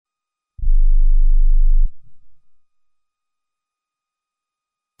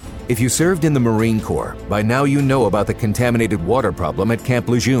If you served in the Marine Corps, by now you know about the contaminated water problem at Camp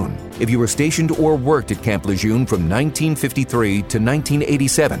Lejeune. If you were stationed or worked at Camp Lejeune from 1953 to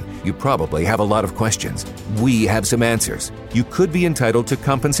 1987, you probably have a lot of questions. We have some answers. You could be entitled to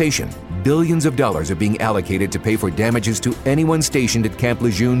compensation. Billions of dollars are being allocated to pay for damages to anyone stationed at Camp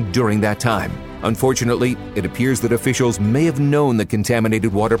Lejeune during that time. Unfortunately, it appears that officials may have known the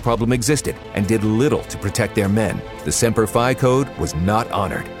contaminated water problem existed and did little to protect their men. The Semper Fi Code was not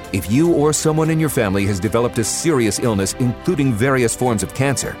honored. If you or someone in your family has developed a serious illness, including various forms of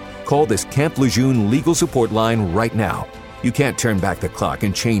cancer, call this Camp Lejeune legal support line right now. You can't turn back the clock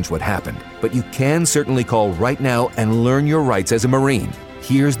and change what happened, but you can certainly call right now and learn your rights as a Marine.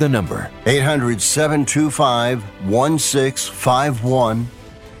 Here's the number. 800-725-1651.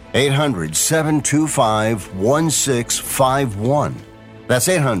 800-725-1651. That's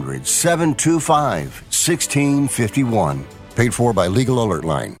 800-725-1651. Paid for by Legal Alert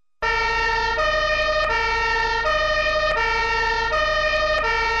Line.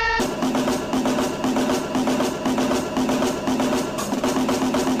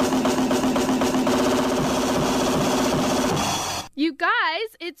 You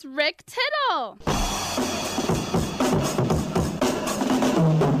guys, it's Rick Tittle.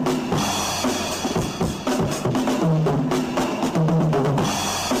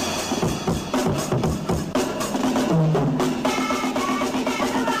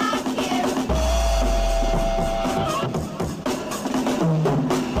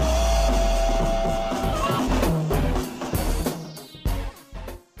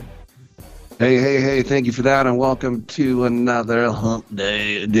 Hey, thank you for that, and welcome to another Hump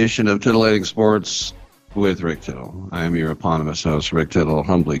Day edition of Titillating Sports with Rick Tittle. I am your eponymous host, Rick Tittle,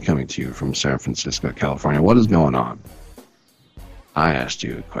 humbly coming to you from San Francisco, California. What is going on? I asked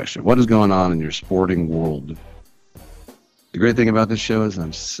you a question. What is going on in your sporting world? The great thing about this show is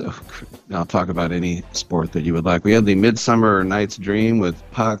I'll talk about any sport that you would like. We had the Midsummer Night's Dream with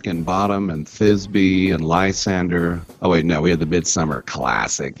Puck and Bottom and Thisbe and Lysander. Oh, wait, no, we had the Midsummer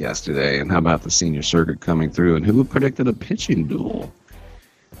Classic yesterday. And how about the Senior Circuit coming through? And who predicted a pitching duel?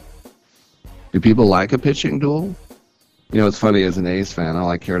 Do people like a pitching duel? You know, it's funny, as an A's fan, all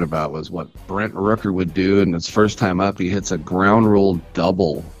I cared about was what Brent Rooker would do. And his first time up, he hits a ground rule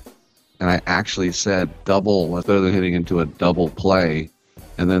double. And I actually said double rather than hitting into a double play.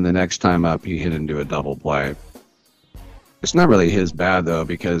 And then the next time up, he hit into a double play. It's not really his bad, though,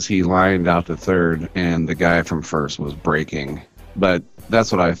 because he lined out to third and the guy from first was breaking. But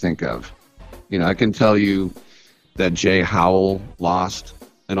that's what I think of. You know, I can tell you that Jay Howell lost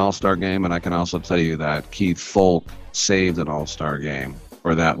an All-Star game, and I can also tell you that Keith Folk saved an All-Star game.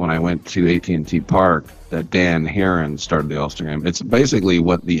 Or that when I went to AT&T Park, that Dan Heron started the All-Star game. It's basically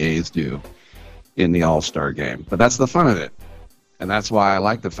what the A's do in the All-Star game. But that's the fun of it. And that's why I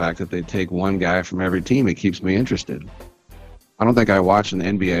like the fact that they take one guy from every team. It keeps me interested. I don't think I watched an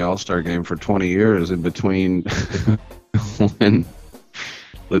NBA All-Star game for 20 years in between when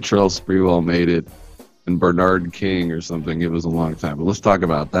Latrell Sprewell made it and Bernard King or something. It was a long time. But let's talk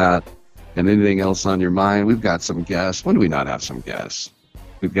about that. And anything else on your mind? We've got some guests. When do we not have some guests?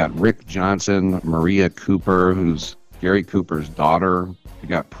 We've got Rick Johnson, Maria Cooper, who's Gary Cooper's daughter. We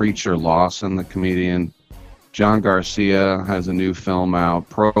got Preacher Lawson, the comedian. John Garcia has a new film out.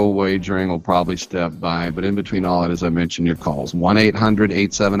 Pro Wagering will probably step by. But in between all that, as I mentioned, your calls.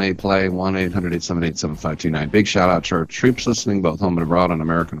 1-800-878-PLAY, 1-800-878-7529. Big shout out to our troops listening, both home and abroad, on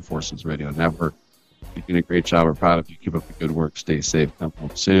American Forces Radio Network. You're doing a great job. We're proud of you. Keep up the good work. Stay safe. Come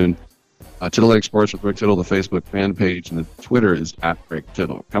home soon. Titillating Sports with Rick Tittle, the Facebook fan page, and the Twitter is @Rick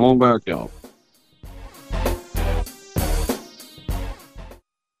Tittle. Come on back, y'all.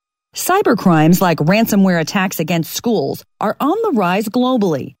 Cybercrimes like ransomware attacks against schools are on the rise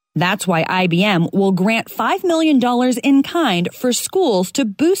globally. That's why IBM will grant $5 million in kind for schools to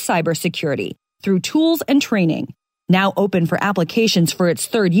boost cybersecurity through tools and training. Now open for applications for its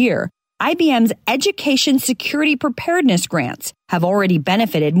third year, IBM's Education Security Preparedness Grants have already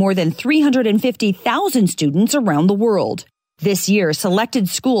benefited more than 350,000 students around the world. This year, selected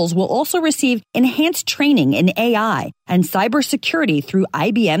schools will also receive enhanced training in AI and cybersecurity through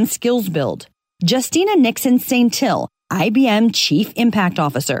IBM Skills Build. Justina Nixon-Saintil, IBM Chief Impact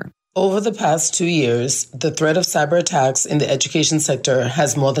Officer. Over the past 2 years, the threat of cyber attacks in the education sector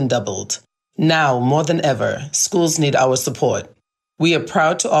has more than doubled. Now, more than ever, schools need our support. We are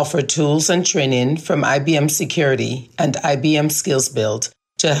proud to offer tools and training from IBM Security and IBM Skills Build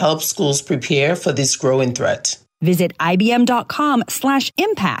to help schools prepare for this growing threat. Visit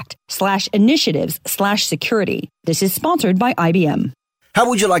ibm.com/impact/initiatives/security. This is sponsored by IBM. How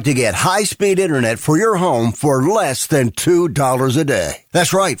would you like to get high-speed internet for your home for less than $2 a day?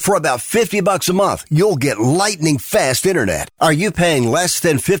 That's right. For about $50 a month, you'll get lightning fast internet. Are you paying less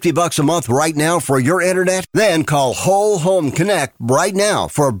than $50 a month right now for your internet? Then call Whole Home Connect right now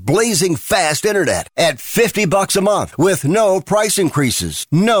for blazing fast internet at $50 a month with no price increases,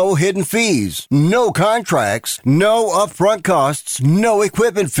 no hidden fees, no contracts, no upfront costs, no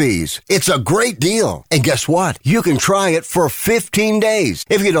equipment fees. It's a great deal. And guess what? You can try it for 15 days.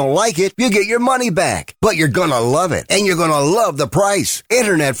 If you don't like it, you get your money back. But you're gonna love it, and you're gonna love the price.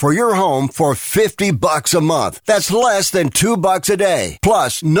 Internet for your home for $50 a month. That's less than $2 a day.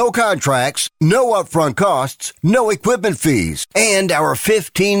 Plus, no contracts, no upfront costs, no equipment fees, and our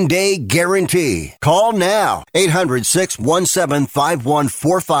 15-day guarantee. Call now.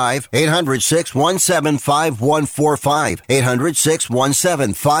 800-617-5145. 800-617-5145.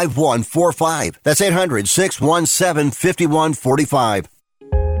 800-617-5145. That's 800-617-5145.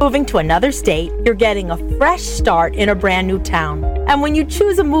 Moving to another state, you're getting a fresh start in a brand new town. And when you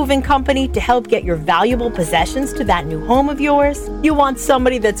choose a moving company to help get your valuable possessions to that new home of yours, you want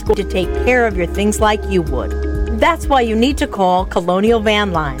somebody that's going to take care of your things like you would. That's why you need to call Colonial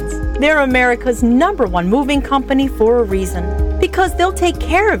Van Lines. They're America's #1 moving company for a reason. Because they'll take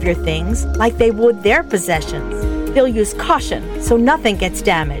care of your things like they would their possessions. They'll use caution so nothing gets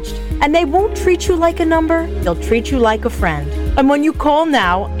damaged. And they won't treat you like a number, they'll treat you like a friend. And when you call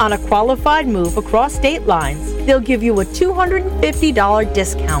now on a qualified move across state lines, they'll give you a $250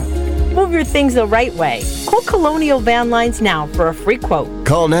 discount. Move your things the right way. Call Colonial Van Lines now for a free quote.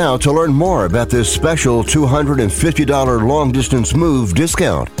 Call now to learn more about this special $250 long-distance move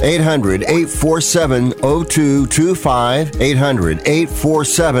discount. 800-847-0225.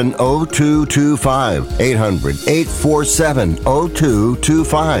 800-847-0225.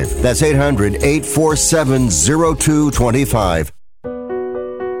 800-847-0225. That's 800-847-0225.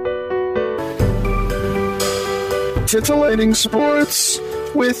 Titillating Sports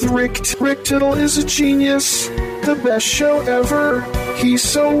with Rick. Rick Tittle is a genius. The best show ever. He's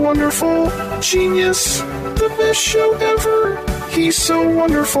so wonderful. Genius. The best show ever. He's so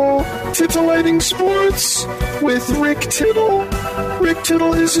wonderful. Titillating Sports with Rick Tittle. Rick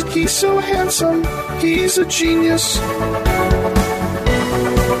Tittle he's so handsome. He's a genius.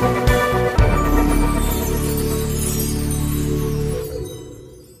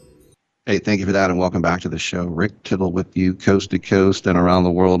 Hey, thank you for that, and welcome back to the show. Rick Tittle with you, coast to coast and around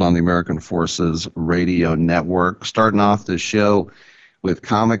the world on the American Forces Radio Network. Starting off the show with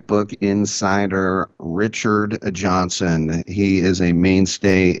comic book insider Richard Johnson. He is a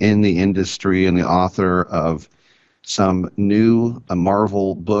mainstay in the industry and the author of some new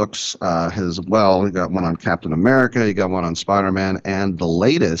Marvel books as well. He got one on Captain America, he got one on Spider-Man, and the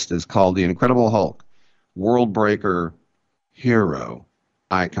latest is called The Incredible Hulk, World Breaker Hero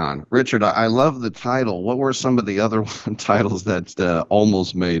Icon. Richard, I love the title. What were some of the other titles that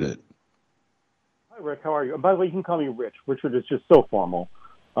almost made it? Hi, Rick. How are you? By the way, you can call me Rich. Richard is just so formal.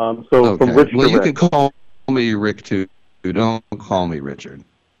 Okay. From Rich well, to you Rick. can call me Rick, too. Don't call me Richard.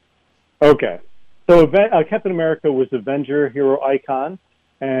 Okay. So Captain America was Avenger Hero Icon,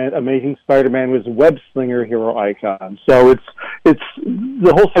 and Amazing Spider-Man was Web Slinger Hero Icon. So it's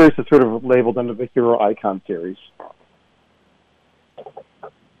the whole series is sort of labeled under the Hero Icon series.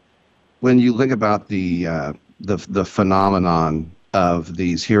 When you think about the phenomenon of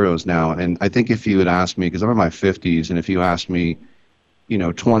these heroes now, and I think if you had asked me, because I'm in my 50s, and if you asked me,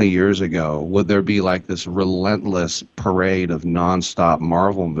 20 years ago, would there be like this relentless parade of nonstop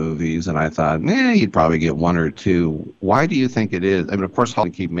Marvel movies? And I thought, you'd probably get one or two. Why do you think it is? I mean, of course,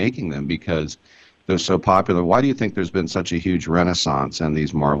 Hollywood keep making them because they're so popular. Why do you think there's been such a huge renaissance in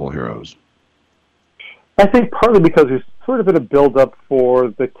these Marvel heroes? I think partly because there's sort of been a build-up for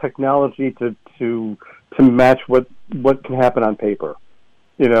the technology to match what can happen on paper.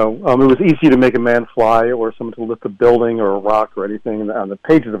 It was easy to make a man fly or someone to lift a building or a rock or anything on the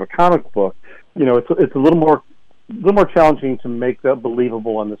pages of a comic book. It's a little more challenging to make that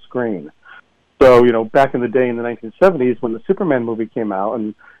believable on the screen. So, back in the day in the 1970s when the Superman movie came out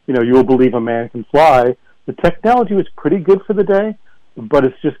and, you will believe a man can fly, the technology was pretty good for the day. But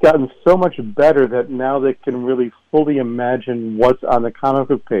it's just gotten so much better that now they can really fully imagine what's on the comic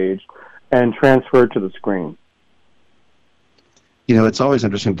book page and transfer it to the screen. It's always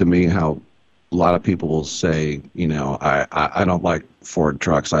interesting to me how a lot of people will say, I don't like Ford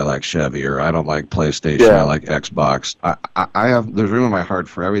trucks, I like Chevy, or I don't like PlayStation, I like Xbox. There's room in my heart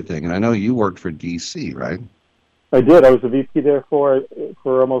for everything. And I know you worked for DC, right? I did. I was a VP there for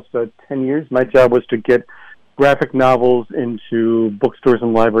almost 10 years. My job was to get graphic novels into bookstores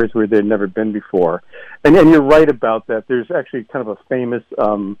and libraries where they'd never been before. And you're right about that. There's actually kind of a famous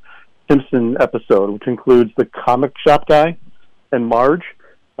Simpson episode, which includes the comic shop guy and Marge,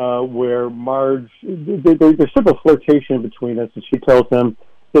 where Marge, there's sort of a flirtation between us, and she tells him,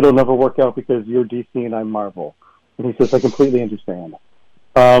 it'll never work out because you're DC and I'm Marvel. And he says, I completely understand.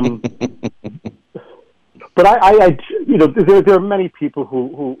 But I there are many people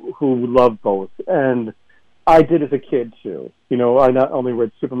who love both, and I did as a kid too. I not only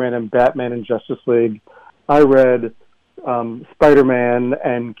read Superman and Batman and Justice League, I read Spider-Man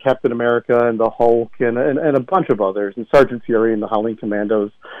and Captain America and the Hulk and a bunch of others, and Sergeant Fury and the Howling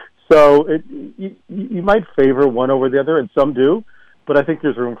Commandos. So you might favor one over the other, and some do, but I think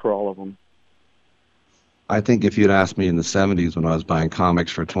there's room for all of them. I think if you'd asked me in the 70s when I was buying comics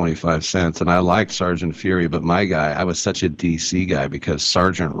for 25 cents, and I liked Sergeant Fury, but I was such a DC guy because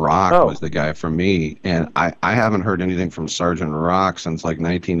Sergeant Rock was the guy for me, and I haven't heard anything from Sergeant Rock since like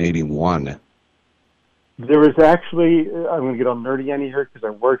 1981. There was actually, I'm going to get all nerdy on you here because I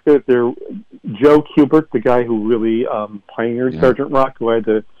worked there. Joe Kubert, the guy who really pioneered Sergeant Rock, who I had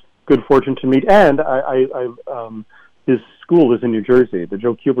the good fortune to meet, and his school is in New Jersey, the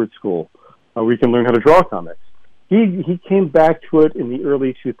Joe Kubert School. Where you can learn how to draw comics. He came back to it in the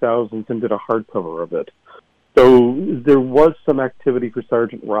early 2000s and did a hardcover of it. So there was some activity for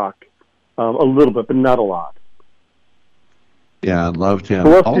Sergeant Rock, a little bit, but not a lot. Yeah, I loved him.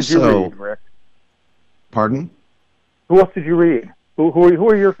 Who else did you read, Rick? Pardon? Who else did you read? Who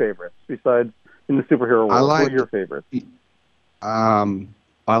are your favorites besides in the superhero world? Who are your favorites?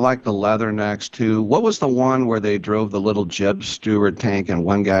 I like the Leathernecks, too. What was the one where they drove the little Jeb Stewart tank and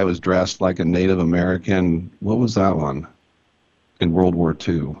one guy was dressed like a Native American? What was that one in World War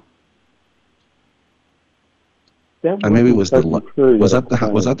II? Maybe it was was that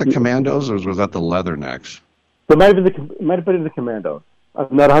the Commandos or was that the Leathernecks? It might have been the Commandos.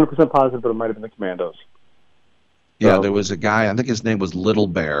 I'm not 100% positive, but it might have been the Commandos. Yeah, there was a guy, I think his name was Little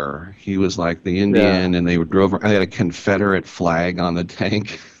Bear. He was like the Indian, and they drove around. They had a Confederate flag on the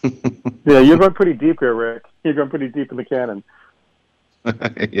tank. Yeah, you're going pretty deep here, Rick. You're going pretty deep in the canon.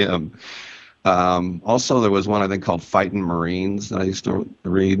 Yeah. Also, there was one, I think, called Fightin' Marines that I used to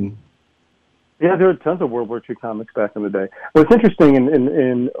read. Yeah, there were tons of World War II comics back in the day. What's interesting,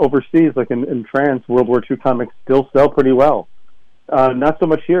 in overseas, like in France, World War II comics still sell pretty well. Not so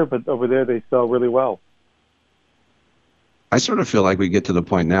much here, but over there they sell really well. I sort of feel like we get to the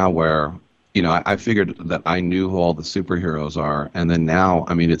point now where, I figured that I knew who all the superheroes are, and then now,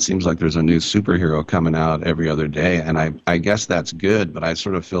 it seems like there's a new superhero coming out every other day, and I guess that's good, but I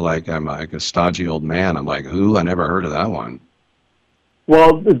sort of feel like I'm like a stodgy old man. I'm like, who? I never heard of that one.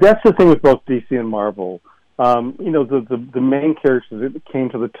 Well, that's the thing with both DC and Marvel. The main characters that came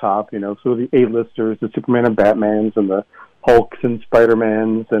to the top, sort of the A-listers, the Superman and Batmans, and the Hulks and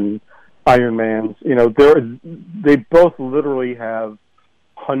Spider-Mans and Iron Man's, they both literally have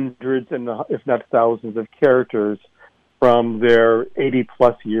hundreds and if not thousands of characters from their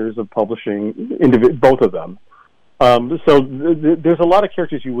 80-plus years of publishing, both of them. So there's a lot of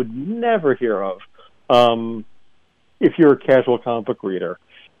characters you would never hear of if you're a casual comic book reader.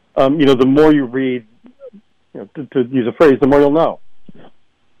 The more you read, to use a phrase, the more you'll know.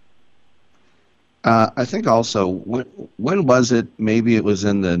 I think also, when was it? Maybe it was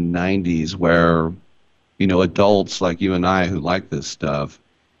in the 90s where, adults like you and I who like this stuff,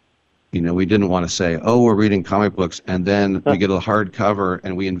 we didn't want to say, oh, we're reading comic books, and then we get a hardcover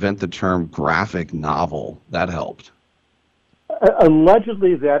and we invent the term graphic novel. That helped.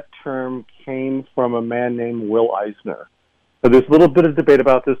 Allegedly, that term came from a man named Will Eisner. So there's a little bit of debate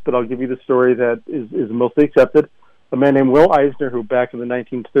about this, but I'll give you the story that is mostly accepted. A man named Will Eisner, who back in the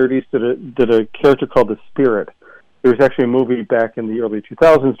 1930s did a character called the Spirit. There was actually a movie back in the early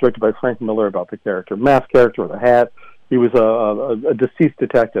 2000s directed by Frank Miller about the character, mask character with a hat. He was a deceased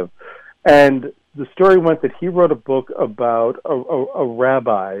detective. And the story went that he wrote a book about a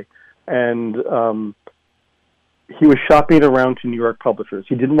rabbi, and he was shopping around to New York publishers.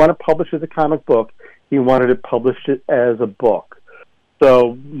 He didn't want to publish it as a comic book. He wanted to publish it as a book.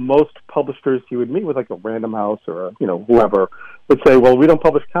 So most publishers he would meet with, like a Random House or whoever, would say, "Well, we don't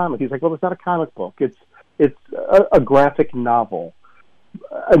publish comics." He's like, "Well, it's not a comic book. It's a graphic novel."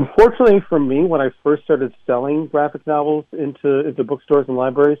 Unfortunately for me, when I first started selling graphic novels into bookstores and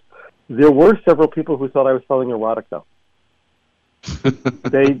libraries, there were several people who thought I was selling erotica.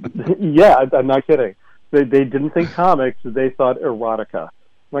 I'm not kidding. They didn't think comics; they thought erotica. I'm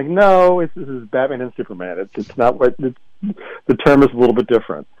like, no, this is Batman and Superman. It's not what. The term is a little bit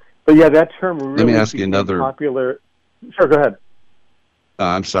different. But yeah, that term really Let me ask you another popular. Sure, go ahead.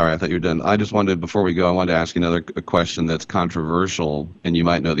 I'm sorry, I thought you were done. I just wanted, before we go, I wanted to ask you a question that's controversial, and you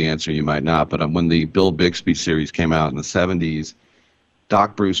might know the answer, you might not. But when the Bill Bixby series came out in the 70s,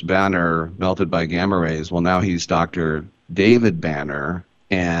 Doc Bruce Banner melted by gamma rays. Well, now he's Dr. David Banner,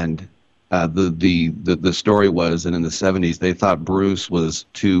 and the story was that in the 70s they thought Bruce was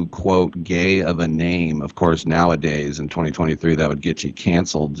too, quote, gay of a name. Of course, nowadays in 2023 that would get you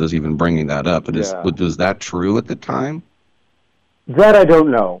canceled, just even bringing that up. But was that true at the time? That I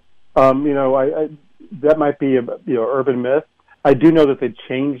don't know. I that might be a urban myth. I do know that they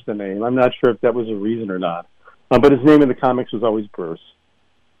changed the name. I'm not sure if that was a reason or not. But his name in the comics was always Bruce.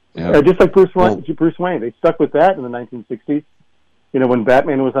 Yeah. Just like Bruce Wayne. They stuck with that in the 1960s. When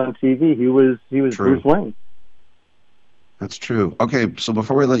Batman was on TV, he was Bruce Wayne. That's true. Okay, so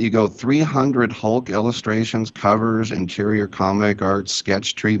before we let you go, 300 Hulk illustrations, covers, interior comic art,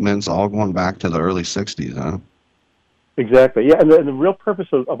 sketch treatments, all going back to the early 60s, huh? Exactly. Yeah, and the real purpose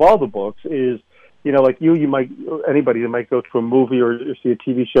of all the books is, anybody that might go to a movie or see a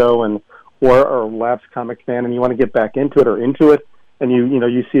TV show or a lapsed comic fan, and you want to get back into it, and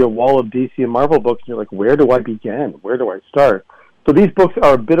you see a wall of DC and Marvel books, and you're like, where do I begin? Where do I start? So these books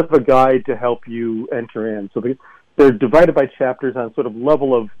are a bit of a guide to help you enter in. So they're divided by chapters on sort of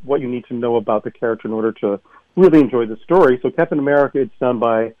level of what you need to know about the character in order to really enjoy the story. So Captain America, it's done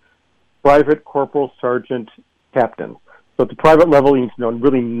by Private, Corporal, Sergeant, Captain. So at the private level, you need to know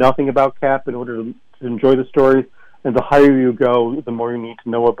really nothing about Cap in order to enjoy the story. And the higher you go, the more you need to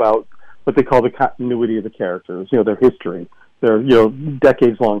know about what they call the continuity of the characters, their history, their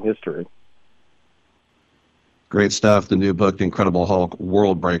decades-long history. Great stuff. The new book, The Incredible Hulk,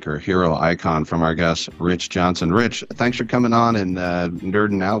 World Breaker, Hero Icon, from our guest, Rich Johnson. Rich, thanks for coming on and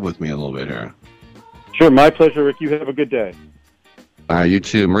nerding out with me a little bit here. Sure, my pleasure, Rick. You have a good day. All right, you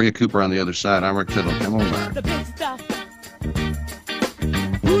too. Maria Cooper on the other side. I'm Rick Tittle. Come on back. The big stuff.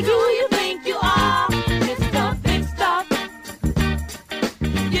 Who do you think you are, Mr. Big Stuff?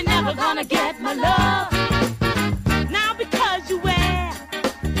 You're never gonna get my love. Now because you wear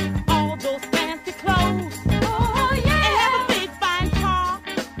all those fancy clothes. Oh, yeah. And have a big fine car.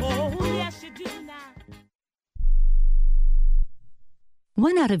 Oh, yes, you do now.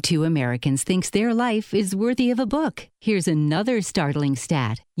 1 out of 2 Americans thinks their life is worthy of a book. Here's another startling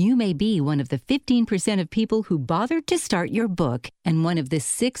stat. You may be one of the 15% of people who bothered to start your book and one of the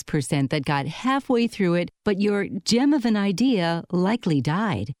 6% that got halfway through it, but your gem of an idea likely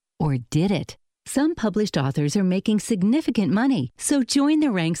died. Or did it? Some published authors are making significant money, so join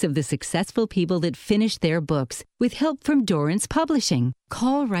the ranks of the successful people that finish their books with help from Dorrance Publishing.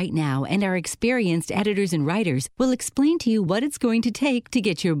 Call right now and our experienced editors and writers will explain to you what it's going to take to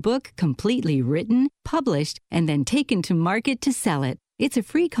get your book completely written, published, and then taken to market to sell it. It's a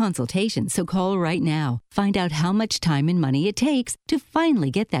free consultation, so call right now. Find out how much time and money it takes to finally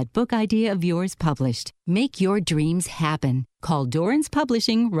get that book idea of yours published. Make your dreams happen. Call Dorrance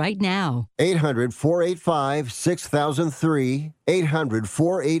Publishing right now. 800-485-6003.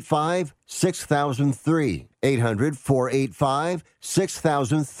 800-485-6003.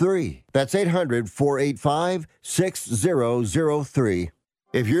 800-485-6003. That's 800-485-6003.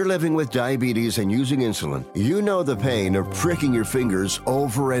 If you're living with diabetes and using insulin, you know the pain of pricking your fingers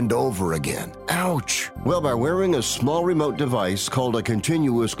over and over again. Ouch! Well, by wearing a small remote device called a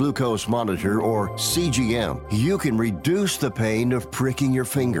continuous glucose monitor, or CGM, you can reduce the pain of pricking your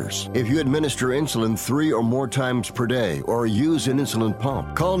fingers. If you administer insulin 3 or more times per day or use an insulin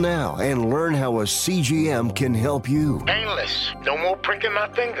pump, call now and learn how a CGM can help you. Painless. No more pricking my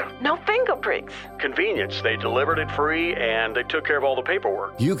finger. No finger pricks. Convenience. They delivered it free and they took care of all the paperwork.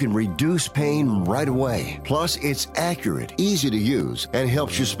 You can reduce pain right away. Plus, it's accurate, easy to use, and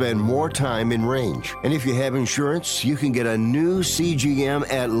helps you spend more time in range. And if you have insurance, you can get a new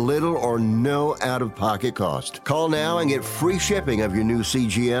CGM at little or no out-of-pocket cost. Call now and get free shipping of your new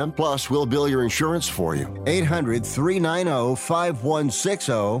CGM. Plus, we'll bill your insurance for you.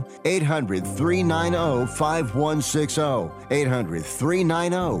 800-390-5160. 800-390-5160.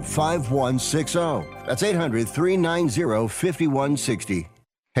 800-390-5160. That's 800-390-5160.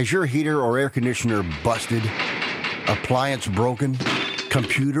 Has your heater or air conditioner busted? Appliance broken?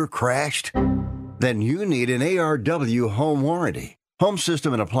 Computer crashed? Then you need an ARW home warranty. Home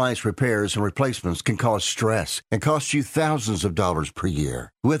system and appliance repairs and replacements can cause stress and cost you thousands of dollars per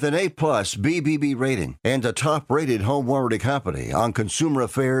year. With an A-plus BBB rating and a top-rated home warranty company on Consumer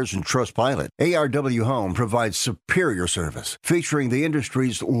Affairs and Trustpilot, ARW Home provides superior service, featuring the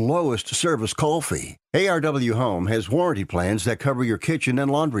industry's lowest service call fee. ARW Home has warranty plans that cover your kitchen and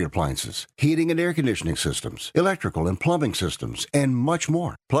laundry appliances, heating and air conditioning systems, electrical and plumbing systems, and much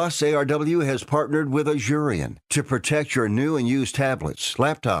more. Plus, ARW has partnered with Azurian to protect your new and used taps tablets,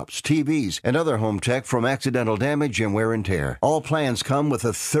 laptops, TVs, and other home tech from accidental damage and wear and tear. All plans come with a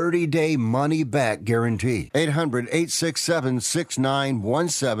 30-day money-back guarantee.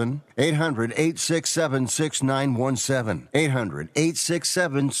 800-867-6917. 800-867-6917.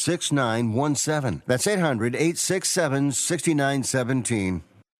 800-867-6917. That's 800-867-6917.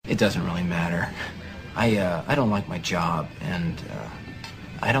 It doesn't really matter. I don't like my job, and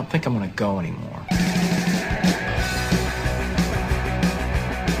I don't think I'm going to go anymore.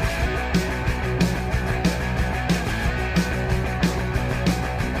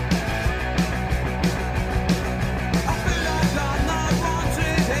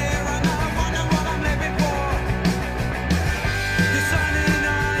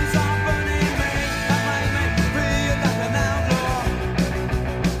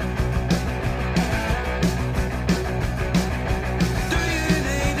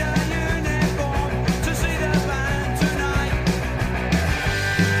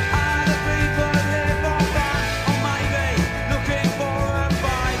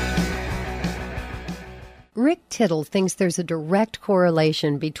 Rick Tittle thinks there's a direct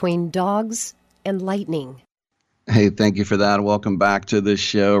correlation between dogs and lightning. Hey, thank you for that. Welcome back to the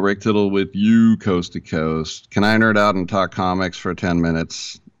show. Rick Tittle with you, coast to coast. Can I nerd out and talk comics for 10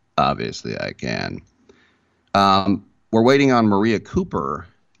 minutes? Obviously, I can. We're waiting on Maria Cooper,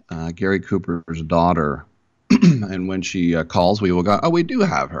 Gary Cooper's daughter. And when she calls, we will go, oh, we do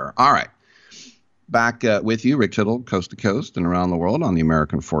have her. All right. Back with you, Rick Tittle, coast to coast and around the world on the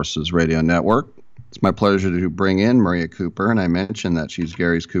American Forces Radio Network. It's my pleasure to bring in Maria Cooper, and I mentioned that she's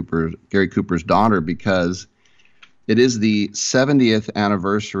Gary Cooper's daughter because it is the 70th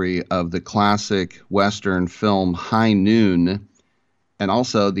anniversary of the classic Western film High Noon, and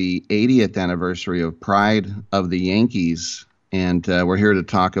also the 80th anniversary of Pride of the Yankees. And we're here to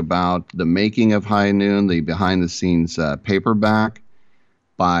talk about the making of High Noon, the behind-the-scenes paperback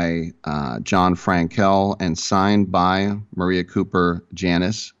by John Frankel and signed by Maria Cooper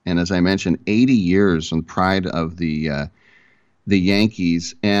Janis. And as I mentioned, 80 years on Pride of the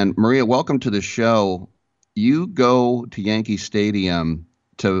Yankees. And Maria, welcome to the show. You go to Yankee Stadium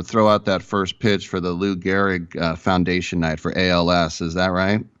to throw out that first pitch for the Lou Gehrig Foundation Night for ALS. Is that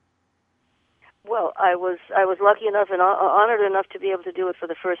right? Well, I was lucky enough and honored enough to be able to do it for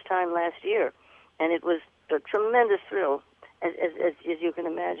the first time last year, and it was a tremendous thrill. As you can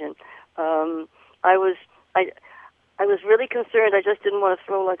imagine, I was really concerned. I just didn't want to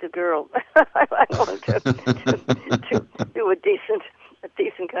throw like a girl. I wanted to do a decent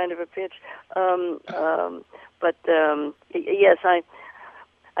kind of a pitch. But yes, I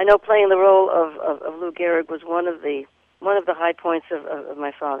know playing the role of Lou Gehrig was one of the high points of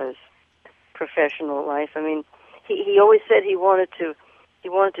my father's professional life. I mean, he always said he wanted to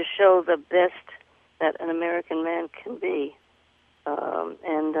show the best that an American man can be.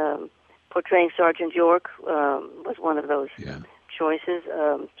 And portraying Sergeant York was one of those choices.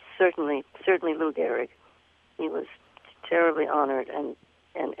 Certainly Lou Gehrig. He was terribly honored and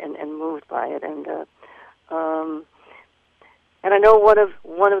moved by it. And I know one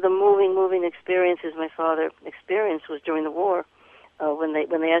of the moving experiences my father experienced was during the war, when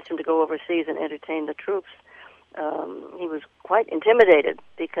they asked him to go overseas and entertain the troops. He was quite intimidated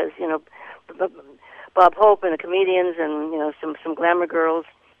because Bob Hope and the comedians and some glamour girls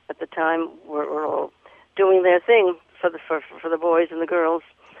at the time were all doing their thing for the boys and the girls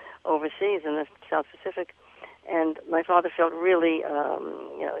overseas in the South Pacific, and my father felt really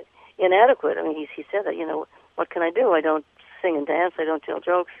inadequate. I mean, he said that what can I do? I don't sing and dance. I don't tell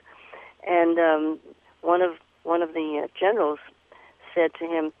jokes. And one of the generals said to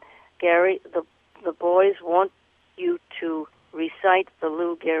him, Gary, the boys want you to recite the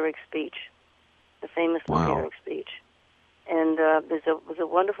Lou Gehrig speech. The famous Lou Gehrig speech. And there was a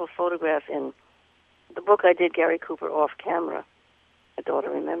wonderful photograph in the book I did, Gary Cooper Off Camera, my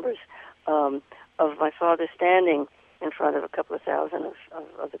daughter remembers, of my father standing in front of a couple of thousand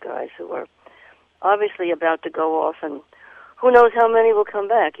of the guys who were obviously about to go off, and who knows how many will come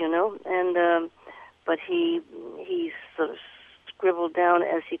back, And but he sort of scribbled down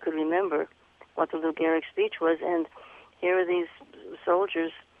as he could remember what the Lou Gehrig speech was, and here are these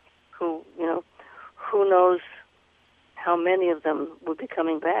soldiers who, who knows how many of them would be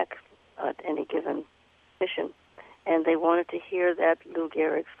coming back at any given mission. And they wanted to hear that Lou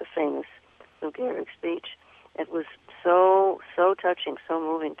Gehrig, the famous Lou Gehrig speech. It was so touching, so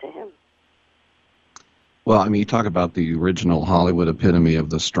moving to him. Well, I mean, you talk about the original Hollywood epitome of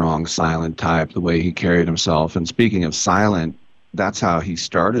the strong, silent type, the way he carried himself. And speaking of silent, that's how he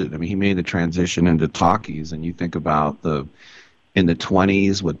started. I mean, he made the transition into talkies, and you think about the in the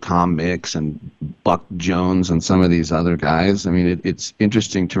 20s with Tom Mix and Buck Jones and some of these other guys. I mean, it's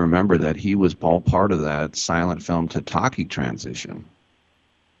interesting to remember that he was all part of that silent film to talkie transition.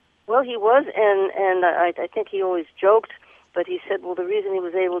 Well, he was, and I think he always joked, but he said, well, the reason he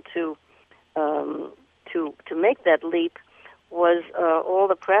was able to make that leap was all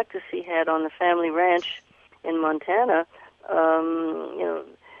the practice he had on the family ranch in Montana.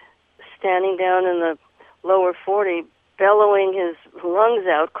 Standing down in the lower 40, bellowing his lungs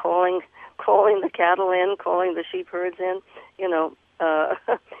out, calling the cattle in, calling the sheep herds in.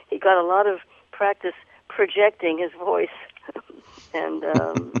 He got a lot of practice projecting his voice, and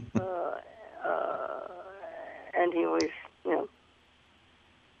and he always,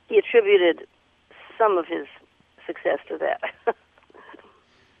 he attributed some of his success to that.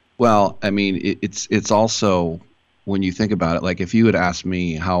 Well, I mean, it's also, when you think about it, like if you had asked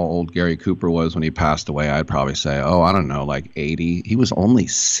me how old Gary Cooper was when he passed away, I'd probably say, I don't know, like 80. He was only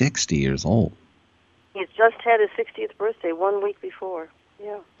 60 years old. He's just had his 60th birthday 1 week before.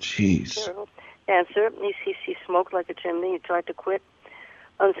 Yeah. Jeez. Terrible. Cancer. He smoked like a chimney. He tried to quit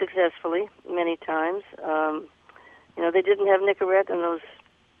unsuccessfully many times. They didn't have Nicorette and those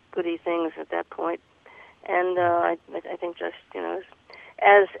goody things at that point. And I think just,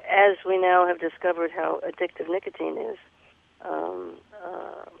 as we now have discovered how addictive nicotine is,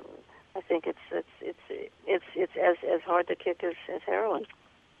 I think it's as hard to kick as heroin.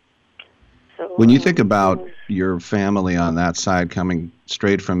 So, when you think about your family on that side coming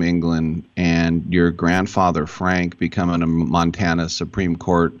straight from England and your grandfather Frank becoming a Montana Supreme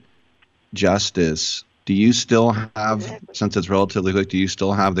Court justice, do you still have, since it's relatively quick, do you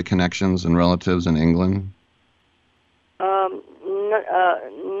still have the connections and relatives in England?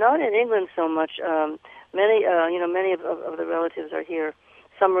 Not in England so much. Many of the relatives are here.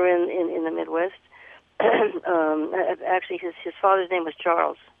 Some are in the Midwest. Actually, his father's name was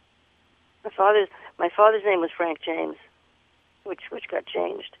Charles. My father's name was Frank James, which got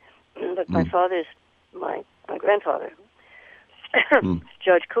changed. But my grandfather,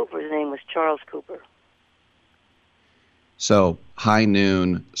 Judge Cooper's name was Charles Cooper. So High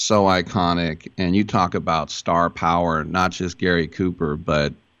Noon, so iconic, and you talk about star power, not just Gary Cooper,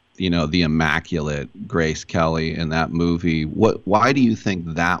 but the immaculate Grace Kelly in that movie. Why do you think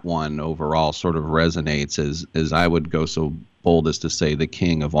that one overall sort of resonates as I would go so bold as to say the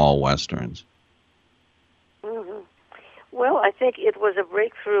king of all westerns? Mm-hmm. Well, I think it was a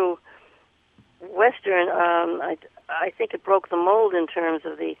breakthrough western. I think it broke the mold in terms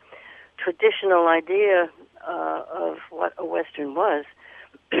of the traditional idea of what a western was,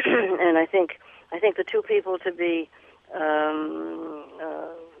 and I think the two people to be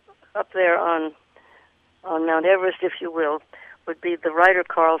up there on Mount Everest, if you will, would be the writer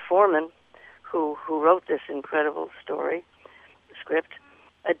Carl Foreman, who wrote this incredible script,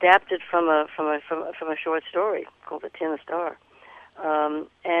 adapted from a short story called The Tin Star, and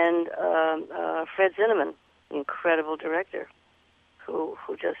Fred Zinnemann, the incredible director, who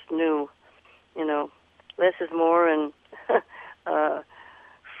just knew, less is more, and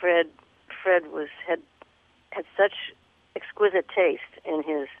Fred had such exquisite taste in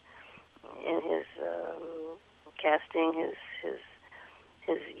his casting,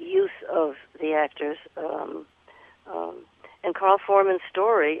 his use of the actors, and Carl Foreman's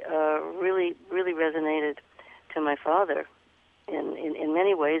story really resonated to my father in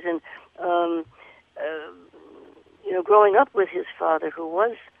many ways, and growing up with his father, who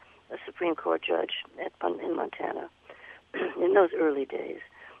was a Supreme Court judge in Montana in those early days.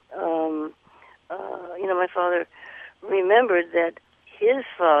 My father remembered that his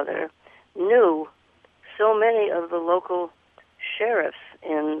father knew so many of the local sheriffs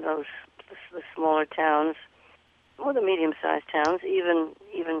in the smaller towns, or the medium-sized towns, even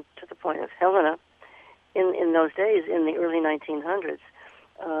to the point of Helena, in those days, in the early 1900s.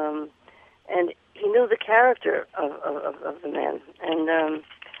 And he knew the character of the man, and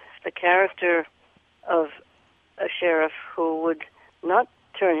the character of a sheriff who would not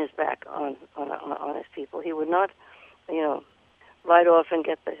turn his back on his people. He would not, ride off and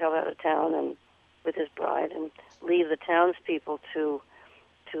get the hell out of town and with his bride and leave the townspeople to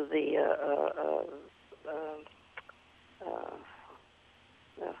the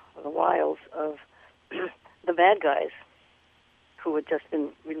wiles of the bad guys who had just been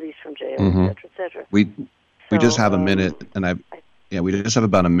released from jail, et cetera. We just have a minute, and we just have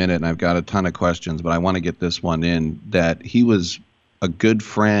about a minute, and I've got a ton of questions, but I want to get this one in, that he was a good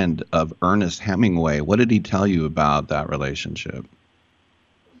friend of Ernest Hemingway. What did he tell you about that relationship?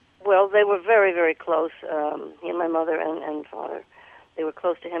 Well, they were very, very close. He and my mother and father, they were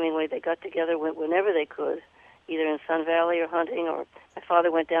close to Hemingway. They got together whenever they could, either in Sun Valley or hunting, or my father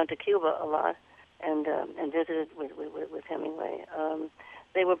went down to Cuba a lot and visited with Hemingway.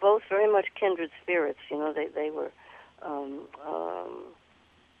 They were both very much kindred spirits. You know, they were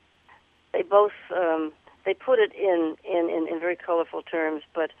they both they put it in very colorful terms,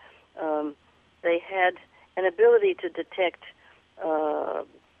 but they had an ability to detect a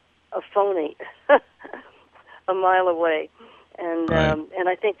phony a mile away, and and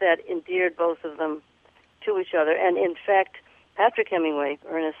I think that endeared both of them to each other. And in fact, Patrick Hemingway,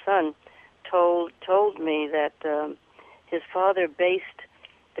 Ernest's son, told me that his father based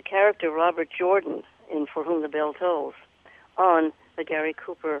the character Robert Jordan in For Whom the Bell Tolls on the Gary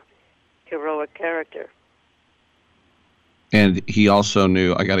Cooper heroic character. And he also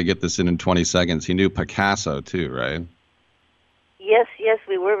knew, I got to get this in 20 seconds, he knew Picasso too, right? Yes,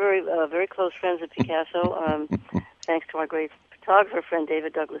 we were very close friends with Picasso. Thanks to our great photographer friend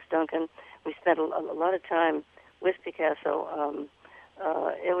David Douglas Duncan, we spent a lot of time with Picasso.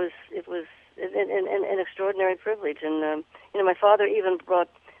 It was an extraordinary privilege, and my father even brought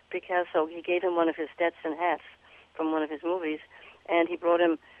Picasso. He gave him one of his Stetson hats from one of his movies, and he brought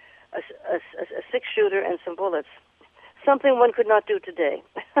him a six-shooter and some bullets. Something one could not do today.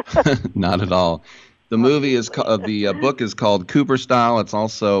 Not at all. The movie is the book is called Cooper Style. It's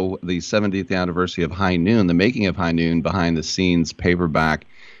also the 70th anniversary of High Noon, the making of High Noon, behind-the-scenes paperback,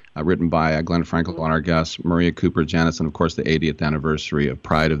 written by Glenn Frankel, and our guest, Maria Cooper Janis, and, of course, the 80th anniversary of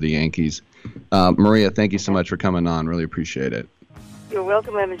Pride of the Yankees. Maria, thank you so much for coming on. Really appreciate it. You're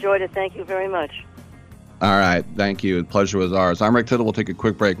welcome. I've enjoyed it. Thank you very much. All right. Thank you. The pleasure was ours. I'm Rick Tittle. We'll take a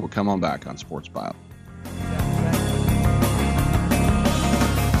quick break. We'll come on back on Sports Bio.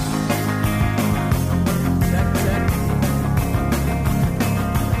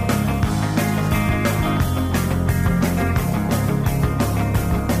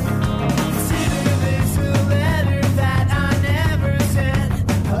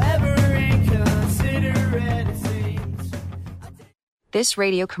 This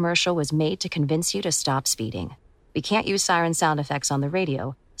radio commercial was made to convince you to stop speeding. We can't use siren sound effects on the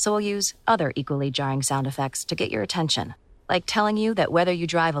radio, so we'll use other equally jarring sound effects to get your attention. Like telling you that whether you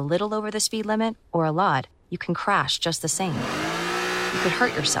drive a little over the speed limit or a lot, you can crash just the same. You could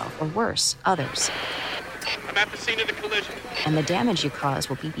hurt yourself, or worse, others. I'm at the scene of the collision. And the damage you cause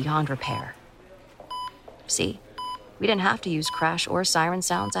will be beyond repair. See? We didn't have to use crash or siren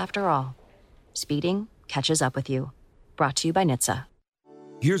sounds after all. Speeding catches up with you. Brought to you by NHTSA.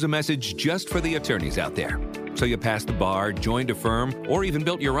 Here's a message just for the attorneys out there. So you passed the bar, joined a firm, or even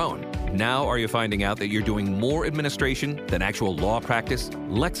built your own. Now are you finding out that you're doing more administration than actual law practice?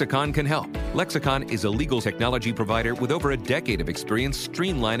 Lexicon can help. Lexicon is a legal technology provider with over a decade of experience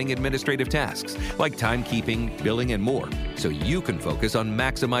streamlining administrative tasks like timekeeping, billing, and more, so you can focus on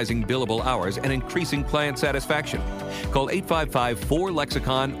maximizing billable hours and increasing client satisfaction. Call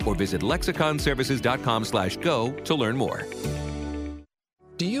 855-4LEXICON or visit lexiconservices.com/go to learn more.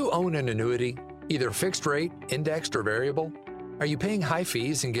 Do you own an annuity, either fixed rate, indexed, or variable? Are you paying high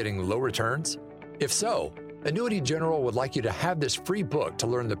fees and getting low returns? If so, Annuity General would like you to have this free book to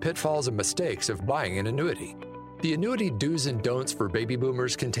learn the pitfalls and mistakes of buying an annuity. The Annuity Do's and Don'ts for Baby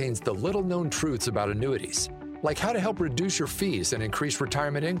Boomers contains the little-known truths about annuities, like how to help reduce your fees and increase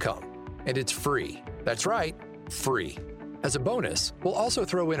retirement income. And it's free. That's right, free. As a bonus, we'll also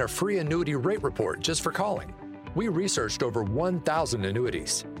throw in a free annuity rate report just for calling. We researched over 1,000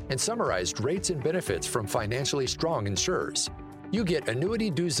 annuities and summarized rates and benefits from financially strong insurers. You get Annuity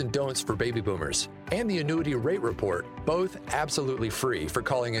Do's and Don'ts for Baby Boomers and the Annuity Rate Report, both absolutely free, for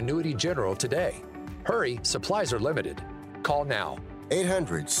calling Annuity General today. Hurry, supplies are limited. Call now.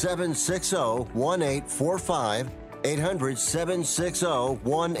 800-760-1845.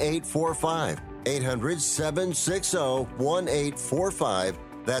 800-760-1845. 800-760-1845.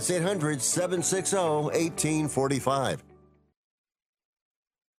 That's 800-760-1845.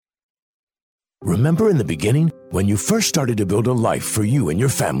 Remember in the beginning, when you first started to build a life for you and your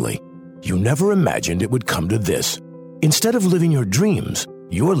family, you never imagined it would come to this. Instead of living your dreams,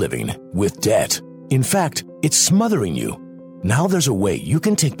 you're living with debt. In fact, it's smothering you. Now there's a way you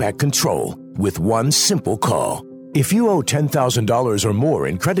can take back control with one simple call. If you owe $10,000 or more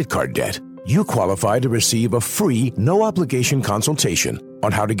in credit card debt, you qualify to receive a free, no-obligation consultation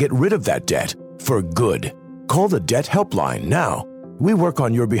on how to get rid of that debt for good. Call the Debt Helpline now. We work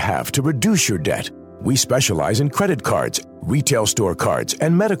on your behalf to reduce your debt. We specialize in credit cards, retail store cards,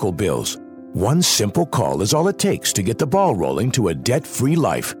 and medical bills. One simple call is all it takes to get the ball rolling to a debt-free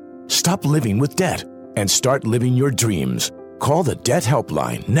life. Stop living with debt and start living your dreams. Call the Debt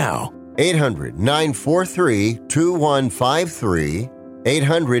Helpline now. 800-943-2153.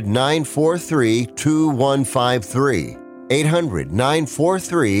 800-943-2153.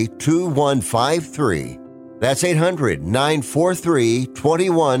 800-943-2153. That's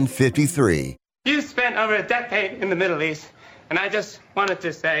 800-943-2153. You spent over a decade in the Middle East, and I just wanted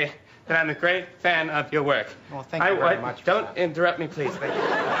to say that I'm a great fan of your work. Well, thank you very much. Don't interrupt me, please. Thank you.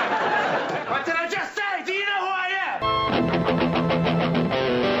 What did I just say? Do you know who I am?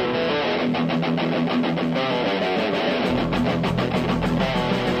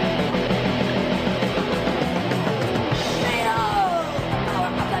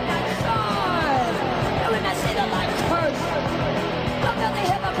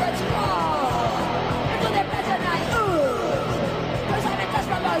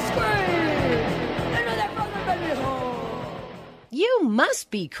 You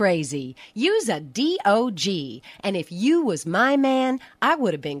must be crazy. You's a DOG. And if you was my man, I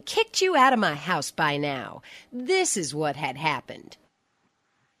would have been kicked you out of my house by now. This is what had happened.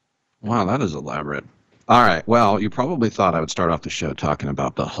 Wow, that is elaborate. All right. Well, you probably thought I would start off the show talking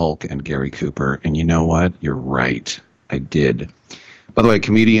about the Hulk and Gary Cooper. And you know what? You're right. I did. By the way,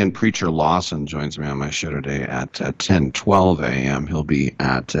 comedian Preacher Lawson joins me on my show today at 10:12 a.m. He'll be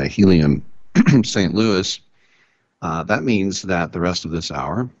at Helium St. Louis. That means that the rest of this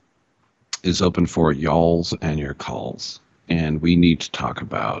hour is open for y'alls and your calls. And we need to talk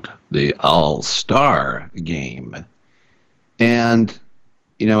about the All-Star game. And,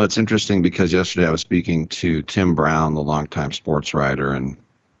 you know, it's interesting because yesterday I was speaking to Tim Brown, the longtime sports writer, and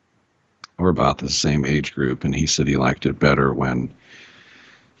we're about the same age group. And he said he liked it better when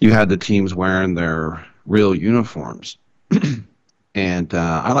you had the teams wearing their real uniforms. And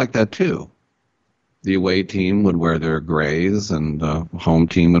I like that too. The away team would wear their grays and the home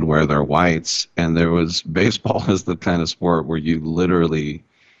team would wear their whites. And baseball is the kind of sport where you literally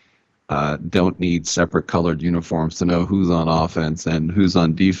don't need separate colored uniforms to know who's on offense and who's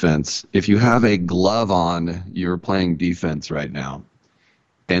on defense. If you have a glove on, you're playing defense right now.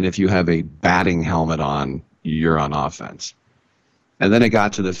 And if you have a batting helmet on, you're on offense. And then it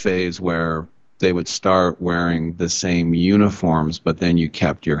got to the phase where they would start wearing the same uniforms, but then you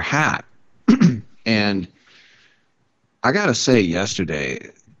kept your hat. And I got to say yesterday,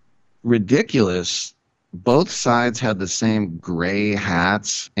 ridiculous. Both sides had the same gray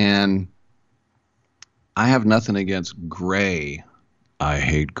hats, and I have nothing against gray. I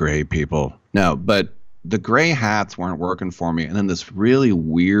hate gray people. No, but the gray hats weren't working for me. And then this really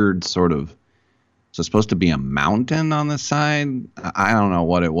weird sort of, so it's supposed to be a mountain on the side. I don't know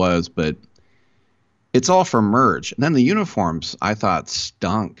what it was, but it's all for merch. And then the uniforms I thought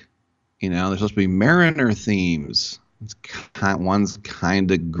stunk. You know, there's supposed to be Mariner themes. One's kind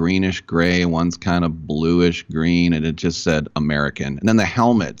of greenish gray, one's kind of bluish green, and it just said American. And then the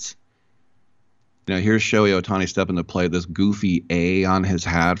helmets. You know, here's Shohei Ohtani stepping to play, this goofy A on his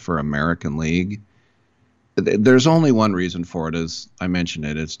hat for American League. There's only one reason for it, as I mentioned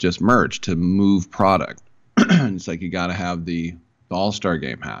it. It's just merch to move product. It's like you got to have the All-Star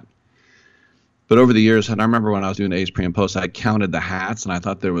Game hat. But over the years, and I remember when I was doing A's pre and post, I counted the hats, and I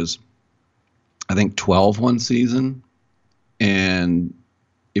thought there was, I think, 12 one season. And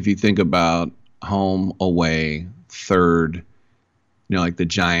if you think about home, away, third, you know, like the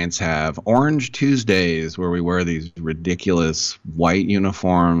Giants have Orange Tuesdays where we wear these ridiculous white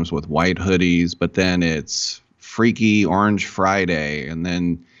uniforms with white hoodies, but then it's Freaky Orange Friday, and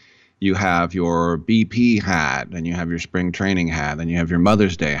then you have your BP hat, and you have your spring training hat, then you have your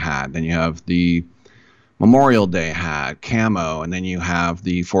Mother's Day hat, then you have the Memorial Day hat, camo, and then you have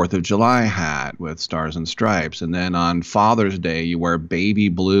the 4th of July hat with stars and stripes. And then on Father's Day, you wear baby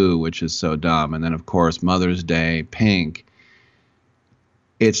blue, which is so dumb. And then, of course, Mother's Day, pink.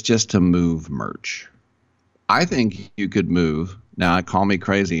 It's just to move merch. I think you could move, now call me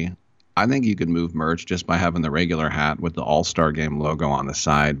crazy, I think you could move merch just by having the regular hat with the All-Star Game logo on the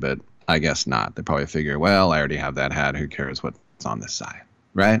side, but I guess not. They probably figure, well, I already have that hat. Who cares what's on this side,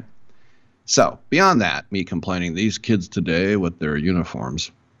 right? So, beyond that, me complaining, these kids today with their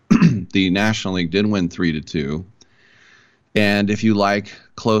uniforms, the National League did win 3-2. And if you like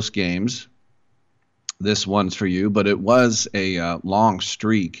close games, this one's for you. But it was a long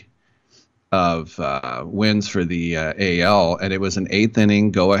streak of wins for the AL, and it was an 8th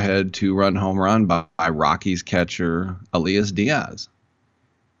inning go-ahead 2-run home run by Rockies catcher Elias Diaz.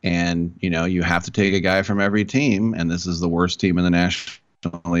 And, you know, you have to take a guy from every team, and this is the worst team in the National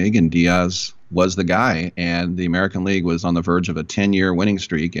League, and Diaz was the guy, and the American League was on the verge of a 10-year winning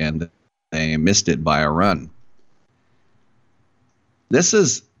streak, and they missed it by a run. This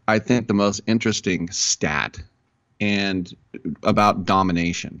is, I think, the most interesting stat and about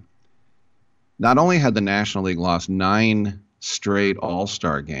domination. Not only had the National League lost 9 straight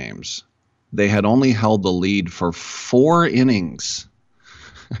All-Star games, they had only held the lead for 4 innings.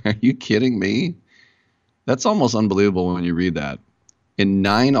 Are you kidding me? That's almost unbelievable when you read that. In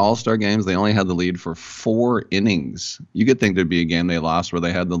 9 All-Star games, they only had the lead for 4 innings. You could think there'd be a game they lost where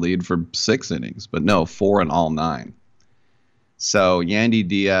they had the lead for 6 innings, but no, 4 in all 9. So Yandy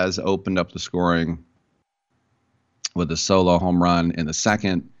Diaz opened up the scoring with a solo home run in the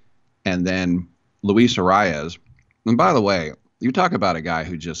second, and then Luis Arias. And by the way, you talk about a guy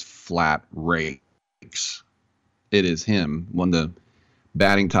who just flat rakes. It is him. Won the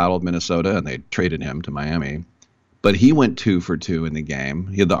batting title of Minnesota, and they traded him to Miami. But he went 2 for 2 in the game.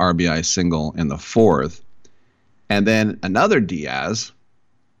 He had the RBI single in the 4th. And then another Diaz,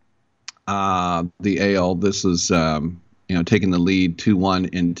 the AL, this is, taking the lead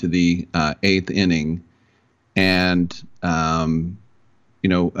 2-1 into the 8th inning. And,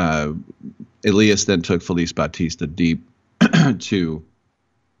 Elias then took Felice Bautista deep to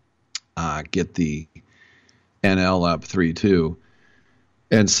get the NL up 3-2.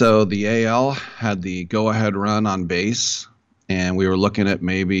 And so the AL had the go-ahead run on base, and we were looking at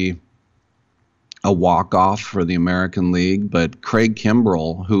maybe a walk-off for the American League. But Craig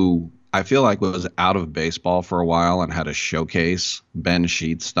Kimbrell, who I feel like was out of baseball for a while and had a showcase, Ben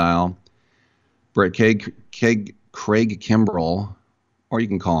Sheets style. Craig Kimbrell, or you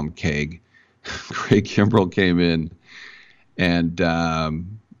can call him Craig Kimbrell came in and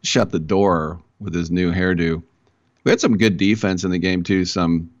shut the door with his new hairdo. We had some good defense in the game, too.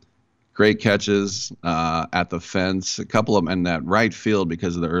 Some great catches at the fence. A couple of them in that right field,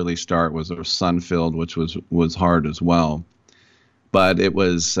 because of the early start, was a sun field, which was hard as well. But it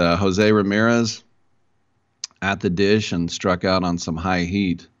was Jose Ramirez at the dish and struck out on some high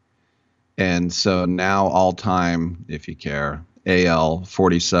heat. And so now all-time, if you care, AL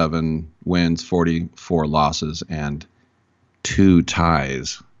 47 wins, 44 losses, and 2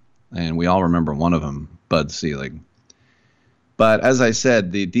 ties. And we all remember one of them, Bud Selig. But as I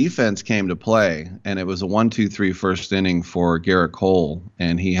said, the defense came to play, and it was a 1-2-3 first inning for Garrett Cole,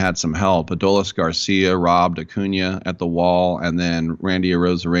 and he had some help. Adolis Garcia robbed Acuna at the wall, and then Randy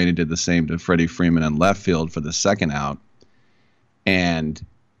Arozarena did the same to Freddie Freeman in left field for the second out. And,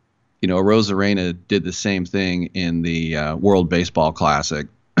 Arozarena did the same thing in the World Baseball Classic.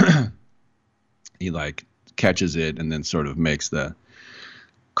 He, catches it and then sort of makes the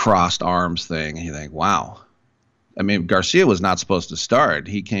crossed arms thing, and you think, wow. I mean, Garcia was not supposed to start.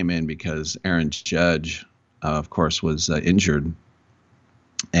 He came in because Aaron Judge, of course, was injured.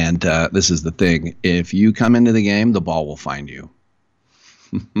 And this is the thing. If you come into the game, the ball will find you.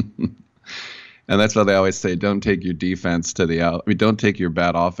 And that's why they always say, don't take your defense to the out. I mean, don't take your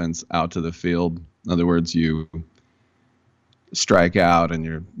bad offense out to the field. In other words, you strike out and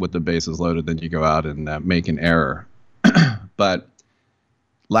you're with the bases loaded, then you go out and make an error. But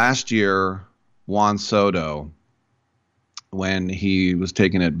last year, Juan Soto, when he was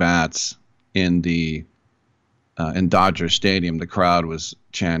taking at bats in Dodger Stadium, the crowd was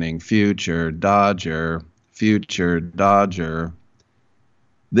chanting "Future Dodger, Future Dodger."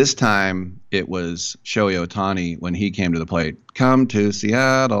 This time it was Shohei Ohtani when he came to the plate. Come to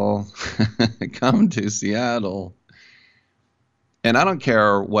Seattle, come to Seattle. And I don't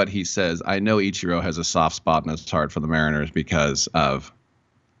care what he says. I know Ichiro has a soft spot in his heart for the Mariners because of,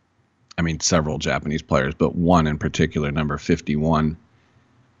 several Japanese players, but one in particular, number 51.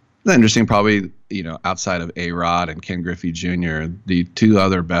 It's interesting, probably, outside of A-Rod and Ken Griffey Jr., the 2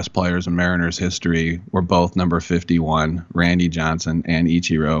 other best players in Mariners history were both number 51, Randy Johnson and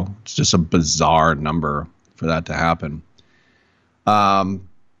Ichiro. It's just a bizarre number for that to happen. And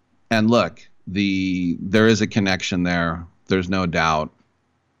look, there is a connection there. There's no doubt,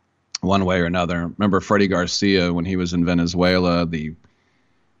 one way or another. Remember Freddie Garcia when he was in Venezuela, the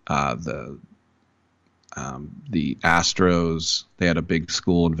Astros, they had a big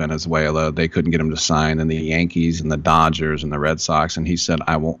school in Venezuela. They couldn't get him to sign, and the Yankees and the Dodgers and the Red Sox. And he said,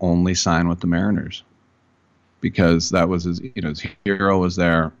 I will only sign with the Mariners because that was his hero was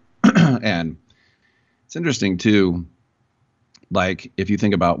there. And it's interesting too, if you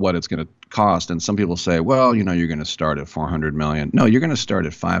think about what it's going to cost, and some people say, well, you're going to start at $400 million. No, you're going to start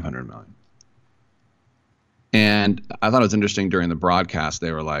at $500 million. And I thought it was interesting during the broadcast.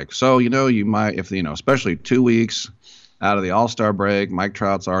 They were like, so, you might, if, especially 2 weeks out of the All-Star break, Mike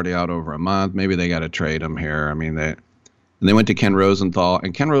Trout's already out over a month. Maybe they got to trade him here. And they went to Ken Rosenthal,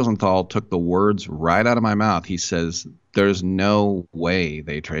 and Ken Rosenthal took the words right out of my mouth. He says, there's no way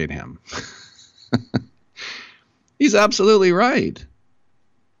they trade him. He's absolutely right.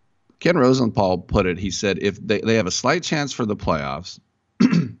 Ken Rosenthal put it, he said, if they have a slight chance for the playoffs,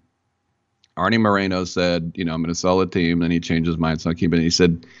 Arnie Moreno said, I'm going to sell the team. Then he changed his mind, so I'll keep it. He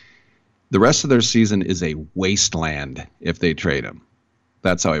said, the rest of their season is a wasteland if they trade him.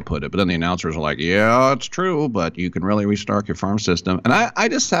 That's how he put it. But then the announcers are like, yeah, it's true, but you can really restart your farm system. And I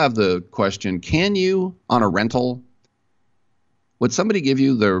just have the question, can you, on a rental, would somebody give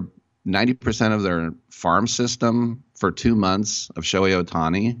you their 90% of their farm system for 2 months of Shohei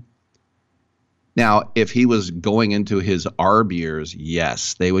Ohtani? Now, if he was going into his ARB years,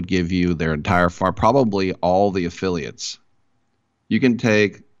 yes, they would give you their entire farm, probably all the affiliates. You can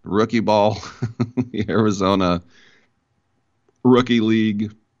take rookie ball, the Arizona Rookie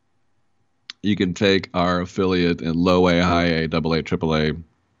League. You can take our affiliate in low A, high A, double A, triple A.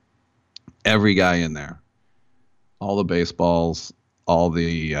 Every guy in there. All the baseballs, all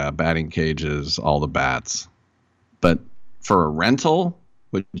the batting cages, all the bats. But for a rental,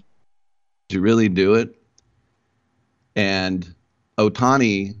 would you really do it? And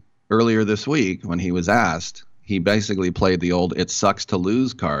Ohtani, earlier this week, when he was asked, he basically played the old "it sucks to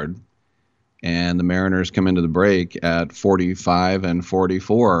lose" card. And the Mariners come into the break at 45 and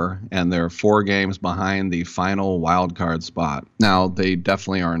 44, and they're 4 games behind the final wild card spot. Now, they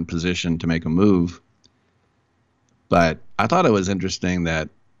definitely are in position to make a move. But I thought it was interesting that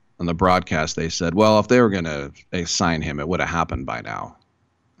on the broadcast they said, well, if they were going to sign him, it would have happened by now.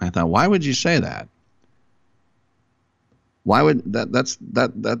 I thought, why would you say that? Why would that's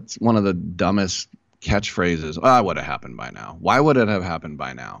one of the dumbest catchphrases. Oh, it would have happened by now. Why would it have happened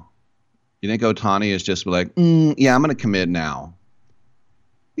by now? You think Ohtani is just like, yeah, I'm going to commit now.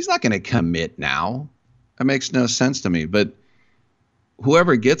 He's not going to commit now. That makes no sense to me. But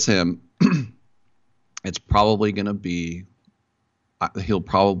whoever gets him, it's probably going to be, he'll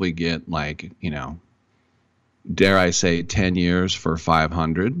probably get like, dare I say 10 years for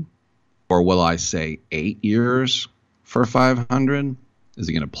 500? Or will I say 8 years for 500? Is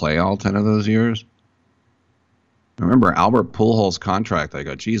he going to play all 10 of those years? Remember Albert Pujols' contract. I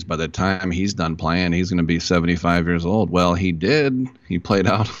go, geez, by the time he's done playing, he's going to be 75 years old. Well, he did. He played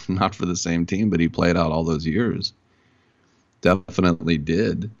out, not for the same team, but he played out all those years. Definitely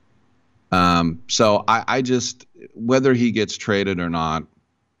did. So I just, whether he gets traded or not,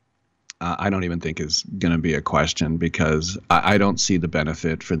 I don't even think is going to be a question, because I don't see the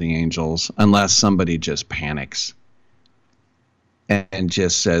benefit for the Angels unless somebody just panics and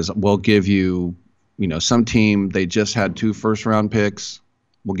just says, we'll give you, some team, they just had 2 first-round picks.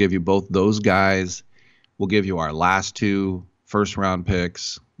 We'll give you both those guys. We'll give you our last 2 first-round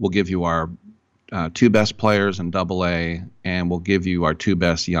picks. We'll give you our 2 best players in Double-A, and we'll give you our 2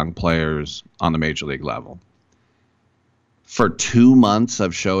 best young players on the Major League level. For 2 months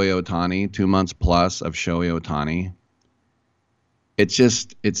of Shohei Ohtani, 2 months plus of Shohei Ohtani, it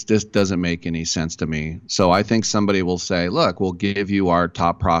just doesn't make any sense to me. So I think somebody will say, look, we'll give you our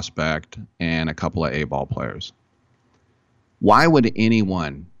top prospect and a couple of A-ball players. Why would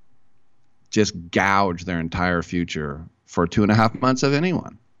anyone just gouge their entire future for 2.5 months of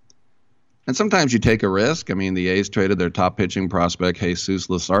anyone? And sometimes you take a risk. I mean, the A's traded their top pitching prospect, Jesus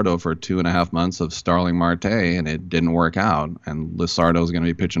Luzardo, for 2.5 months of Starling Marte, and it didn't work out. And Luzardo is going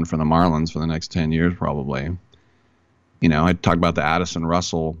to be pitching for the Marlins for the next 10 years probably. I talked about the Addison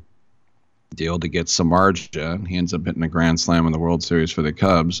Russell deal to get Samardzija. He ends up hitting a grand slam in the World Series for the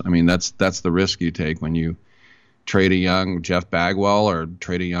Cubs. I mean, that's the risk you take when you trade a young Jeff Bagwell or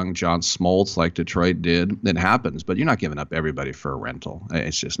trade a young John Smoltz like Detroit did. It happens, but you're not giving up everybody for a rental.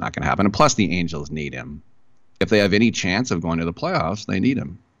 It's just not going to happen. And plus, the Angels need him. If they have any chance of going to the playoffs, they need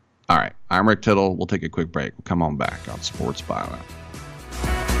him. All right, I'm Rick Tittle. We'll take a quick break. We'll come on back on Sports Byline.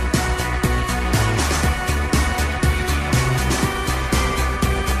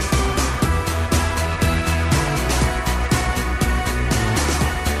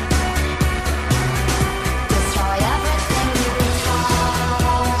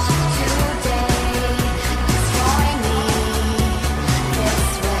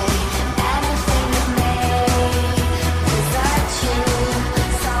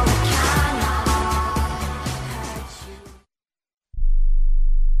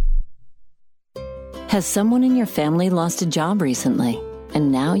 Has someone in your family lost a job recently,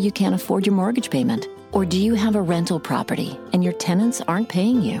 and now you can't afford your mortgage payment? Or do you have a rental property and your tenants aren't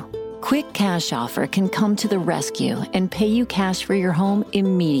paying you? Quick Cash Offer can come to the rescue and pay you cash for your home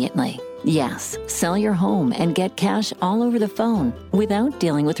immediately. Yes, sell your home and get cash all over the phone without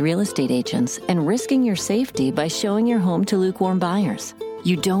dealing with real estate agents and risking your safety by showing your home to lukewarm buyers.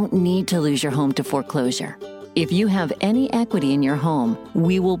 You don't need to lose your home to foreclosure. If you have any equity in your home,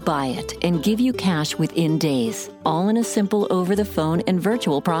 we will buy it and give you cash within days, all in a simple over-the-phone and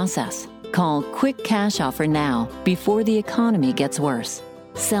virtual process. Call Quick Cash Offer now before the economy gets worse.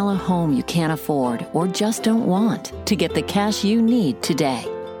 Sell a home you can't afford or just don't want to get the cash you need today.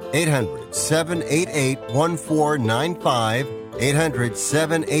 800-788-1495.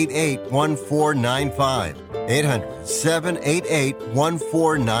 800-788-1495.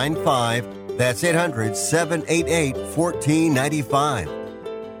 800-788-1495. That's 800-788-1495.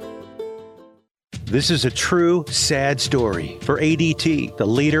 This is a true, sad story for ADT, the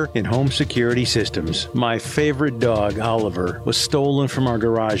leader in home security systems. My favorite dog, Oliver, was stolen from our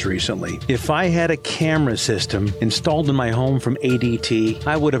garage recently. If I had a camera system installed in my home from ADT,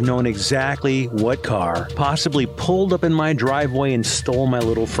 I would have known exactly what car possibly pulled up in my driveway and stole my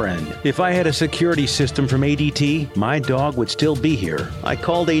little friend. If I had a security system from ADT, my dog would still be here. I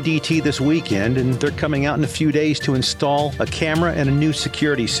called ADT this weekend, and they're coming out in a few days to install a camera and a new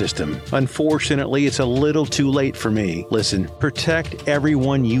security system. Unfortunately, it's a little too late for me. Listen, protect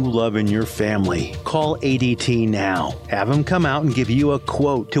everyone you love in your family. Call ADT now. Have them come out and give you a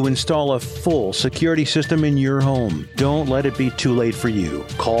quote to install a full security system in your home. Don't let it be too late for you.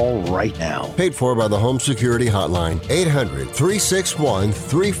 Call right now. Paid for by the Home Security Hotline.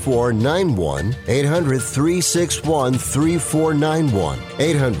 800-361-3491. 800-361-3491.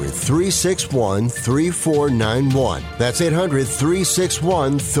 800-361-3491. That's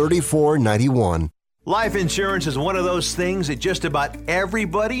 800-361-3491. Life insurance is one of those things that just about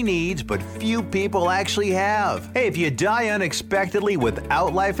everybody needs, but few people actually have. Hey, if you die unexpectedly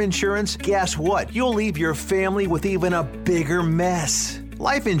without life insurance, guess what? You'll leave your family with even a bigger mess.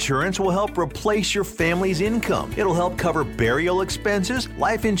 Life insurance will help replace your family's income. It'll help cover burial expenses.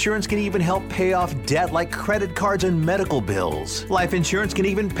 Life insurance can even help pay off debt like credit cards and medical bills. Life insurance can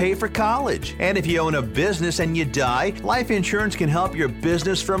even pay for college. And if you own a business and you die, life insurance can help your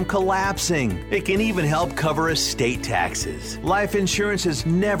business from collapsing. It can even help cover estate taxes. Life insurance has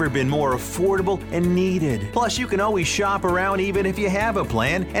never been more affordable and needed. Plus, you can always shop around even if you have a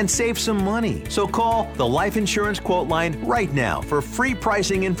plan and save some money. So call the Life Insurance Quote Line right now for free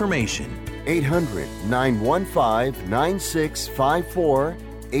pricing information. 800-915-9654.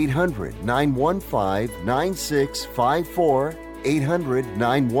 800-915-9654.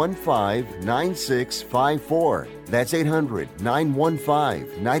 800-915-9654. That's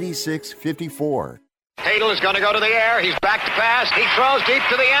 800-915-9654. Tittle is going to go to the air. He's back to pass. He throws deep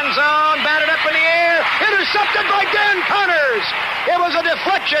to the end zone. Batted up in the air. Intercepted by Dan Connors. It was a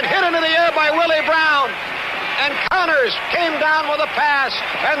deflection hit into the air by Willie Brown. And Connors came down with a pass.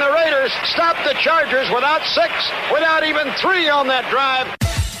 And the Raiders stopped the Chargers without 6, without even 3 on that drive.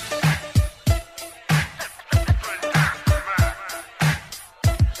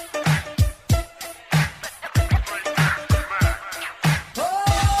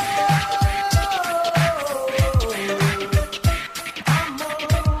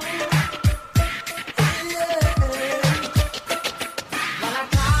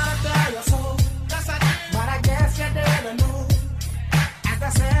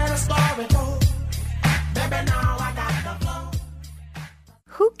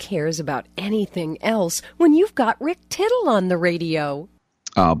 Cares about anything else when you've got Rick Tittle on the radio?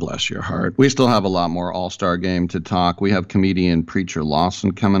 Oh, bless your heart. We still have a lot more All-Star Game to talk. We have comedian Preacher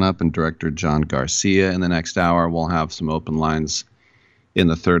Lawson coming up and director John Garcia in the next hour. We'll have some open lines in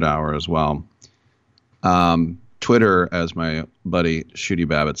the third hour as well. Twitter, as my buddy Shooty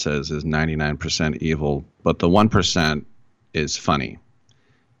Babbitt says, is 99% evil, but the 1% is funny,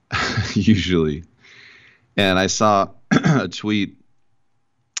 usually. And I saw a tweet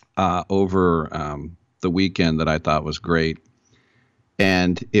over the weekend that I thought was great.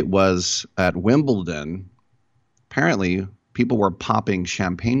 And it was at Wimbledon. Apparently, people were popping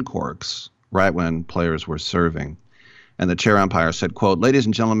champagne corks right when players were serving. And the chair umpire said, quote, "Ladies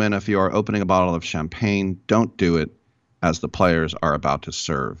and gentlemen, if you are opening a bottle of champagne, don't do it as the players are about to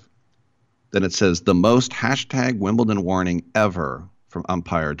serve." Then it says, "The most #Wimbledon warning ever," from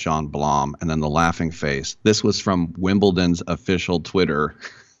umpire John Blom. And then the laughing face. This was from Wimbledon's official Twitter.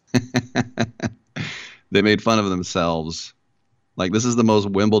 They made fun of themselves. Like, this is the most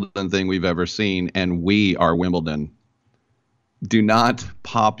Wimbledon thing we've ever seen, and we are Wimbledon. Do not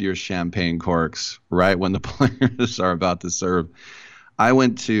pop your champagne corks right when the players are about to serve. I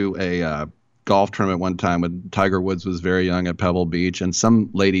went to a golf tournament one time when Tiger Woods was very young at Pebble Beach, and some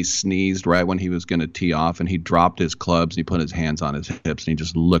lady sneezed right when he was going to tee off, and he dropped his clubs, and he put his hands on his hips, and he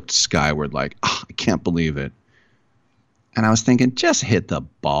just looked skyward like, oh, I can't believe it. And I was thinking, just hit the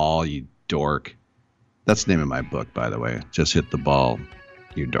ball, you dork. That's the name of my book, by the way. Just hit the ball,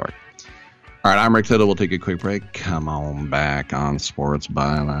 you dork. All right, I'm Rick Tittle. We'll take a quick break. Come on back on Sports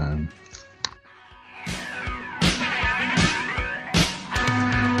Byline.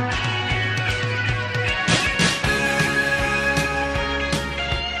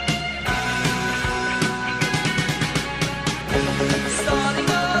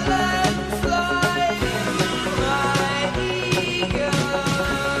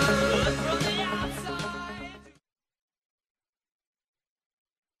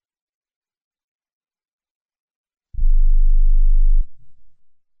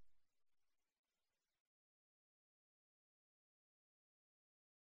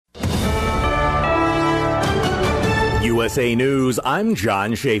 USA News, I'm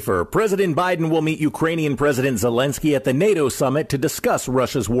John Schaefer. President Biden will meet Ukrainian President Zelensky at the NATO summit to discuss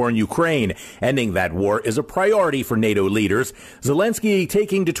Russia's war in Ukraine. Ending that war is a priority for NATO leaders. Zelensky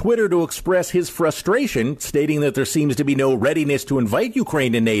taking to Twitter to express his frustration, stating that there seems to be no readiness to invite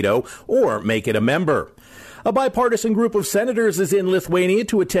Ukraine to NATO or make it a member. A bipartisan group of senators is in Lithuania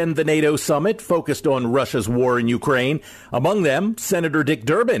to attend the NATO summit focused on Russia's war in Ukraine. Among them, Senator Dick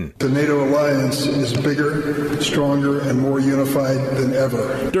Durbin. The NATO alliance is bigger, stronger, and more unified than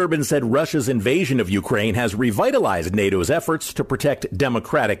ever. Durbin said Russia's invasion of Ukraine has revitalized NATO's efforts to protect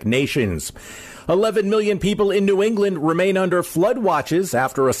democratic nations. 11 million people in New England remain under flood watches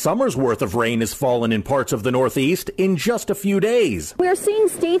after a summer's worth of rain has fallen in parts of the Northeast in just a few days. We are seeing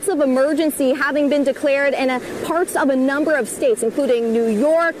states of emergency having been declared in parts of a number of states, including New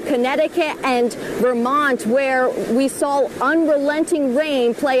York, Connecticut, and Vermont, where we saw unrelenting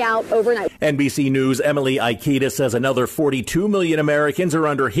rain play out overnight. NBC News' Emily Aikita says another 42 million Americans are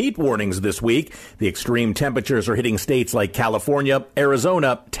under heat warnings this week. The extreme temperatures are hitting states like California,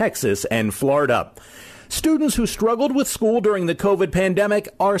 Arizona, Texas, and Florida. Students who struggled with school during the COVID pandemic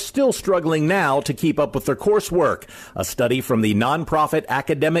are still struggling now to keep up with their coursework. A study from the nonprofit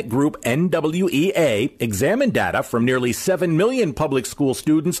academic group NWEA examined data from nearly 7 million public school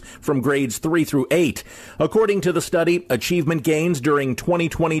students from grades 3 through 8. According to the study, achievement gains during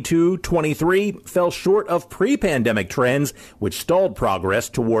 2022-23 fell short of pre-pandemic trends, which stalled progress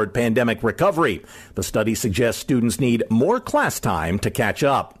toward pandemic recovery. The study suggests students need more class time to catch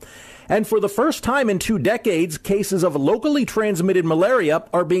up. And for the first time in 2 decades, cases of locally transmitted malaria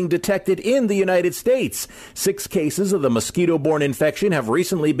are being detected in the United States. 6 cases of the mosquito-borne infection have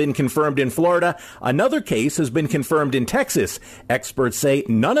recently been confirmed in Florida. Another case has been confirmed in Texas. Experts say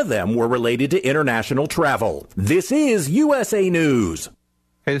none of them were related to international travel. This is USA News.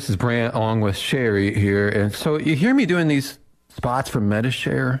 Hey, this is Brant along with Sherry here. And so you hear me doing these spots for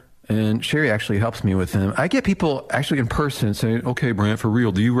MediShare? And Sherry actually helps me with them. I get people actually in person saying, okay, Brant, for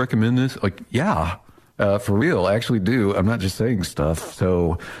real, do you recommend this? Like, yeah, for real, I actually do. I'm not just saying stuff.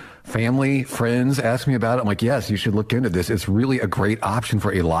 So family, friends ask me about it. I'm like, yes, you should look into this. It's really a great option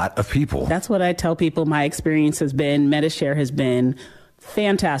for a lot of people. That's what I tell people my experience has been. MediShare has been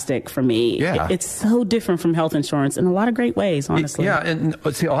fantastic for me. Yeah. It's so different from health insurance in a lot of great ways, honestly. Yeah, and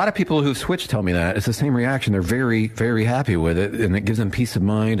see, a lot of people who switch tell me that. It's the same reaction. They're very, very happy with it, and it gives them peace of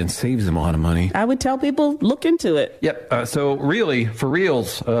mind and saves them a lot of money. I would tell people, look into it. Yep. So really, for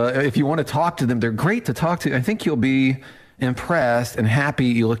reals, if you want to talk to them, they're great to talk to. I think you'll be impressed and happy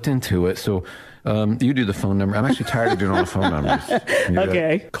you looked into it. So you do the phone number. I'm actually tired of doing all the phone numbers.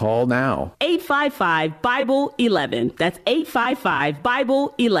 Okay. Call now. 855-BIBLE-11. That's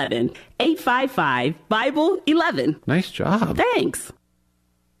 855-BIBLE-11. 855-BIBLE-11. Nice job. Thanks.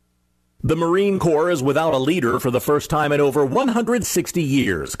 The Marine Corps is without a leader for the first time in over 160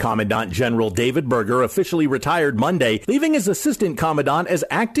 years. Commandant General David Berger officially retired Monday, leaving his assistant commandant as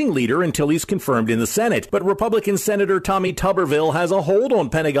acting leader until he's confirmed in the Senate. But Republican Senator Tommy Tuberville has a hold on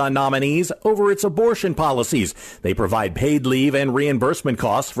Pentagon nominees over its abortion policies. They provide paid leave and reimbursement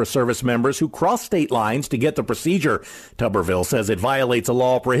costs for service members who cross state lines to get the procedure. Tuberville says it violates a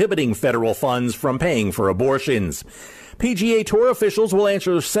law prohibiting federal funds from paying for abortions. PGA Tour officials will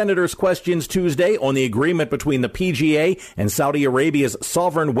answer senators' questions Tuesday on the agreement between the PGA and Saudi Arabia's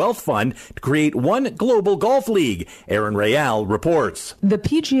Sovereign Wealth Fund to create one global golf league. Aaron Real reports. The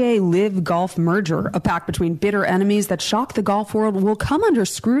PGA Live Golf merger, a pact between bitter enemies that shock the golf world, will come under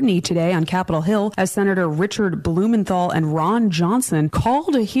scrutiny today on Capitol Hill as Senator Richard Blumenthal and Ron Johnson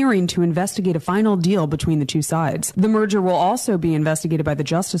called a hearing to investigate a final deal between the two sides. The merger will also be investigated by the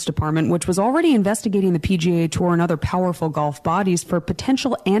Justice Department, which was already investigating the PGA Tour and other powerful golf bodies for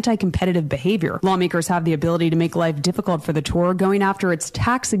potential anti-competitive behavior. Lawmakers have the ability to make life difficult for the tour, going after its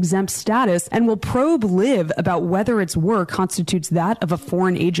tax-exempt status, and will probe Live about whether its work constitutes that of a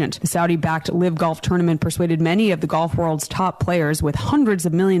foreign agent. The Saudi-backed Live Golf tournament persuaded many of the golf world's top players with hundreds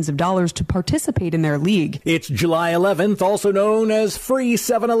of millions of dollars to participate in their league. It's July 11th, also known as Free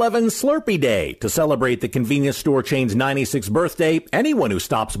 7-Eleven Slurpee Day. To celebrate the convenience store chain's 96th birthday, anyone who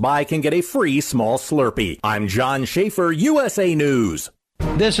stops by can get a free small Slurpee. I'm John Schaefer, USA News.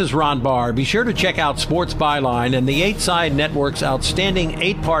 This is Ron Barr. Be sure to check out Sports Byline and the 8 Side Network's outstanding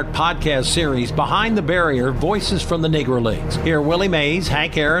 8-part podcast series, Behind the Barrier, Voices from the Negro Leagues. Hear Willie Mays,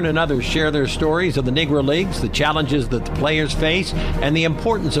 Hank Aaron, and others share their stories of the Negro Leagues, the challenges that the players face, and the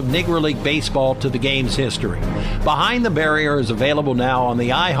importance of Negro League baseball to the game's history. Behind the Barrier is available now on the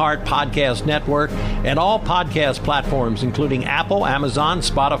iHeart Podcast Network and all podcast platforms, including Apple, Amazon,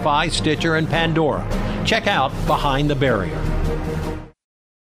 Spotify, Stitcher, and Pandora. Check out Behind the Barrier.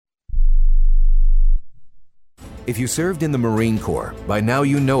 If you served in the Marine Corps, by now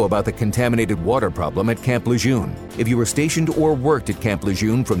you know about the contaminated water problem at Camp Lejeune. If you were stationed or worked at Camp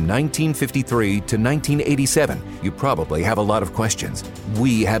Lejeune from 1953 to 1987, you probably have a lot of questions.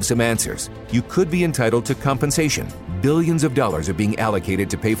 We have some answers. You could be entitled to compensation. Billions of dollars are being allocated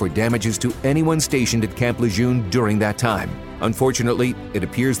to pay for damages to anyone stationed at Camp Lejeune during that time. Unfortunately, it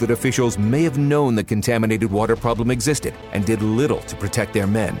appears that officials may have known the contaminated water problem existed and did little to protect their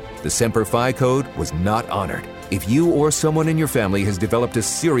men. The Semper Fi code was not honored. If you or someone in your family has developed a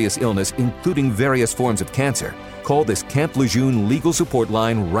serious illness, including various forms of cancer, call this Camp Lejeune legal support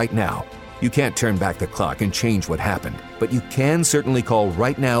line right now. You can't turn back the clock and change what happened, but you can certainly call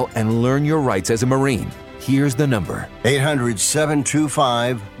right now and learn your rights as a Marine. Here's the number.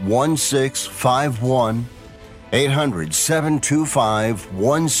 800-725-1651.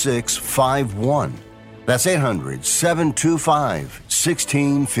 800-725-1651. That's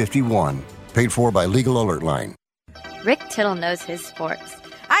 800-725-1651. Paid for by Legal Alert Line. Rick Tittle knows his sports.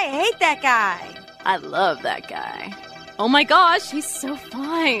 I hate that guy. I love that guy. Oh my gosh, he's so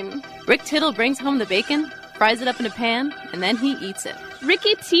fine. Rick Tittle brings home the bacon, fries it up in a pan, and then he eats it.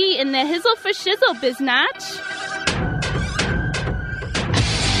 Ricky T in the hizzle for shizzle, biznatch.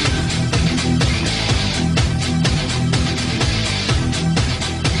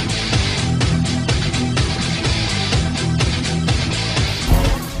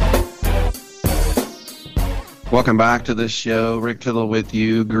 Welcome back to this show. Rick Tittle with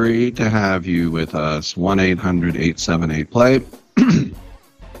you. Great to have you with us. 1-800-878-PLAY.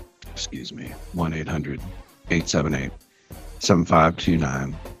 Excuse me.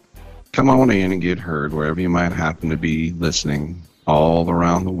 1-800-878-7529. Come on in and get heard wherever you might happen to be listening all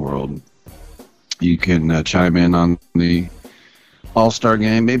around the world. You can chime in on the All-Star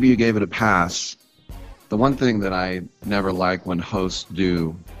game. Maybe you gave it a pass. The one thing that I never like when hosts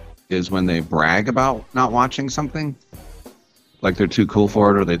do is when they brag about not watching something, like they're too cool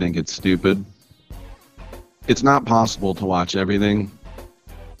for it or they think it's stupid. It's not possible to watch everything.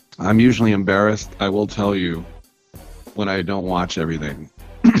 I'm usually embarrassed, I will tell you, when I don't watch everything.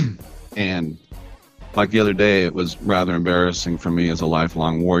 And like the other day, it was rather embarrassing for me as a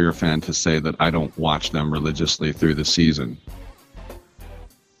lifelong Warrior fan to say that I don't watch them religiously through the season.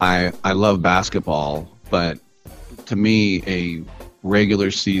 I love basketball, but to me, a regular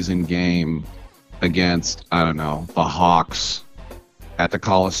season game against, I don't know, the Hawks at the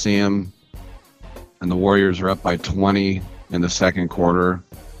Coliseum, and the Warriors are up by 20 in the second quarter.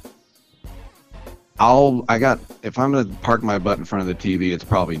 If I'm going to park my butt in front of the TV, it's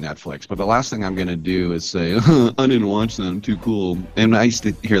probably Netflix. But the last thing I'm going to do is say, I didn't watch them, too cool. And I used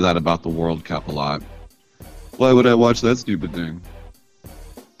to hear that about the World Cup a lot. Why would I watch that stupid thing?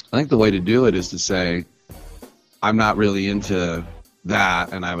 I think the way to do it is to say, I'm not really into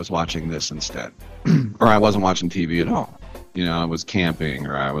that, and I was watching this instead. Or I wasn't watching TV at all. You know, I was camping,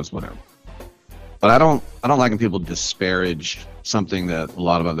 or I was whatever. But I don't like when people disparage something that a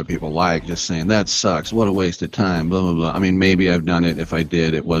lot of other people like, just saying, that sucks, what a waste of time, blah, blah, blah. I mean, maybe I've done it. If I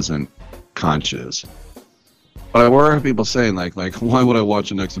did, it wasn't conscious. But I worry about people saying, like, why would I watch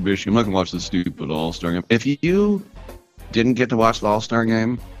an exhibition? I'm not going to watch the stupid All-Star game. If you didn't get to watch the All-Star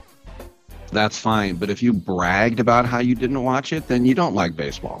game, that's fine. But if you bragged about how you didn't watch it, then you don't like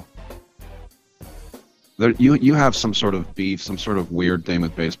baseball. You have some sort of beef, some sort of weird thing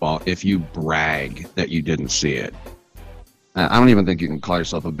with baseball if you brag that you didn't see it. I don't even think you can call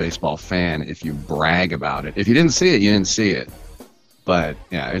yourself a baseball fan if you brag about it. If you didn't see it, you didn't see it. But,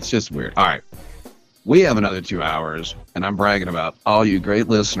 yeah, it's just weird. All right. We have another 2 hours, and I'm bragging about all you great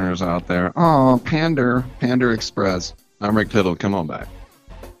listeners out there. Oh, Pander Express. I'm Rick Tittle. Come on back.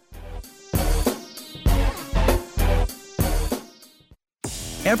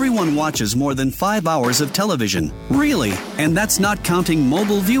 Everyone watches more than 5 hours of television. Really? And that's not counting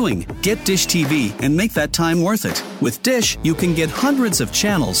mobile viewing. Get Dish TV and make that time worth it. With Dish, you can get hundreds of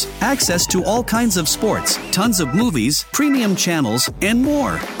channels, access to all kinds of sports, tons of movies, premium channels, and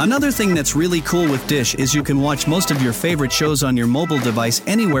more. Another thing that's really cool with Dish is you can watch most of your favorite shows on your mobile device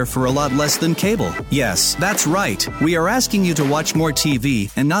anywhere for a lot less than cable. Yes, that's right. We are asking you to watch more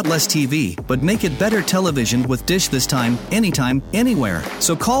TV and not less TV, but make it better television with Dish this time, anytime, anywhere.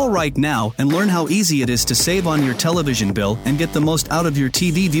 So call right now and learn how easy it is to save on your television bill and get the most out of your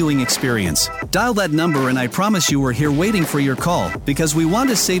TV viewing experience. Dial that number and I promise you we're here waiting for your call because we want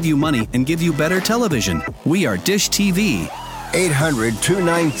to save you money and give you better television. We are Dish TV.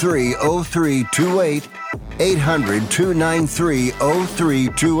 800-293-0328.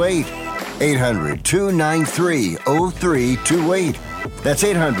 800-293-0328. 800-293-0328. That's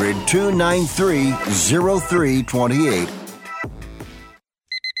 800-293-0328.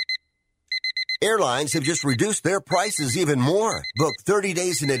 Airlines have just reduced their prices even more. Book 30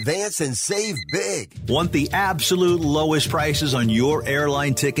 days in advance and save big. Want the absolute lowest prices on your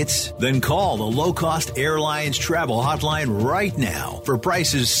airline tickets? Then call the Low Cost Airlines Travel Hotline right now for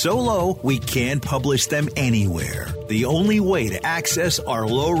prices so low we can't publish them anywhere. The only way to access our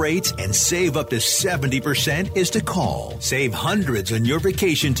low rates and save up to 70% is to call. Save hundreds on your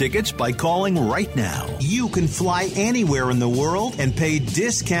vacation tickets by calling right now. You can fly anywhere in the world and pay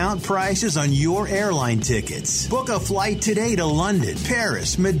discount prices on your airline tickets. Book a flight today to London,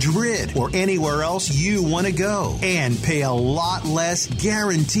 Paris, Madrid, or anywhere else you want to go and pay a lot less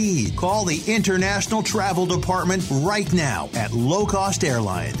guaranteed. Call the International Travel Department right now at Low Cost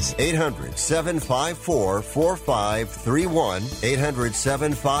Airlines. 800-754-4531.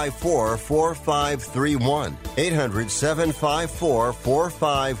 800-754-4531.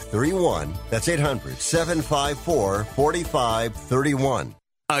 800-754-4531. That's 800-754-4531.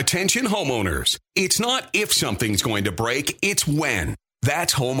 Attention homeowners. It's not if something's going to break, it's when.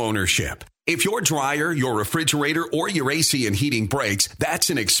 That's home ownership. If your dryer, your refrigerator, or your AC and heating breaks, that's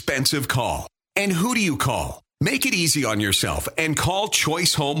an expensive call. And who do you call? Make it easy on yourself and call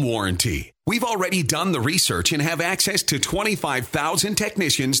Choice Home Warranty. We've already done the research and have access to 25,000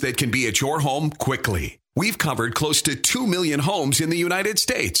 technicians that can be at your home quickly. We've covered close to 2 million homes in the United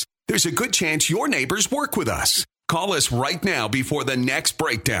States. There's a good chance your neighbors work with us. Call us right now before the next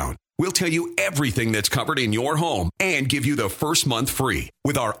breakdown. We'll tell you everything that's covered in your home and give you the first month free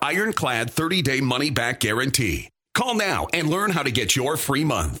with our ironclad 30-day money-back guarantee. Call now and learn how to get your free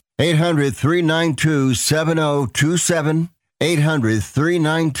month. 800-392-7027.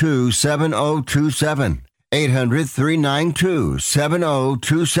 800-392-7027.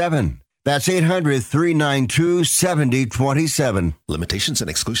 800-392-7027. That's 800-392-7027. Limitations and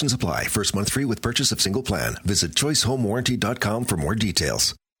exclusions apply. First month free with purchase of single plan. Visit choicehomewarranty.com for more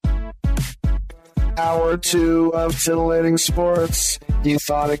details. Hour 2 of Titillating Sports. You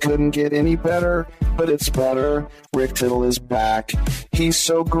thought it couldn't get any better, but it's better. Rick Tittle is back. He's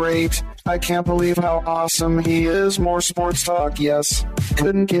so great. I can't believe how awesome he is. More sports talk, yes.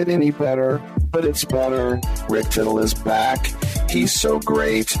 Couldn't get any better, but it's better. Rick Tittle is back. He's so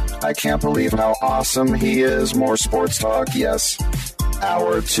great. I can't believe how awesome he is. More sports talk, yes.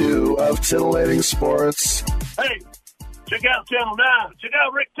 Hour 2 of Titillating Sports. Hey, check out Channel 9. Check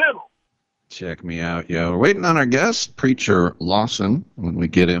out Rick Tittle. Check me out, yo. We're waiting on our guest, Preacher Lawson. When we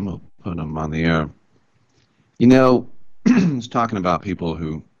get him, we'll put him on the air. You know, I was talking about people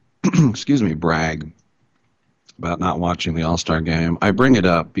who, brag about not watching the All-Star game. I bring it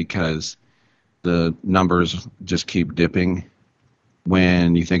up because the numbers just keep dipping.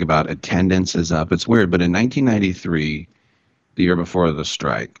 When you think about attendance is up, it's weird, but in 1993, the year before the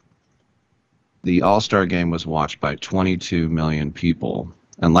strike, the All-Star game was watched by 22 million people.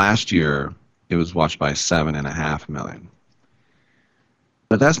 And last year, it was watched by 7.5 million.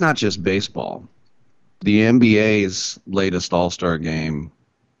 But that's not just baseball. The NBA's latest All-Star game,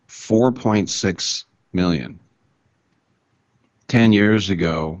 4.6 million. 10 years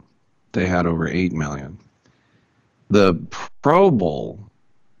ago, they had over 8 million. The Pro Bowl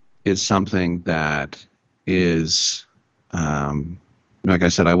is something that is, like I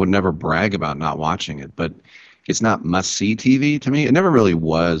said, I would never brag about not watching it, but it's not must-see TV to me. It never really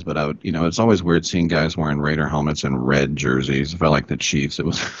was, but I would, it's always weird seeing guys wearing Raider helmets and red jerseys. If I like the Chiefs, it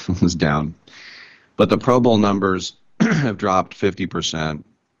was down. But the Pro Bowl numbers have dropped 50%.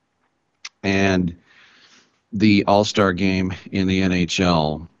 And the All-Star game in the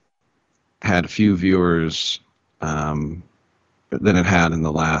NHL had few viewers than it had in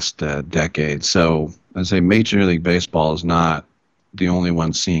the last decade. So I say Major League Baseball is not the only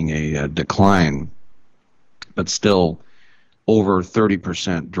one seeing a decline, but still over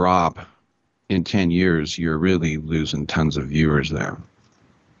 30% drop in 10 years, you're really losing tons of viewers there.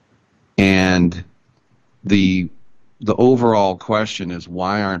 And the overall question is,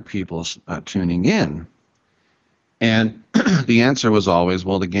 why aren't people tuning in? And the answer was always,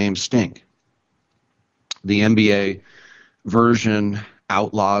 well, the games stink. The NBA version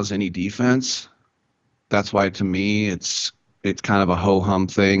outlaws any defense. That's why, to me, it's kind of a ho-hum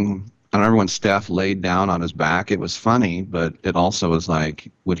thing. I remember when Steph laid down on his back, it was funny, but it also was like,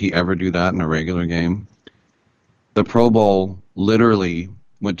 would he ever do that in a regular game? The Pro Bowl literally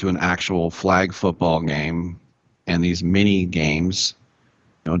went to an actual flag football game and these mini games,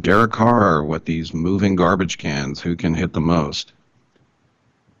 Derek Carr with these moving garbage cans, who can hit the most.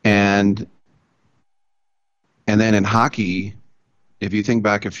 And then in hockey, if you think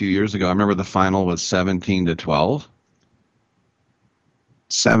back a few years ago, I remember the final was 17-12.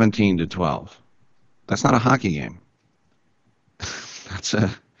 17-12. That's not a hockey game.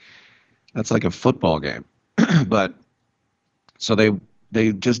 That's like a football game. But so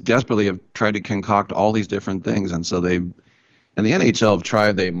they just desperately have tried to concoct all these different things, and so and the NHL have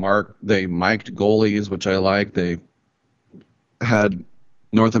tried. They mic'd goalies, which I like. They had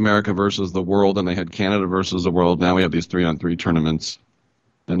North America versus the world, and they had Canada versus the world. Now we have these 3-on-3 tournaments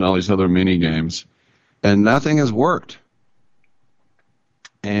and all these other mini games, and nothing has worked.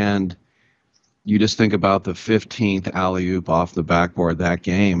 And you just think about the 15th alley-oop off the backboard, that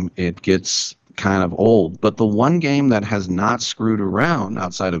game, it gets kind of old. But the one game that has not screwed around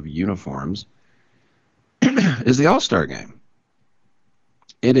outside of uniforms is the All-Star game.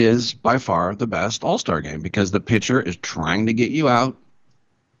 It is by far the best All-Star game because the pitcher is trying to get you out.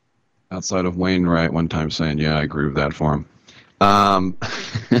 Outside of Wainwright one time saying, yeah, I agree with that for him.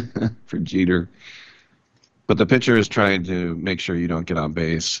 For Jeter. But the pitcher is trying to make sure you don't get on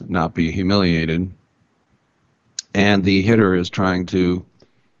base, not be humiliated. And the hitter is trying to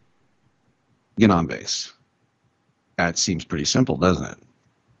get on base. That seems pretty simple, doesn't it?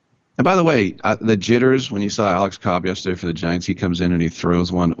 And by the way, the jitters, when you saw Alex Cobb yesterday for the Giants, he comes in and he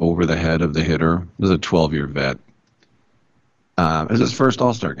throws one over the head of the hitter. This is a 12-year vet. It was his first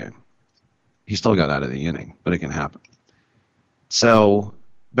All-Star game. He still got out of the inning, but it can happen. So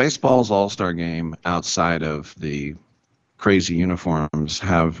baseball's All-Star game outside of the crazy uniforms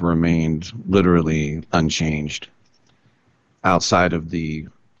have remained literally unchanged. Outside of the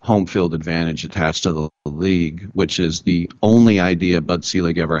home field advantage attached to the league, which is the only idea Bud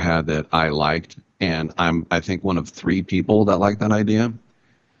Selig ever had that I liked, and I'm, I think, one of 3 people that like that idea.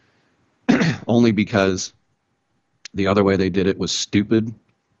 Only because the other way they did it was stupid.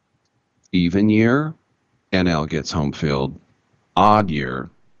 Even year, NL gets home field. Odd year,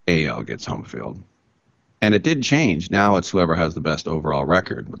 AL gets home field. And it did change. Now it's whoever has the best overall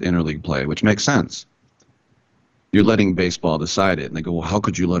record with interleague play, which makes sense. You're letting baseball decide it. And they go, well, how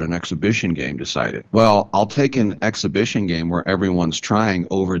could you let an exhibition game decide it? Well, I'll take an exhibition game where everyone's trying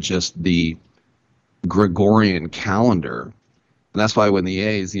over just the Gregorian calendar. And that's why when the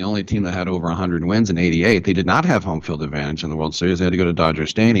A's, the only team that had over 100 wins in 88, they did not have home field advantage in the World Series. They had to go to Dodger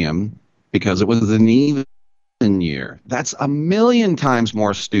Stadium because it was an even year. That's 1,000,000 times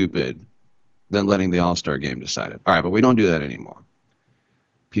more stupid than letting the All-Star game decide it. All right, but we don't do that anymore.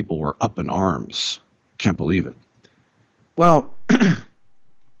 People were up in arms. Can't believe it. Well,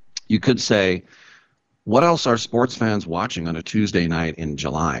 you could say, what else are sports fans watching on a Tuesday night in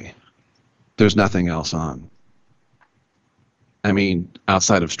July? There's nothing else on. I mean,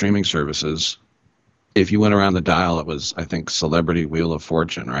 outside of streaming services, if you went around the dial, it was, I think, Celebrity Wheel of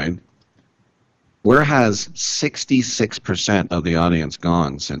Fortune, right? Where has 66% of the audience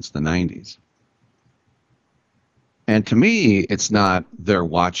gone since the 90s? And to me, it's not they're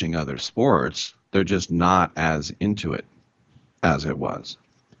watching other sports. They're just not as into it as it was.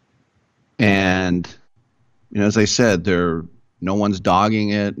 And, you know, as I said, no one's dogging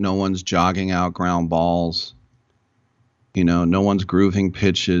it. No one's jogging out ground balls. You know, no one's grooving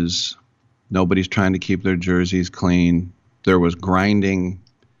pitches. Nobody's trying to keep their jerseys clean. There was grinding,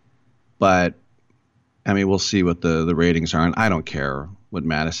 but I mean, we'll see what the ratings are. And I don't care what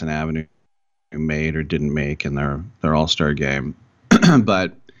Madison Avenue made or didn't make in their All-Star game.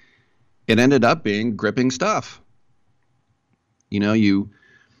 But it ended up being gripping stuff. You know,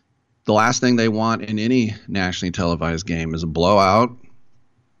 the last thing they want in any nationally televised game is a blowout.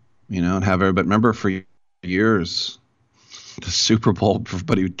 You know, and have everybody, remember for years, the Super Bowl,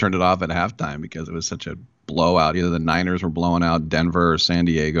 everybody turned it off at halftime because it was such a blowout. Either the Niners were blowing out Denver or San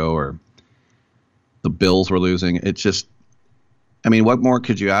Diego, or the Bills were losing. It's just, I mean, what more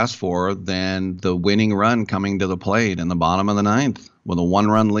could you ask for than the winning run coming to the plate in the bottom of the 9th with a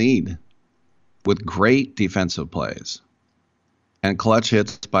 1-run lead with great defensive plays and clutch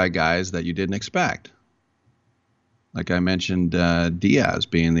hits by guys that you didn't expect? Like I mentioned, Diaz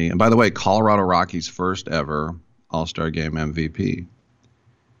being and by the way, Colorado Rockies' first ever All-Star Game MVP.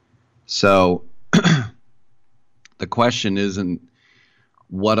 So the question isn't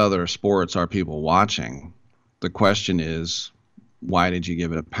what other sports are people watching. The question is, why did you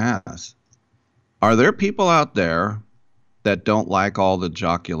give it a pass? Are there people out there that don't like all the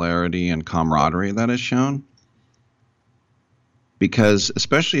jocularity and camaraderie that is shown? Because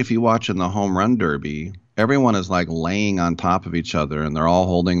especially if you watch in the home run derby, everyone is like laying on top of each other and they're all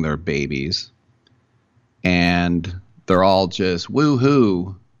holding their babies. And they're all just,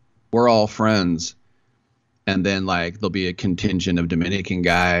 woo-hoo, we're all friends. And then, like, there'll be a contingent of Dominican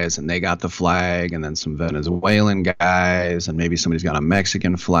guys, and they got the flag, and then some Venezuelan guys, and maybe somebody's got a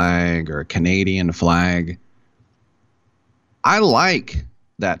Mexican flag or a Canadian flag. I like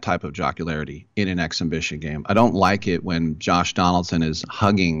that type of jocularity in an exhibition game. I don't like it when Josh Donaldson is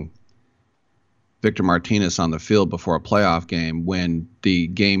hugging Victor Martinez on the field before a playoff game when the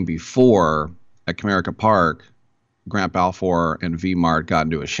game before at Comerica Park, Grant Balfour and V-Mart got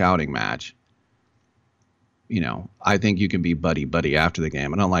into a shouting match. I think you can be buddy-buddy after the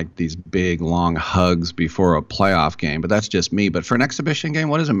game. I don't like these big, long hugs before a playoff game, but that's just me. But for an exhibition game,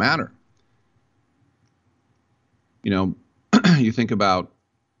 what does it matter? You think about,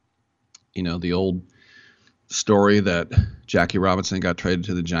 the old story that Jackie Robinson got traded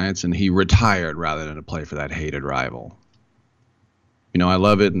to the Giants and he retired rather than to play for that hated rival. I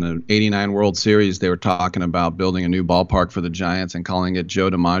love it. In the 89 World Series, they were talking about building a new ballpark for the Giants and calling it Joe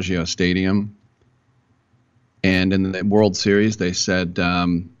DiMaggio Stadium. And in the World Series, they said,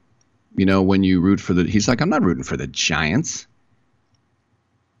 when you root for he's like, I'm not rooting for the Giants.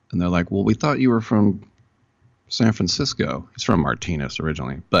 And they're like, well, we thought you were from San Francisco. He's from Martinez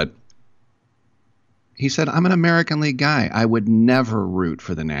originally. But he said, I'm an American League guy. I would never root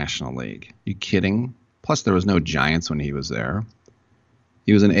for the National League. You kidding? Plus, there was no Giants when he was there.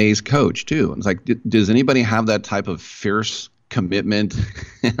 He was an A's coach, too. It's like, does anybody have that type of fierce commitment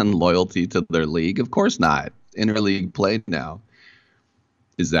and loyalty to their league? Of course not. Interleague play now.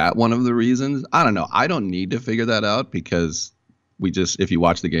 Is that one of the reasons? I don't know. I don't need to figure that out because if you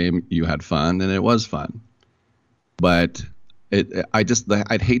watch the game, you had fun and it was fun. But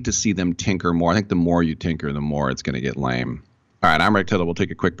I'd hate to see them tinker more. I think the more you tinker, the more it's going to get lame. All right, I'm Rick Tittle. We'll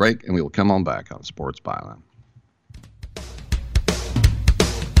take a quick break and we will come on back on Sports Byline.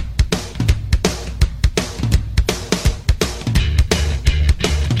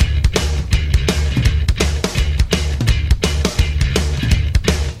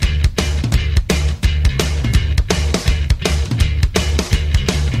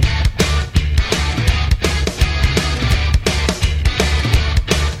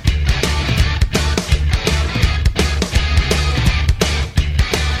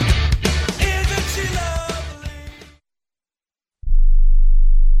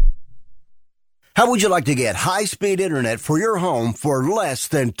 How would you like to get high-speed internet for your home for less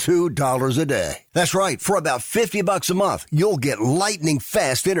than $2 a day? That's right. For about $50 a month, you'll get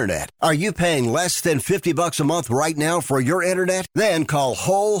lightning-fast internet. Are you paying less than $50 a month right now for your internet? Then call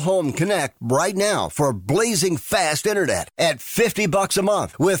Whole Home Connect right now for blazing fast internet at $50 a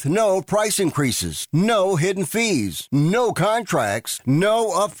month with no price increases, no hidden fees, no contracts, no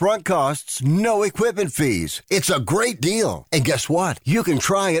upfront costs, no equipment fees. It's a great deal. And guess what? You can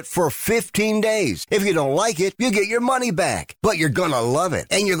try it for 15 days. If you don't like it, you get your money back. But you're going to love it,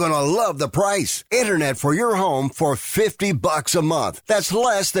 and you're going to love the price. Internet for your home for $50 a month. That's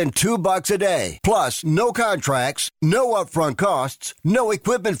less than $2 a day. Plus, no contracts, no upfront costs, no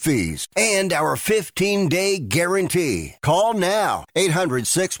equipment fees, and our 15-day guarantee. Call now.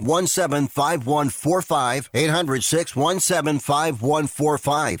 800-617-5145.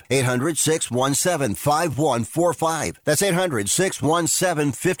 800-617-5145. 800-617-5145. That's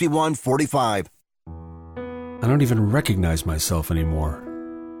 800-617-5145. I don't even recognize myself anymore.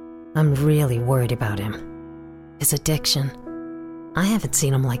 I'm really worried about him. His addiction. I haven't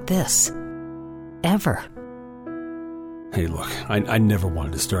seen him like this. Ever. Hey, look, I never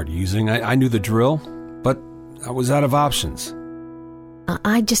wanted to start using. I knew the drill, but I was out of options.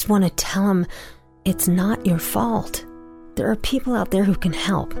 I just want to tell him it's not your fault. There are people out there who can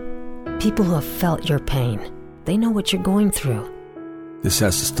help. People who have felt your pain. They know what you're going through. This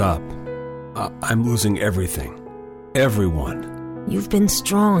has to stop. I'm losing everything. Everyone. You've been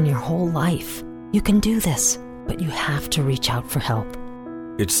strong your whole life. You can do this, but you have to reach out for help.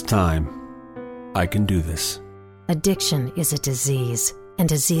 It's time. I can do this. Addiction is a disease, and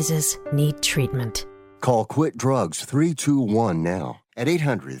diseases need treatment. Call Quit Drugs 321 now at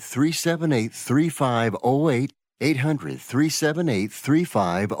 800-378-3508.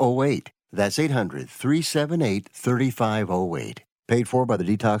 800-378-3508. That's 800-378-3508. Paid for by the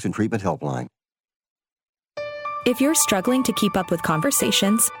Detox and Treatment Helpline. If you're struggling to keep up with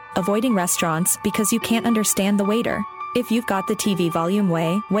conversations, avoiding restaurants because you can't understand the waiter, if you've got the TV volume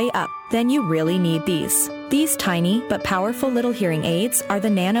way up, then you really need these. These tiny but powerful little hearing aids are the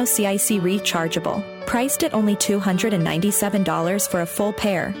Nano CIC Rechargeable, priced at only $297 for a full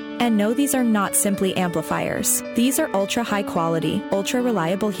pair. And no, these are not simply amplifiers. These are ultra high quality, ultra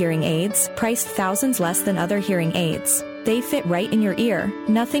reliable hearing aids, priced thousands less than other hearing aids. They fit right in your ear.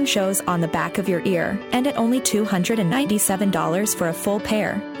 Nothing shows on the back of your ear. And at only $297 for a full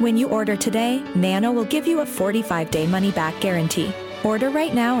pair. When you order today, Nano will give you a 45-day money-back guarantee. Order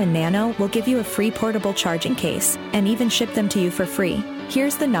right now and Nano will give you a free portable charging case and even ship them to you for free.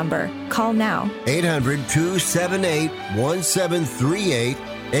 Here's the number. Call now. 800-278-1738.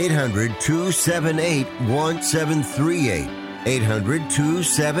 800-278-1738.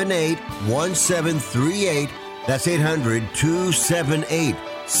 800-278-1738. That's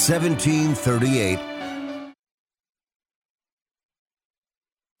 800-278-1738.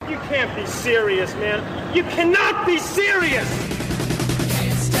 You can't be serious, man. You cannot be serious!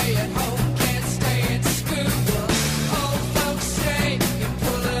 Can't stay at home, can't stay in school. Old folks say you're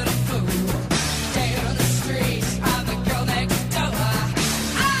pulling a fool. Stay on the streets, I'm the girl next door.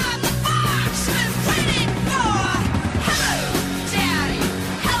 I'm the fox we're waiting for. Hello, Daddy.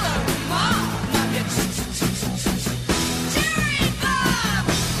 Hello, Mom. Jerry Bob.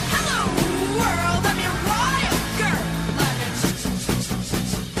 Hello, world. I'm your royal girl.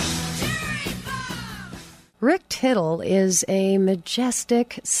 Rick Tittle is a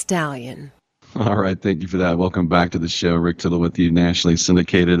majestic stallion. All right, thank you for that. Welcome back to the show. Rick Tittle with you, nationally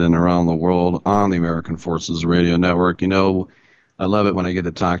syndicated and around the world on the American Forces Radio Network. You know, I love it when I get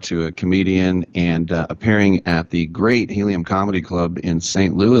to talk to a comedian, and appearing at the great Helium Comedy Club in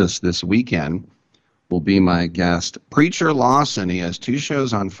St. Louis this weekend will be my guest, Preacher Lawson. He has 2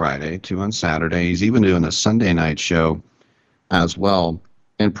 shows on Friday, 2 on Saturday. He's even doing a Sunday night show as well.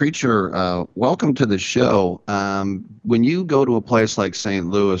 And Preacher, welcome to the show. When you go to a place like St.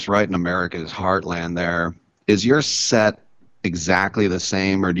 Louis, right in America's heartland there, is your set exactly the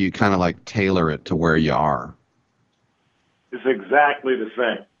same, or do you kind of like tailor it to where you are? It's exactly the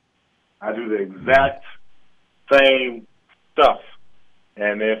same. I do the exact same stuff.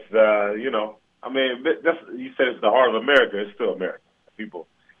 And if, you said it's the heart of America, it's still America. People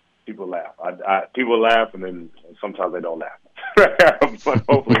laugh. People laugh, and then sometimes they don't laugh. But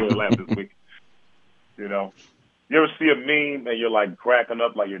hopefully they'll laugh this week. You know, you ever see a meme and you're like cracking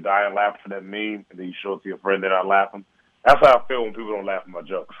up, like you're dying laughing for that meme, and then you show it to your friend, they're not laughing? That's how I feel when people don't laugh at my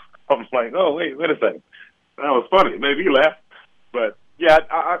jokes. I'm like, oh, wait a second. That was funny. Maybe you laugh. But yeah,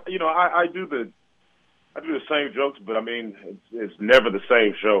 I do the same jokes, but I mean, it's never the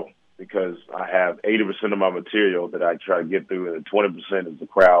same show, because I have 80% of my material that I try to get through, and 20% is the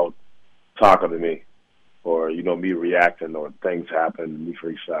crowd talking to me, or, you know, me reacting, or things happen, me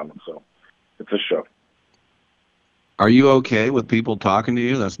freestyling. So it's a show. Are you okay with people talking to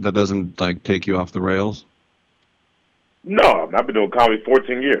you? That doesn't, like, take you off the rails? No, I've been doing comedy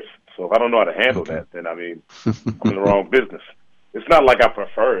 14 years. So if I don't know how to handle that, then, I mean, I'm in the wrong business. It's not like I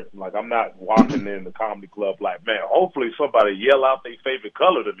prefer it. Like, I'm not walking in the comedy club like, man, hopefully somebody yell out their favorite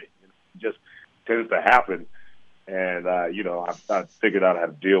color to me. It just tends to happen. And, I figured out how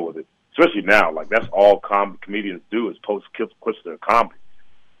to deal with it. Especially now, like, that's all comedians do, is post clips to their comedy.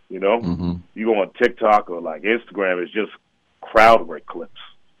 You know? Mm-hmm. You go on TikTok or, like, Instagram, it's just crowd work clips.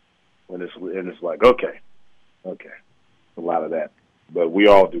 And it's like, okay. A lot of that. But we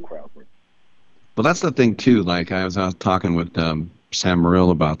all do crowd work. Well, that's the thing, too. Like, I was talking with Sam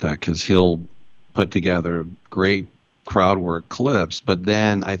Morrill about that, because he'll put together great crowd work clips, but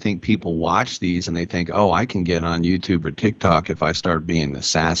then I think people watch these and they think, oh, I can get on YouTube or TikTok if I start being the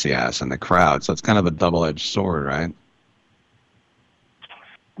sassy ass in the crowd. So it's kind of a double-edged sword, right?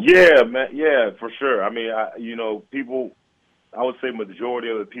 Yeah, man. Yeah, for sure. I mean, people, I would say majority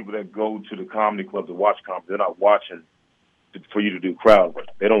of the people that go to the comedy club to watch comedy, they're not watching for you to do crowd work.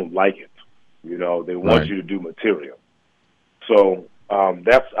 They don't like it. You know, they want you to do material. So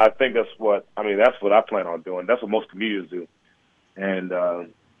that's what I plan on doing. That's what most comedians do. And there's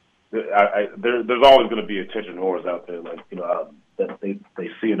always going to be attention whores out there, like, you know, that they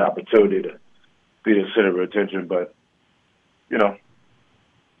see an opportunity to be the center of attention. But, you know,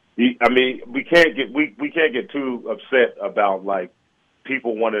 we can't get too upset about, like,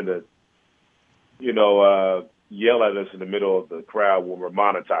 people wanting to, you know, yell at us in the middle of the crowd when we're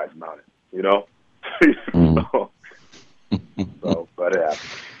monetizing on it. You know? But it happens.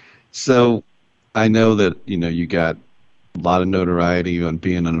 So I know that, you know, you got a lot of notoriety on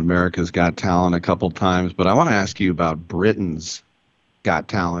being on America's Got Talent a couple times, but I want to ask you about Britain's Got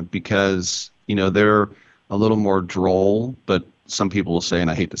Talent, because, you know, they're a little more droll, but some people will say,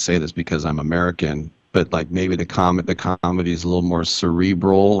 and I hate to say this because I'm American, but like maybe the comedy is a little more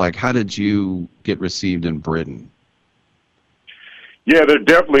cerebral. Like, how did you get received in Britain? Yeah, they're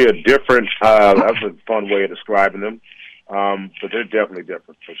definitely a different, that's a fun way of describing them. But they're definitely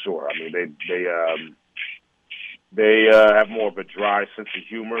different, for sure. I mean, they have more of a dry sense of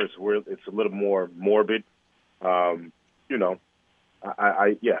humor. It's a little more morbid. You know,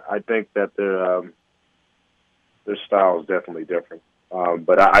 I think that their style is definitely different.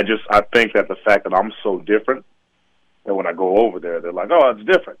 But I think that the fact that I'm so different, that when I go over there, they're like, oh, it's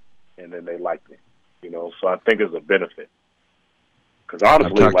different. And then they like me, you know? So I think it's a benefit. Because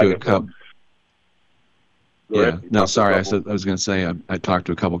honestly, Go ahead. No, sorry. I was going to say I talked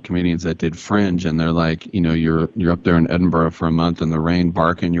to a couple comedians that did Fringe, and they're like, you're up there in Edinburgh for a month in the rain,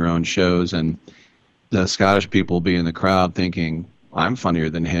 barking your own shows, and the Scottish people be in the crowd thinking, I'm funnier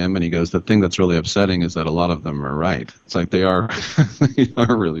than him. And he goes, the thing that's really upsetting is that a lot of them are right. It's like they are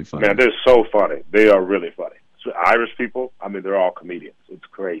really funny. Man, they're so funny. They are really funny. So Irish people, I mean, they're all comedians. It's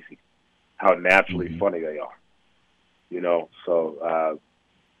crazy how naturally funny they are. So,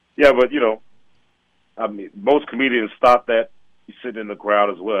 yeah, but, I mean, most comedians stop that. You sit in the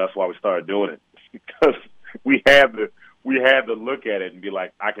crowd as well. That's why we started doing it, because we had to look at it and be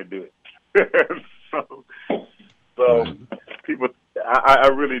like, I can do it. so people, I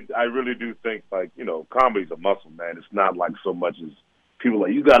really do think, like, comedy's a muscle, man. It's not like so much as people are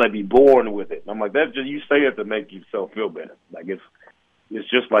like, you gotta be born with it. And I'm like, that's just, you say it to make yourself feel better. Like it's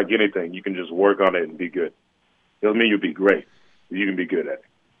just like anything. You can just work on it and be good. Doesn't mean you'll be great. You can be good at it.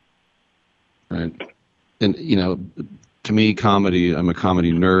 Right. And, to me, comedy, I'm a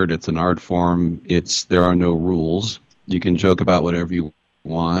comedy nerd. It's an art form. There are no rules. You can joke about whatever you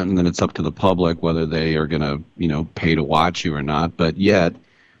want, and then it's up to the public whether they are going to, pay to watch you or not. But yet,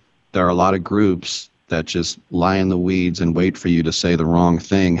 there are a lot of groups that just lie in the weeds and wait for you to say the wrong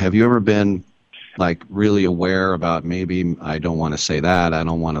thing. Have you ever been, like, really aware about, maybe I don't want to say that, I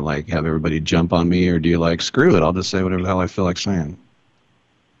don't want to, like, have everybody jump on me, or do you, like, screw it, I'll just say whatever the hell I feel like saying?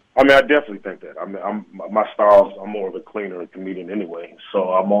 I mean, I definitely think that. I mean, my style, I'm more of a cleaner comedian anyway,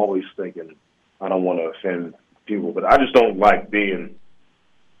 so I'm always thinking I don't want to offend people, but I just don't like being,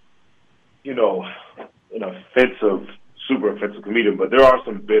 an offensive, super offensive comedian. But there are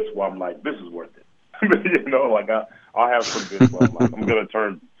some bits where I'm like, this is worth it. Like I'll have some bits where I'm like, I'm gonna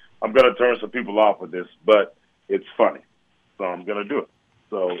turn some people off with this, but it's funny, so I'm gonna do it.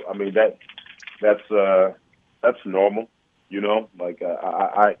 So I mean that's normal. Like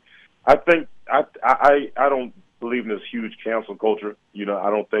I think I don't believe in this huge cancel culture. I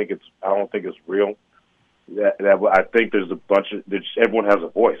don't think it's real. I think there's everyone has a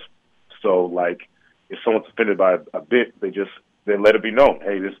voice. So like, if someone's offended by a bit, they let it be known.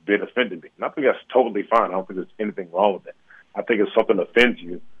 Hey, this bit offended me. And I think that's totally fine. I don't think there's anything wrong with that. I think if something offends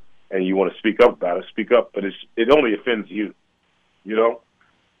you and you want to speak up about it, speak up. But it only offends you.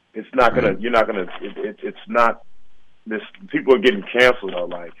 It's not gonna. You're not gonna. It's not. This people are getting canceled are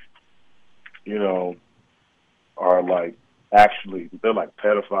like, actually they're like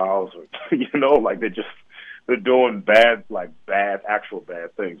pedophiles, or like they're doing actual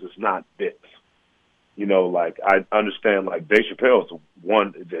bad things. It's not bits. Like I understand, like Dave Chappelle is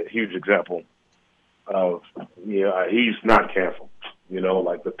a huge example of, he's not canceled.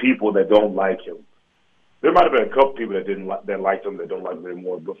 Like the people that don't like him, there might have been a couple people that liked him that don't like him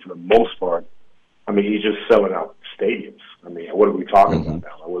anymore, but for the most part, I mean, he's just selling out stadiums. I mean, what are we talking about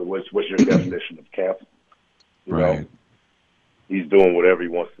now? What's your definition of cancel? Right. He's doing whatever he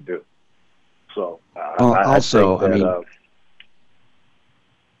wants to do. So, I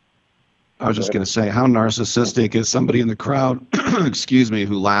was just going to say, how narcissistic is somebody in the crowd, excuse me,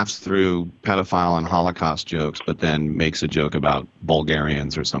 who laughs through pedophile and Holocaust jokes, but then makes a joke about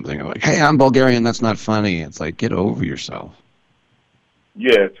Bulgarians or something? Like, hey, I'm Bulgarian, that's not funny. It's like, get over yourself.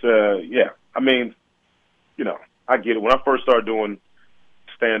 Yeah, I mean, I get it. When I first started doing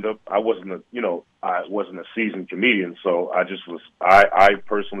stand-up, I wasn't a seasoned comedian, so I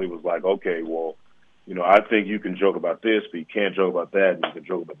personally was like, okay, well, I think you can joke about this, but you can't joke about that, and you can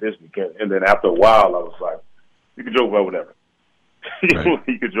joke about this, and you can't. And then after a while, I was like, you can joke about whatever. Right.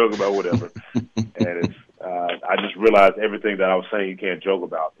 You can joke about whatever. And I just realized everything that I was saying you can't joke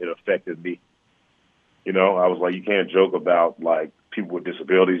about, it affected me. I was like, you can't joke about, like, people with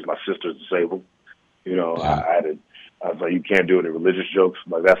disabilities. My sister's disabled. I was like, you can't do any religious jokes.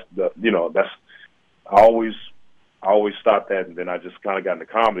 Like I always stopped that, and then I just kind of got into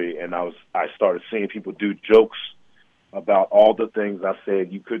comedy, and I started seeing people do jokes about all the things I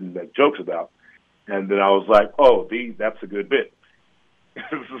said you couldn't make jokes about, and then I was like, oh, that's a good bit.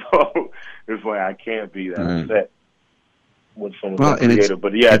 So it's like I can't be that upset when someone's creative.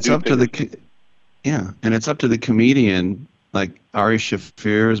 But yeah, and it's up to the comedian. Like Ari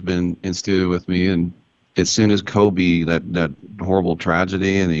Shaffir has been in studio with me, and as soon as Kobe, that horrible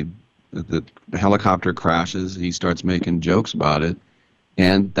tragedy, and the helicopter crashes, he starts making jokes about it,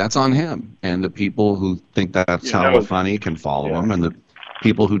 and that's on him. And the people who think that's funny can follow him, and the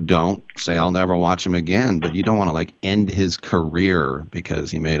people who don't say, I'll never watch him again. But you don't want to, like, end his career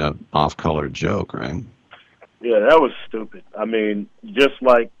because he made an off-color joke, right? Yeah, that was stupid. I mean, just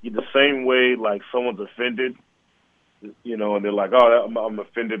like the same way, like, someone's offended, and they're like, oh, I'm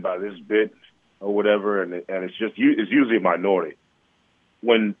offended by this bit or whatever, and it's usually a minority.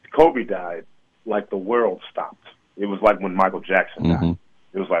 When Kobe died, like the world stopped. It was like when Michael Jackson died.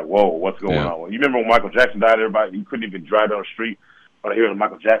 It was like, whoa, what's going on? You remember when Michael Jackson died, everybody, you couldn't even drive down the street without hearing a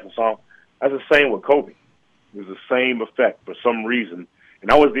Michael Jackson song? That's the same with Kobe. It was the same effect for some reason.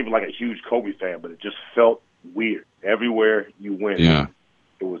 And I wasn't even like a huge Kobe fan, but it just felt weird. Everywhere you went, it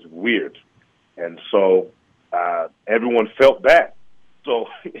was weird. And so everyone felt bad. So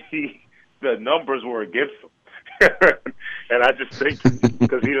the numbers were against him. And I just think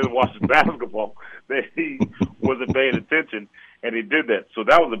because he didn't watch basketball that he wasn't paying attention, and he did that. So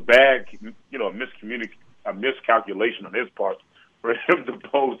that was a bad, a miscalculation on his part for him to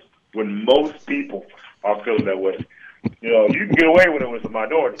post when most people are feeling that way. You can get away with it when it's a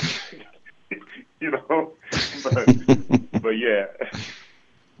minority. But yeah.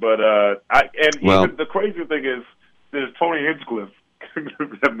 But even the crazy thing is, there's Tony Hinchcliffe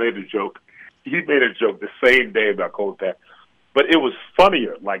that made a joke. He made a joke the same day about Cold Pack, but it was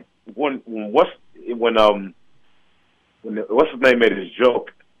funnier. Like when what's his name made his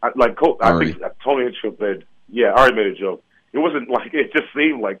joke. I think Tony Hinchcliffe Ari made a joke. It wasn't like it just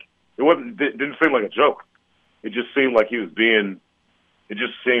seemed like it didn't seem like a joke. It just seemed like he was being. It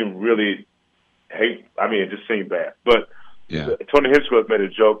just seemed really hate. I mean, it just seemed bad. But Tony Hinchcliffe made a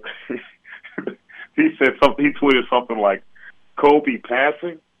joke. He said something. He tweeted something like, "Kobe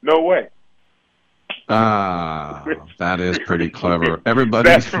passing? No way." That is pretty clever. Everybody.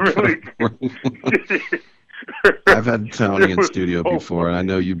 That's really. I've had Tony in studio before, and I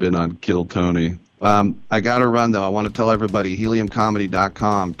know you've been on Kill Tony. I got to run, though. I want to tell everybody,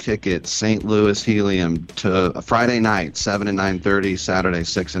 heliumcomedy.com, tickets, St. Louis Helium, to Friday night, 7 and 9:30, Saturday,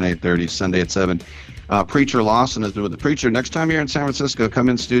 6 and 8:30, Sunday at 7. Preacher Lawson is with the Preacher. Next time you're in San Francisco, come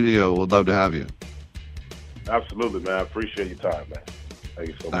in studio. We'd love to have you. Absolutely, man. I appreciate your time, man. Thank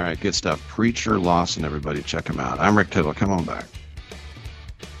you so much. All right, good stuff. Preacher Lawson, everybody. Check him out. I'm Rick Tittle. Come on back.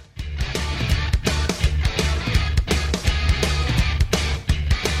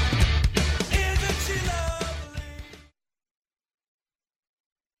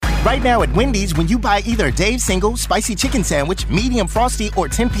 Right now at Wendy's, when you buy either a Dave's Single, Spicy Chicken Sandwich, Medium Frosty, or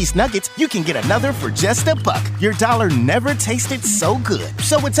 10-piece nuggets, you can get another for just $1. Your dollar never tasted so good.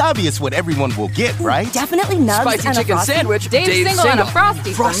 So it's obvious what everyone will get, right? Definitely nugs Spicy and a Chicken Frosty. Sandwich, Dave's Single and a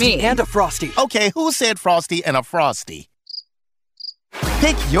Frosty for me. and a Frosty. Okay, who said Frosty and a Frosty?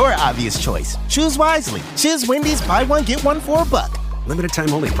 Pick your obvious choice. Choose wisely. Choose Wendy's, buy one, get one for $1. Limited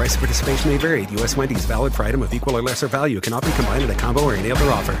time only. Price of participation may vary. U.S. Wendy's, valid for item of equal or lesser value. Cannot be combined in a combo or any other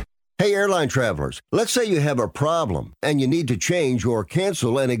offer. Hey, airline travelers, let's say you have a problem and you need to change or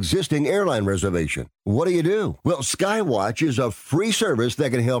cancel an existing airline reservation. What do? Well, Skywatch is a free service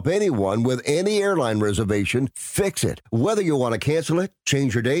that can help anyone with any airline reservation fix it. Whether you want to cancel it,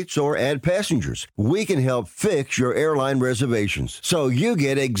 change your dates, or add passengers, we can help fix your airline reservations so you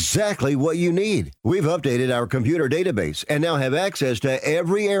get exactly what you need. We've updated our computer database and now have access to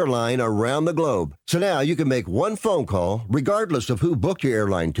every airline around the globe. So now you can make one phone call regardless of who booked your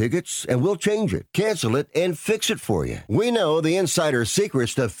airline tickets, and we'll change it, cancel it, and fix it for you. We know the insider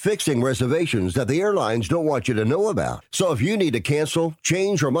secrets to fixing reservations that the airlines don't want you to know about. So if you need to cancel,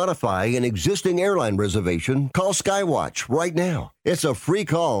 change, or modify an existing airline reservation, call Skywatch right now. It's a free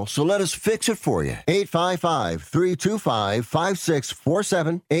call, so let us fix it for you.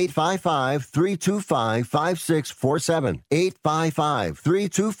 855-325-5647. 855-325-5647.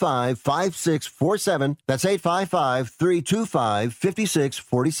 855-325-5647. That's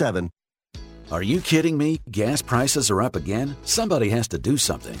 855-325-5647. Are you kidding me? Gas prices are up again? Somebody has to do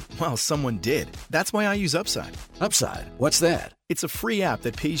something. Well, someone did. That's why I use Upside. Upside? What's that? It's a free app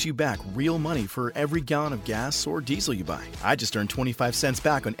that pays you back real money for every gallon of gas or diesel you buy. I just earned 25 cents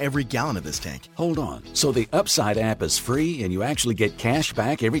back on every gallon of this tank. Hold on. So the Upside app is free and you actually get cash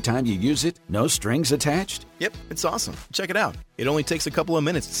back every time you use it? No strings attached? Yep, it's awesome. Check it out. It only takes a couple of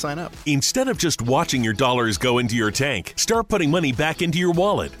minutes to sign up. Instead of just watching your dollars go into your tank, start putting money back into your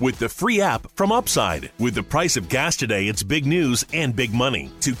wallet with the free app from Upside. With the price of gas today, it's big news and big money.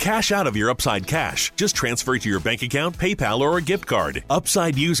 To cash out of your Upside cash, just transfer it to your bank account, PayPal, or a gift card.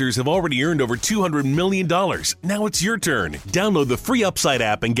 Upside users have already earned over $200 million. Now it's your turn. Download the free Upside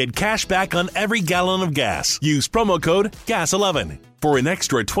app and get cash back on every gallon of gas. Use promo code GAS11 for an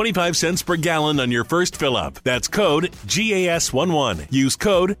extra 25 cents per gallon on your first fill-up. That's code GAS11. Use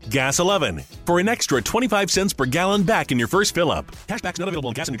code GAS11 for an extra 25 cents per gallon back in your first fill-up. Cashback's not available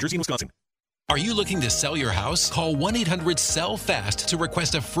in gas in New Jersey and Wisconsin. Are you looking to sell your house? Call 1-800-SELL-FAST to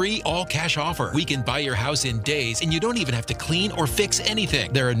request a free all-cash offer. We can buy your house in days, and you don't even have to clean or fix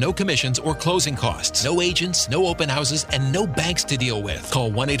anything. There are no commissions or closing costs, no agents, no open houses, and no banks to deal with.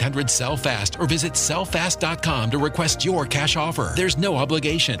 Call 1-800-SELL-FAST or visit sellfast.com to request your cash offer. There's no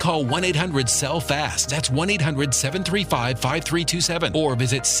obligation. Call 1-800-SELL-FAST. That's 1-800-735-5327 or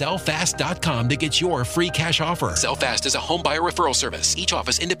visit sellfast.com to get your free cash offer. SellFast is a home buyer referral service. Each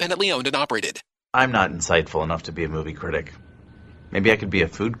office independently owned and operated. I'm not insightful enough to be a movie critic. Maybe I could be a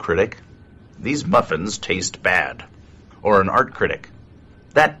food critic. These muffins taste bad. Or an art critic.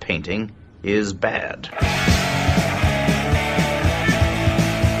 That painting is bad.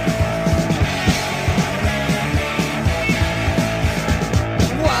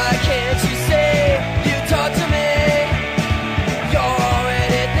 Why can't you say you talk to me? You're already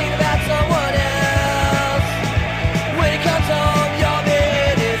thinking about someone else. When it comes home, your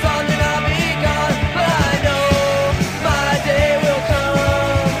bed is on and I'll be gone. But I know my day will come.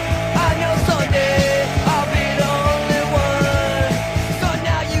 I know someday I'll be the only one. So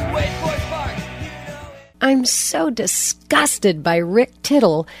now you wait for a spark. I'm so disgusted by Rick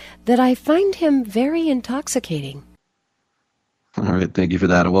Tittle that I find him very intoxicating. All right, thank you for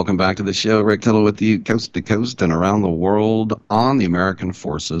that, and welcome back to the show. Rick Tittle with you, coast to coast and around the world on the American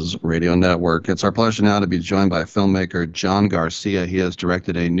Forces Radio Network. It's our pleasure now to be joined by filmmaker John Garcia. He has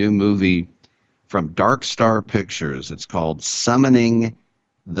directed a new movie from Dark Star Pictures. It's called Summoning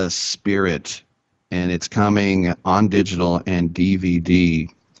the Spirit, and it's coming on digital and DVD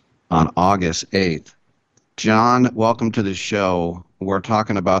on August 8th. John, welcome to the show. We're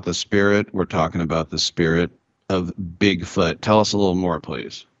talking about the spirit. We're talking about the spirit of Bigfoot. Tell us a little more,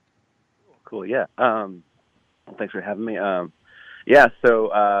 please. Cool. Yeah. Thanks for having me.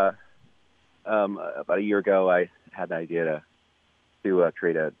 So about a year ago, I had an idea to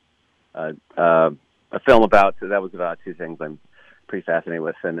create a film about two things I'm pretty fascinated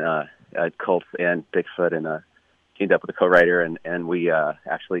with, and cults and Bigfoot, and teamed up with a co-writer, and we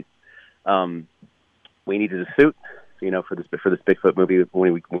actually we needed a suit, for this Bigfoot movie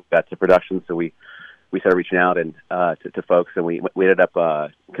when we got to production. So we started reaching out and to folks, and we ended up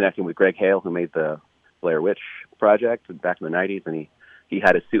connecting with Greg Hale, who made the Blair Witch Project back in the 90s, and he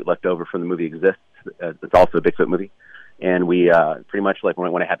had a suit left over from the movie Exists. It's also a Bigfoot movie, and we pretty much, like,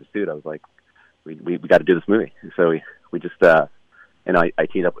 when I had the suit, I was like, we got to do this movie. So we just I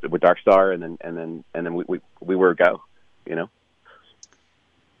teamed up with Dark Star, and then we were a go.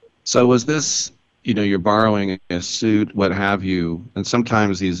 So was this, you're borrowing a suit, what have you, and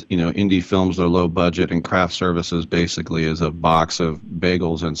sometimes these, indie films are low budget, and craft services basically is a box of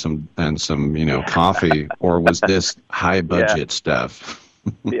bagels and some coffee, or was this high budget stuff?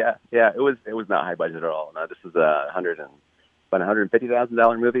 Yeah, it was not high budget at all. No, this was about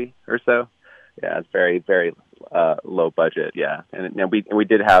 $150,000 movie or so. Yeah, it's very, very low budget. Yeah, and we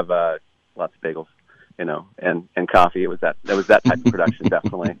did have lots of bagels, and coffee. It was that type of production,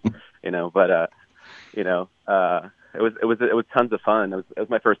 definitely. But it was tons of fun. It was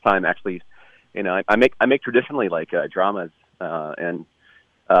my first time actually. I make traditionally like dramas and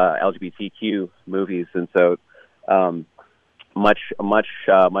LGBTQ movies, and so much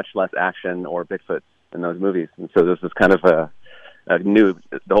less action or Bigfoot in those movies. And so this was kind of a new.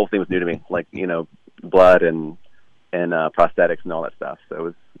 The whole thing was new to me, like blood and prosthetics and all that stuff. So it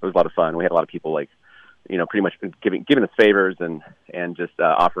was a lot of fun. We had a lot of people pretty much giving us favors and just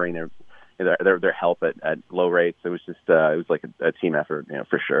offering their help at low rates. It was just it was like a team effort,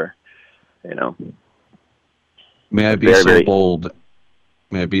 for sure. May I be so bold?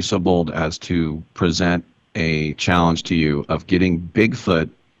 May I be so bold as to present a challenge to you of getting Bigfoot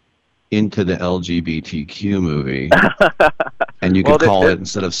into the LGBTQ movie, and you could call it,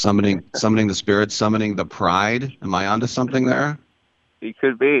 instead of summoning the spirit, summoning the pride. Am I onto something there? You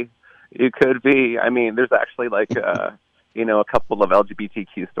could be. I mean, there's actually a couple of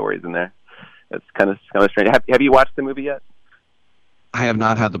LGBTQ stories in there. It's kind of strange. Have you watched the movie yet? I have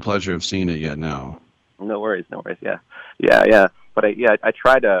not had the pleasure of seeing it yet. No. No worries. Yeah. But I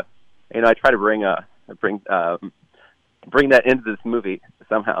try to, bring that into this movie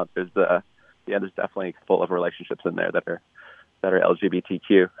somehow. There's definitely a couple of relationships in there that are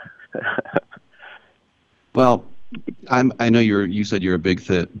LGBTQ. Well, I know you said you're a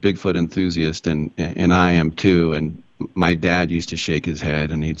Bigfoot enthusiast, and I am too. And my dad used to shake his head,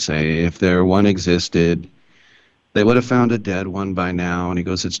 and he'd say, if there one existed, they would have found a dead one by now. And he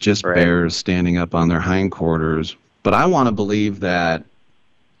goes, it's just bears standing up on their hindquarters. But I want to believe that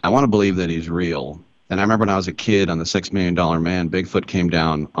he's real. And I remember when I was a kid on the $6 Million Man, Bigfoot came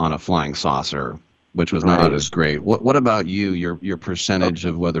down on a flying saucer. which was not as great. What about you? Your percentage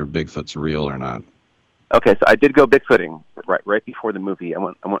of whether Bigfoot's real or not? Okay, so I did go Bigfooting right before the movie. I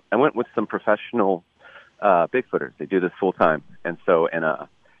went with some professional Bigfooters. They do this full time, and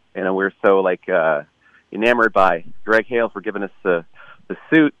we're so like enamored by Greg Hale for giving us the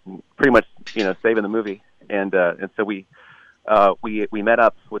suit, pretty much saving the movie, and so we met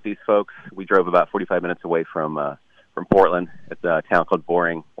up with these folks. We drove about 45 minutes away from Portland. It's a town called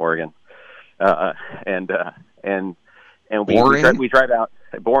Boring, Oregon, and we drive out.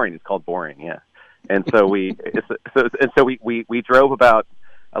 Boring, it's called Boring, yeah. And so we drove about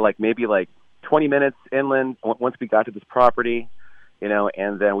maybe 20 minutes inland once we got to this property,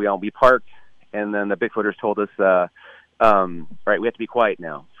 and then we parked, and then the Bigfooters told us, right, we have to be quiet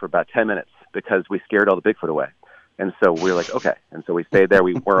now for about 10 minutes because we scared all the Bigfoot away. And so we were like, okay. And so we stayed there.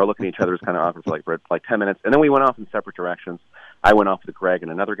 We were looking at each other. It was kind of awkward for like 10 minutes. And then we went off in separate directions. I went off with Greg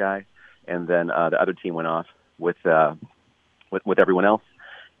and another guy, and then the other team went off with everyone else.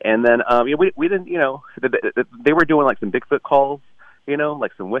 And then we didn't, they were doing some Bigfoot calls,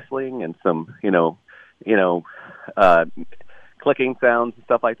 like some whistling and some, clicking sounds and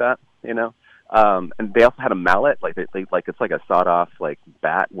stuff like that, and they also had a mallet, it's like a sawed off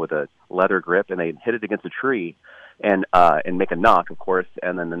bat with a leather grip, and they hit it against a tree and make a knock, of course,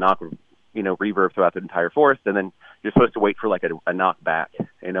 and then the knock would, reverb throughout the entire forest, and then you're supposed to wait for a knock back,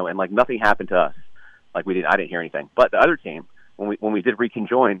 and nothing happened to us. I didn't hear anything. But the other team, when we did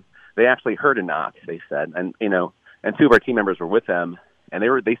reconjoin, they actually heard a knock, they said, and and two of our team members were with them, and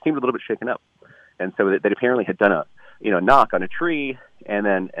they seemed a little bit shaken up, and so they apparently had done a knock on a tree, and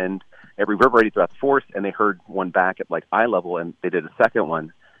it reverberated throughout the forest, and they heard one back at eye level, and they did a second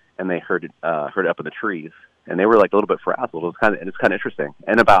one, and they heard it up in the trees, and they were a little bit frazzled. It's kind of interesting.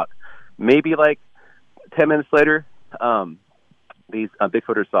 And about maybe 10 minutes later, these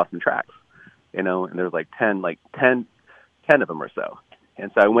Bigfooters saw some tracks, and there was 10 of them or so.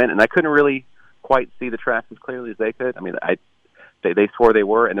 And so I went, and I couldn't really quite see the tracks as clearly as they could. I mean, they swore they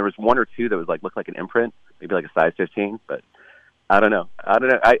were, and there was one or two that was looked like an imprint, maybe a size 15, but I don't know.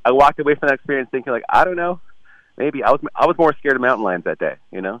 I walked away from that experience thinking I don't know, maybe I was more scared of mountain lions that day,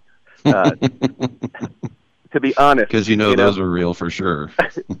 to be honest. Because those were real for sure.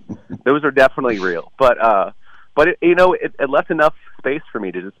 Those are definitely real, but it left enough space for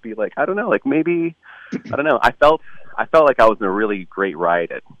me to just be I don't know, maybe, I don't know. I felt like I was in a really great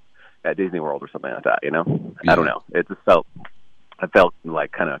ride at Disney World or something like that, Yeah. I don't know. It just felt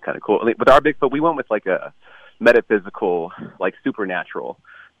kind of cool. With our Bigfoot, we went with a metaphysical, supernatural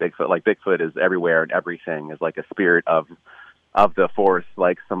Bigfoot. Bigfoot is everywhere and everything is a spirit of the forest,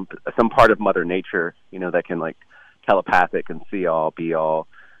 some part of Mother Nature, that can telepathic and see all, be all.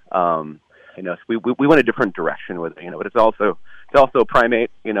 So we went a different direction with it, but it's also a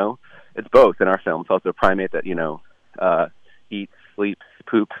primate, it's both in our film. It's also a primate that, eats, sleeps,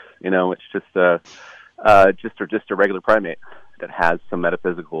 poops, it's just a regular primate that has some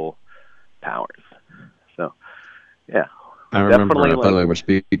metaphysical powers. So, yeah. I remember, by the way, we're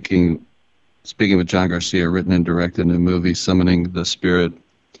speaking with John Garcia, written and directed in a movie, Summoning the Spirit.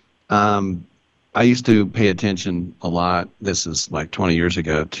 I used to pay attention a lot, this is 20 years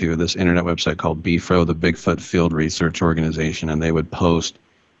ago, to this internet website called BFRO, the Bigfoot Field Research Organization, and they would post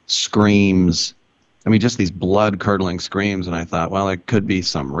screams, just these blood-curdling screams, and I thought, well, it could be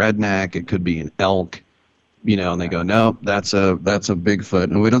some redneck, it could be an elk, and they go, no, that's a Bigfoot.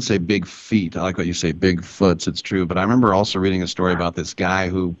 And we don't say big feet. I like what you say, big foots, it's true. But I remember also reading a story about this guy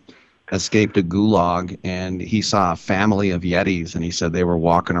who escaped a gulag, and he saw a family of Yetis, and he said they were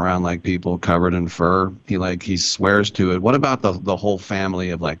walking around like people covered in fur. He swears to it. What about the whole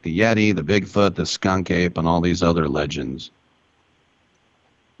family of the Yeti, the Bigfoot, the skunk ape, and all these other legends?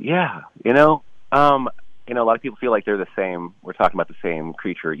 Yeah, a lot of people feel like they're the same. We're talking about the same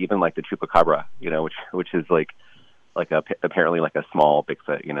creature, even the chupacabra, which is apparently a small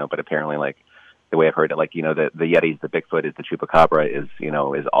Bigfoot, but apparently the way I've heard it, the Yetis, the Bigfoot is the chupacabra,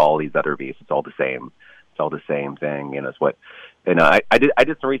 is all these other beasts. It's all the same. It's all the same thing. It's what, I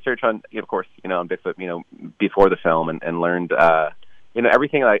did some research on, of course, on Bigfoot, before the film, and learned,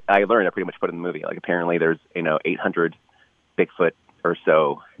 everything I learned, I pretty much put in the movie. Apparently there's, 800 Bigfoot or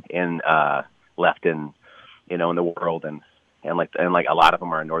so left in the world, and a lot of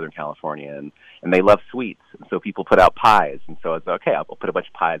them are in Northern California, and they love sweets, and so people put out pies, and so it's okay, I'll put a bunch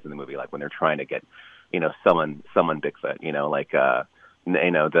of pies in the movie, when they're trying to get summon Bigfoot,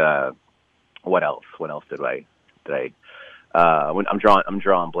 the what else did I when I'm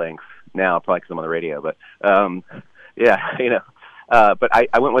drawing blanks now, probably because I'm on the radio, but but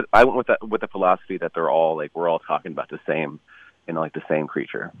I went with the philosophy that they're all we're all talking about the same, the same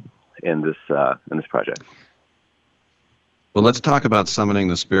creature, in this project. Well, let's talk about summoning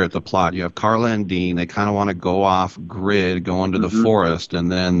the spirit, the plot. You have Carla and Dean. They kind of want to go off grid, go into the forest, and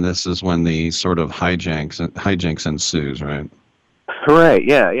then this is when the sort of hijinks ensues, right? Right.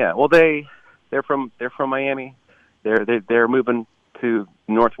 Yeah. Well, they're from Miami. They're moving to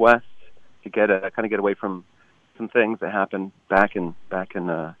Northwest to get away from some things that happened back in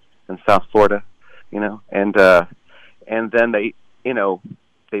South Florida, and then they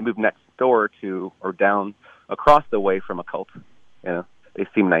move next door to or down across the way from a cult. They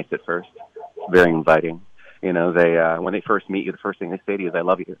seem nice at first, very inviting. They when they first meet you, the first thing they say to you is "I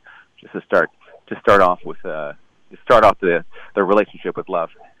love you," just to start off the relationship with love.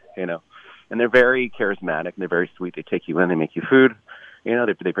 And they're very charismatic and they're very sweet. They take you in, they make you food.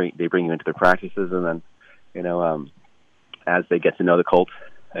 They bring you into their practices, and then as they get to know the cult,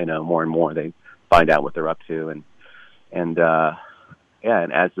 more and more they find out what they're up to, and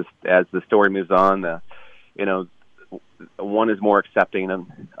as the story moves on, one is more accepting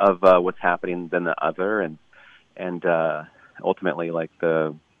of what's happening than the other, and ultimately,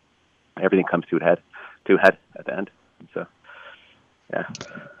 everything comes to a head at the end. And so,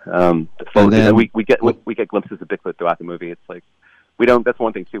 we get glimpses of Bigfoot throughout the movie. It's like that's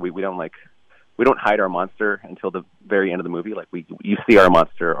one thing too. We don't hide our monster until the very end of the movie. You see our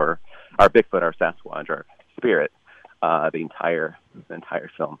monster or our Bigfoot, our Sasquatch, our spirit, the entire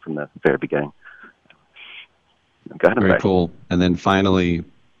film from the very beginning. Very cool. And then finally,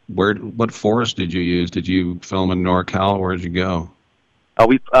 what forest did you use? Did you film in NorCal? Where did you go?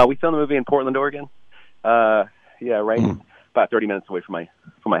 We filmed the movie in Portland, Oregon. About 30 minutes away from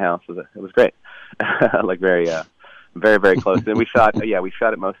my house. It was great. Very very close. And we shot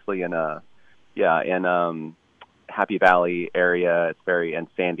it mostly in Happy Valley area. It's very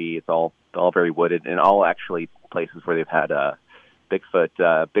sandy. It's all very wooded, and all actually places where they've had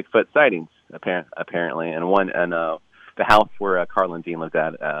Bigfoot sightings apparently. And the house where Carla and Dean lived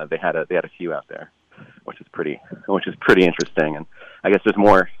at, they had a few out there, which is pretty interesting. And I guess there's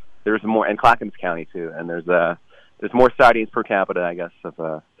more, in Clackamas County too, and there's more sightings per capita, I guess, of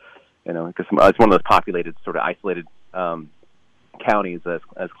because it's one of those populated, sort of isolated counties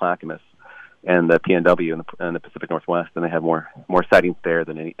as Clackamas and the PNW and the Pacific Northwest, and they have more sightings there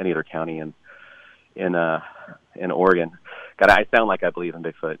than any other county in Oregon. God, I sound like I believe in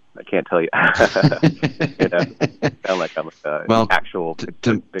Bigfoot. I can't tell you. I sound like I'm an actual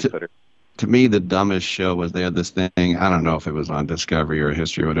Bigfooter. To me, the dumbest show was they had this thing. I don't know if it was on Discovery or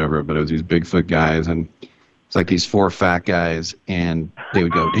History or whatever, but it was these Bigfoot guys, and it's like these 4 fat guys, and they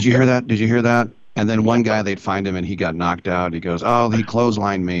would go, "Did you hear that? Did you hear that?" And then one guy, they'd find him, and he got knocked out. He goes, "Oh, he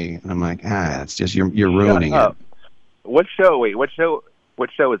clotheslined me," and I'm like, it's just you're ruining it. What show? Wait, what show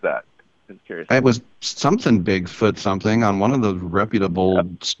is that? I'm curious. It was something Bigfoot something on one of the reputable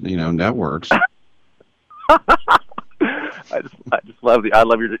networks. I just love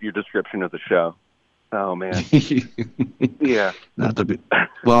your description of the show. Oh man. Yeah. Not to be.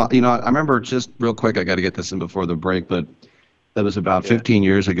 Well, I remember, just real quick, I got to get this in before the break, but that was about 15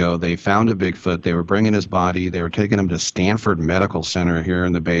 years ago. They found a Bigfoot. They were bringing his body. They were taking him to Stanford Medical Center here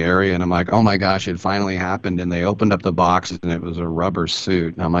in the Bay Area. And I'm like, oh my gosh, it finally happened. And they opened up the box and it was a rubber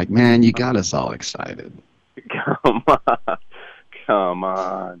suit. And I'm like, man, you got us all excited. Come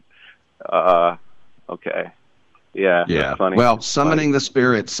on. Okay. Yeah. That's funny. Well, Summoning the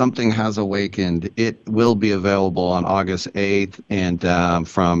Spirit, Something Has Awakened. It will be available on August 8th, and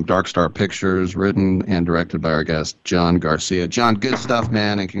from Dark Star Pictures, written and directed by our guest, John Garcia. John, good stuff,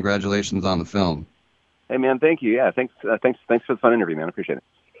 man, and congratulations on the film. Hey, man, thank you. Yeah, thanks for the fun interview, man. I appreciate it.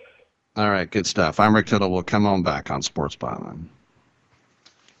 All right, good stuff. I'm Rick Tittle. We'll come on back on Sports Byline.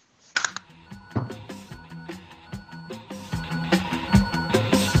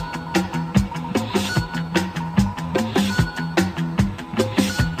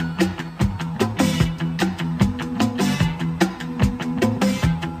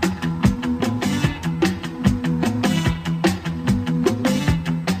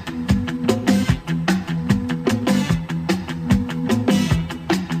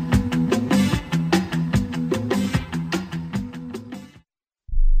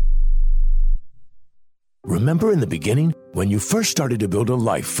 Remember in the beginning, when you first started to build a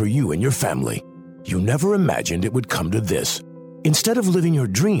life for you and your family, you never imagined it would come to this. Instead of living your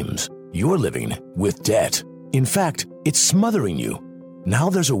dreams, you're living with debt. In fact, it's smothering you. Now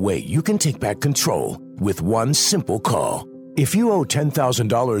there's a way you can take back control with one simple call. If you owe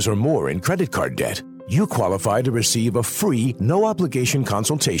 $10,000 or more in credit card debt, you qualify to receive a free, no-obligation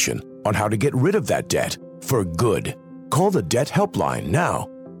consultation on how to get rid of that debt for good. Call the Debt Helpline now.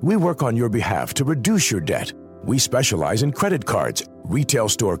 We work on your behalf to reduce your debt We specialize in credit cards, retail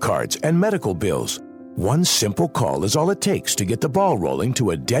store cards, and medical bills. One simple call is all it takes to get the ball rolling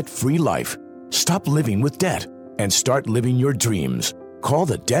to a debt-free life. Stop living with debt and start living your dreams. Call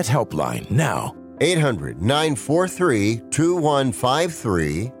the Debt Helpline now.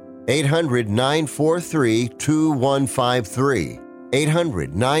 800-943-2153. 800-943-2153.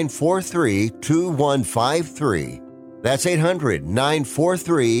 800-943-2153. That's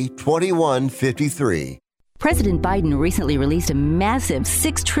 800-943-2153. President Biden recently released a massive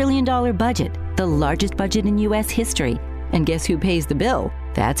 $6 trillion budget, the largest budget in U.S. history. And guess who pays the bill?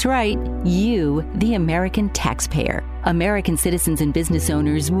 That's right, you, the American taxpayer. American citizens and business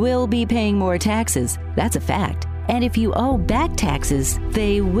owners will be paying more taxes. That's a fact. And if you owe back taxes,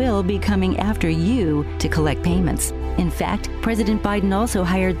 they will be coming after you to collect payments. In fact, President Biden also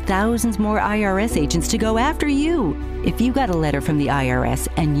hired thousands more IRS agents to go after you. If you got a letter from the IRS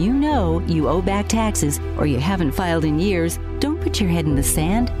and you know you owe back taxes or you haven't filed in years, don't put your head in the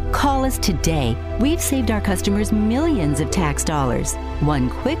sand. Call us today. We've saved our customers millions of tax dollars. One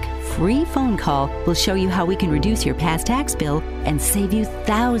quick, free phone call will show you how we can reduce your past tax bill and save you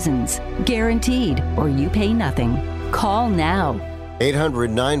thousands. Guaranteed, or you pay nothing. Call now.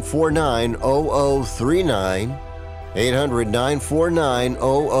 800-949-0039.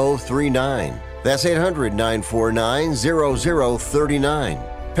 800-949-0039. That's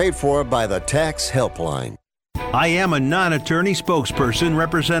 800-949-0039. Paid for by the Tax Helpline. I am a non-attorney spokesperson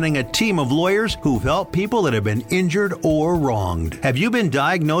representing a team of lawyers who've helped people that have been injured or wronged. Have you been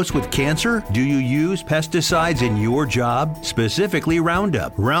diagnosed with cancer? Do you use pesticides in your job? Specifically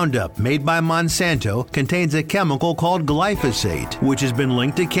Roundup. Roundup, made by Monsanto, contains a chemical called glyphosate, which has been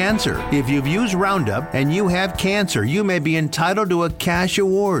linked to cancer. If you've used Roundup and you have cancer, you may be entitled to a cash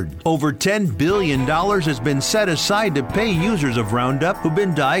award. Over $10 billion has been set aside to pay users of Roundup who've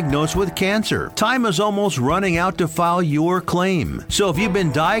been diagnosed with cancer. Time is almost running out to file your claim. So if you've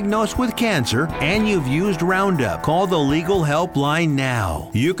been diagnosed with cancer and you've used Roundup, call the legal helpline now.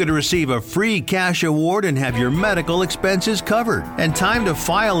 You could receive a free cash award and have your medical expenses covered. And time to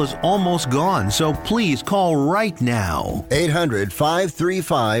file is almost gone, so please call right now.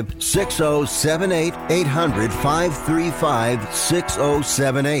 800-535-6078.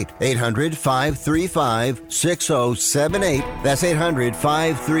 800-535-6078. 800-535-6078. That's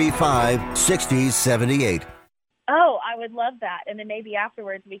 800-535-6078. Oh, I would love that. And then maybe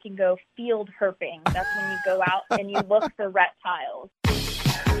afterwards we can go field herping. That's when you go out and you look for reptiles.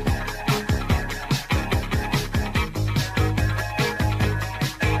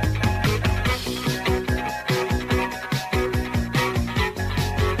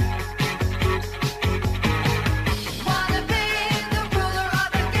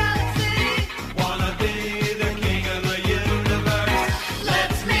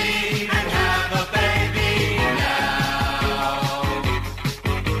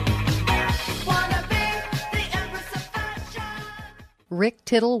 Rick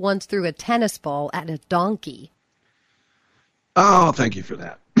Tittle once threw a tennis ball at a donkey. Oh, thank you for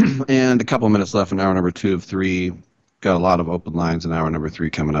that. And a couple of minutes left in hour number 2 of 3. Got a lot of open lines in hour number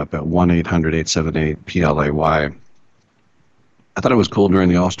 3 coming up at 1-800-878-PLAY. I thought it was cool during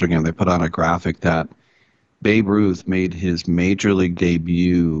the All-Star game. They put on a graphic that Babe Ruth made his Major League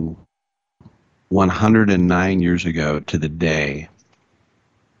debut 109 years ago to the day.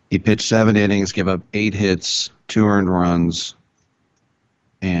 He pitched 7 innings, gave up 8 hits, 2 earned runs,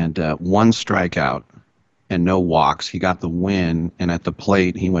 and 1 strikeout and no walks. He got the win, and at the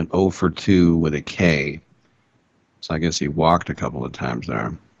plate he went 0 for 2 with a K. So I guess he walked a couple of times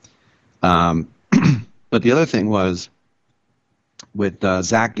there. But the other thing was with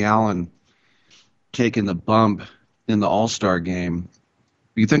Zach Gallen taking the bump in the All-Star game,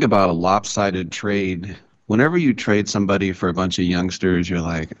 you think about a lopsided trade. Whenever you trade somebody for a bunch of youngsters, you're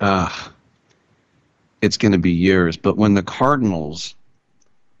like, it's going to be years. But when the Cardinals,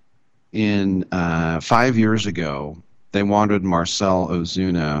 in 5 years ago, they wanted Marcell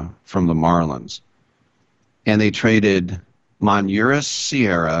Ozuna from the Marlins, and they traded Monuris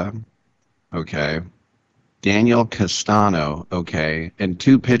Sierra, okay, Daniel Castano, okay, and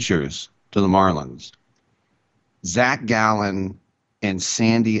 2 pitchers to the Marlins, Zach Gallen and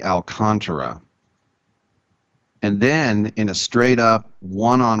Sandy Alcantara. And then in a straight-up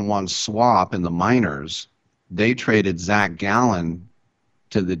one-on-one swap in the minors, they traded Zach Gallen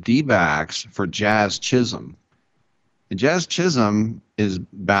to the D-backs for Jazz Chisholm. And Jazz Chisholm is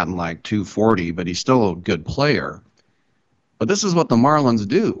batting like 240, but he's still a good player. But this is what the Marlins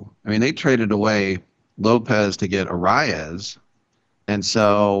do. I mean, they traded away Lopez to get Arias. And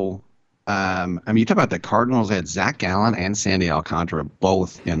so, you talk about the Cardinals, they had Zach Gallen and Sandy Alcantara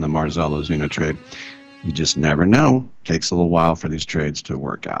both in the Marcell Ozuna trade. you just never know. Takes a little while for these trades to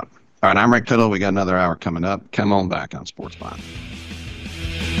work out. All right, I'm Rick Tittle. We got another hour coming up. Come on back on Sports Bond.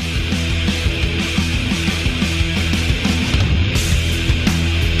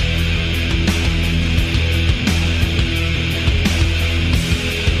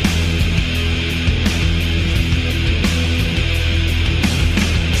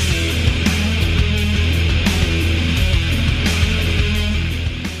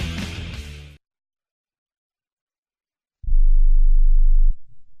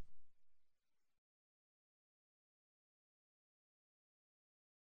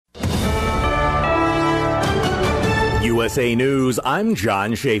 USA News, I'm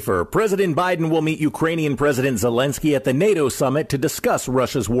John Schaefer. President Biden will meet Ukrainian President Zelensky at the NATO summit to discuss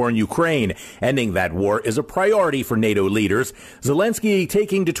Russia's war in Ukraine. Ending that war is a priority for NATO leaders. Zelensky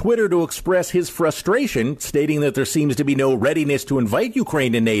taking to Twitter to express his frustration, stating that there seems to be no readiness to invite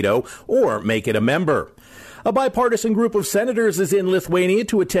Ukraine to NATO or make it a member. A bipartisan group of senators is in Lithuania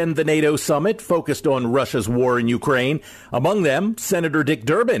to attend the NATO summit focused on Russia's war in Ukraine. Among them, Senator Dick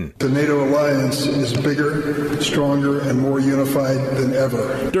Durbin. The NATO alliance is bigger, stronger, and more unified than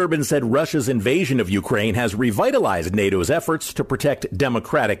ever. Durbin said Russia's invasion of Ukraine has revitalized NATO's efforts to protect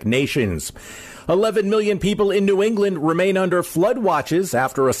democratic nations. 11 million people in New England remain under flood watches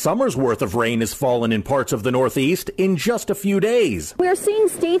after a summer's worth of rain has fallen in parts of the Northeast in just a few days. We are seeing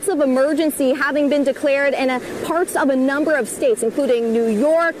states of emergency having been declared in parts of a number of states, including New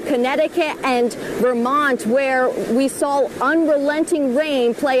York, Connecticut, and Vermont, where we saw unrelenting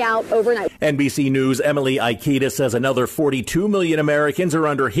rain play out overnight. NBC News' Emily Aikita says another 42 million Americans are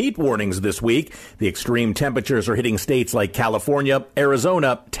under heat warnings this week. The extreme temperatures are hitting states like California,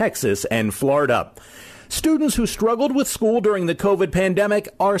 Arizona, Texas, and Florida. Students who struggled with school during the COVID pandemic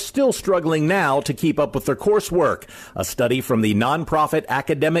are still struggling now to keep up with their coursework. A study from the nonprofit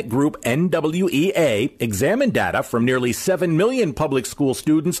academic group NWEA examined data from nearly 7 million public school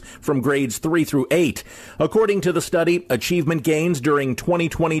students from grades 3 through 8. According to the study, achievement gains during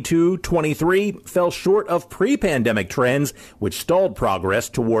 2022-23 fell short of pre-pandemic trends, which stalled progress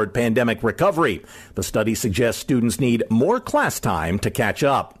toward pandemic recovery. The study suggests students need more class time to catch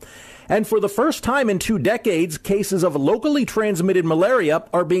up. And for the first time in 2 decades, cases of locally transmitted malaria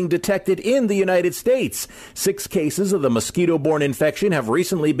are being detected in the United States. 6 cases of the mosquito-borne infection have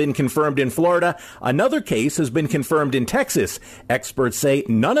recently been confirmed in Florida. Another case has been confirmed in Texas. Experts say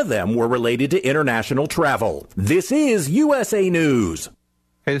none of them were related to international travel. This is USA News.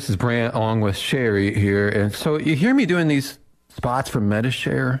 Hey, this is Brant along with Sherry here. And so you hear me doing these spots for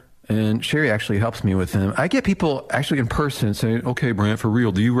MediShare? And Sherry actually helps me with them. I get people actually in person saying, okay, Brant, for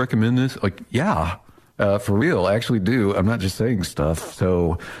real, do you recommend this? Like, yeah, for real, I actually do. I'm not just saying stuff.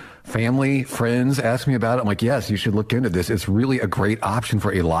 So family, friends ask me about it. I'm like, yes, you should look into this. It's really a great option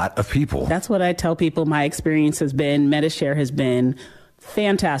for a lot of people. That's what I tell people my experience has been. MediShare has been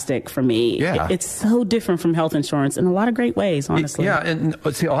fantastic for me. Yeah. It's so different from health insurance in a lot of great ways, honestly. Yeah, and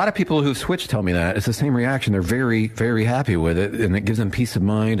see, a lot of people who switch tell me that. It's the same reaction. They're very, very happy with it, and it gives them peace of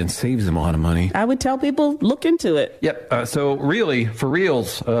mind and saves them a lot of money. I would tell people, look into it. Yep. So really, for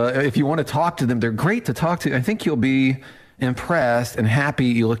reals, if you want to talk to them, they're great to talk to. I think you'll be impressed and happy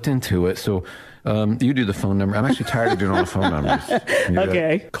you looked into it. So you do the phone number. I'm actually tired of doing all the phone numbers.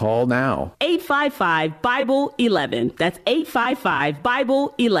 Okay. Call now. 855-BIBLE-11. That's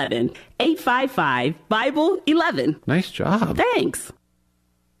 855-BIBLE-11. 855-BIBLE-11. Nice job. Thanks.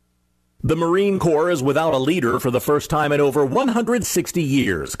 The Marine Corps is without a leader for the first time in over 160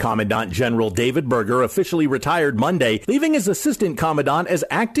 years. Commandant General David Berger officially retired Monday, leaving his assistant commandant as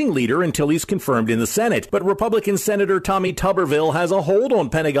acting leader until he's confirmed in the Senate. But Republican Senator Tommy Tuberville has a hold on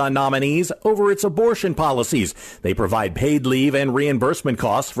Pentagon nominees over its abortion policies. They provide paid leave and reimbursement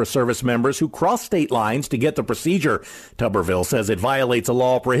costs for service members who cross state lines to get the procedure. Tuberville says it violates a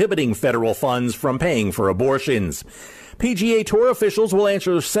law prohibiting federal funds from paying for abortions. PGA Tour officials will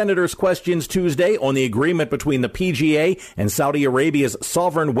answer senators' questions Tuesday on the agreement between the PGA and Saudi Arabia's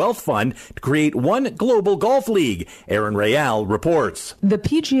Sovereign Wealth Fund to create one global golf league. Aaron Real reports. The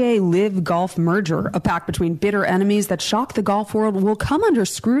PGA Live Golf merger, a pact between bitter enemies that shock the golf world, will come under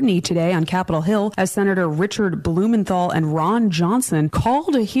scrutiny today on Capitol Hill as Senator Richard Blumenthal and Ron Johnson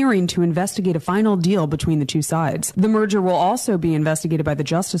called a hearing to investigate a final deal between the two sides. The merger will also be investigated by the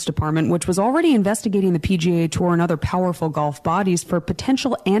Justice Department, which was already investigating the PGA Tour and other powerful powerful golf bodies for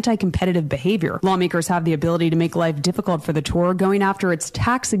potential anti-competitive behavior. Lawmakers have the ability to make life difficult for the tour, going after its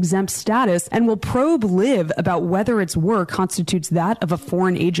tax-exempt status, and will probe LIV about whether its work constitutes that of a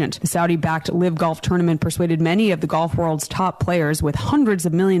foreign agent. The Saudi-backed LIV Golf tournament persuaded many of the golf world's top players with hundreds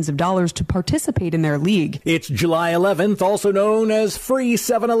of millions of dollars to participate in their league. It's July 11th, also known as Free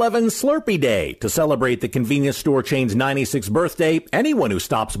 7-Eleven Slurpee Day. To celebrate the convenience store chain's 96th birthday, anyone who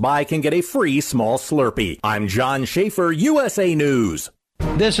stops by can get a free small Slurpee. I'm John Schaefer, USA News.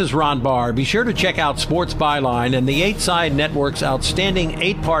 This is Ron Barr. Be sure to check out Sports Byline and the 8 Side Network's outstanding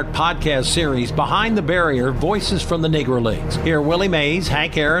 8-part podcast series, Behind the Barrier, Voices from the Negro Leagues. Hear Willie Mays,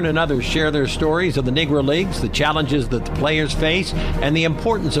 Hank Aaron, and others share their stories of the Negro Leagues, the challenges that the players face, and the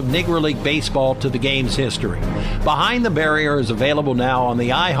importance of Negro League baseball to the game's history. Behind the Barrier is available now on the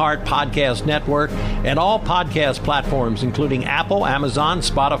iHeart Podcast Network and all podcast platforms, including Apple, Amazon,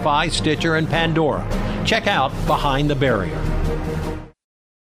 Spotify, Stitcher, and Pandora. Check out Behind the Barrier.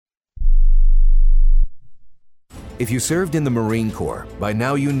 If you served in the Marine Corps, by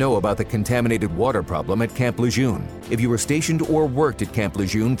now you know about the contaminated water problem at Camp Lejeune. If you were stationed or worked at Camp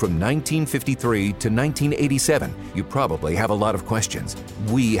Lejeune from 1953 to 1987, you probably have a lot of questions.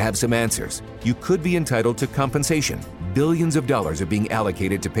 We have some answers. You could be entitled to compensation. Billions of dollars are being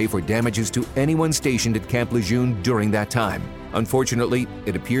allocated to pay for damages to anyone stationed at Camp Lejeune during that time. Unfortunately,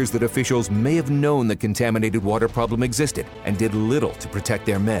 it appears that officials may have known the contaminated water problem existed and did little to protect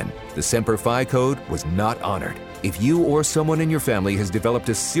their men. The Semper Fi code was not honored. If you or someone in your family has developed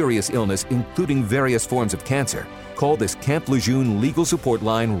a serious illness, including various forms of cancer, call this Camp Lejeune legal support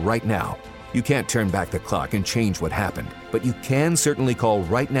line right now. You can't turn back the clock and change what happened, but you can certainly call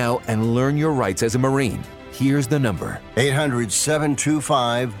right now and learn your rights as a Marine. Here's the number.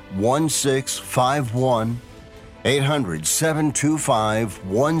 800-725-1651.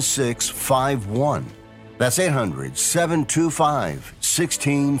 800-725-1651. That's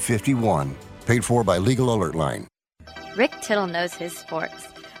 800-725-1651. Paid for by Legal Alert Line. Rick Tittle knows his sports.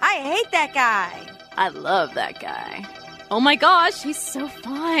 I hate that guy. I love that guy. Oh my gosh, he's so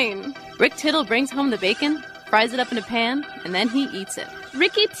fine. Rick Tittle brings home the bacon, fries it up in a pan, and then he eats it.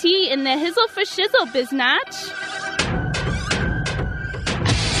 Ricky T in the hizzle for shizzle, biznatch.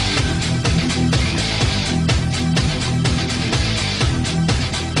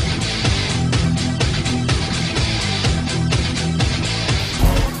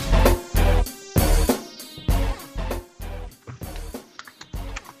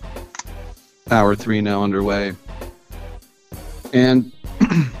 Hour 3 now underway. And,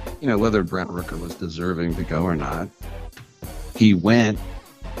 whether Brent Rooker was deserving to go or not, he went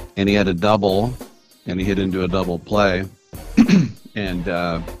and he had a double and he hit into a double play. And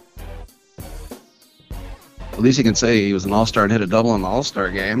at least you can say he was an all-star and hit a double in the all-star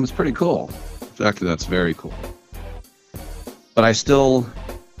game. It's pretty cool. Actually, that's very cool. But I still...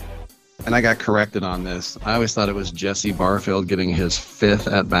 And I got corrected on this. I always thought it was Jesse Barfield getting his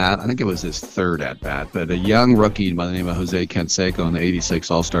 5th at-bat. I think it was his 3rd at-bat. But a young rookie by the name of Jose Canseco in the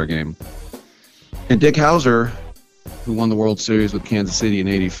 86 All-Star Game. And Dick Hauser, who won the World Series with Kansas City in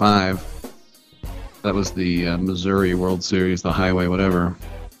 85. That was the Missouri World Series, the highway, whatever.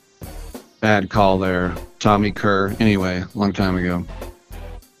 Bad call there. Tommy Kerr. Anyway, long time ago.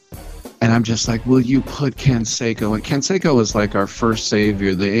 And I'm just like, will you put Canseco? And Canseco was like our first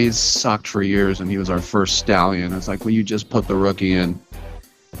savior. The A's sucked for years, and he was our first stallion. It's like, will you just put the rookie in?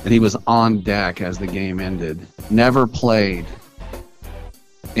 And he was on deck as the game ended. Never played.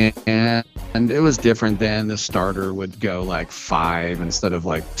 And it was different then. The starter would go like 5 instead of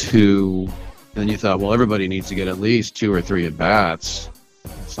like 2. Then you thought, well, everybody needs to get at least 2 or 3 at-bats.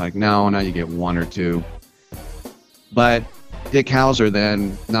 It's like, no, now you get 1 or 2. But Dick Hauser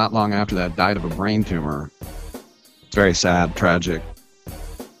then, not long after that, died of a brain tumor. It's very sad, tragic.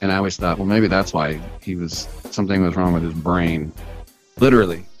 And I always thought, well, maybe that's why something was wrong with his brain.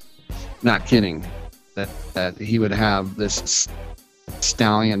 Literally. Not kidding. That he would have this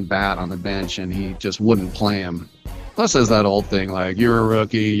stallion bat on the bench and he just wouldn't play him. Plus there's that old thing like, you're a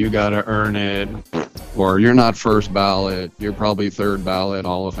rookie, you gotta earn it. Or you're not first ballot, you're probably 3rd ballot,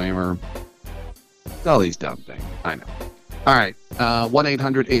 Hall of Famer. All these dumb things, I know. All right,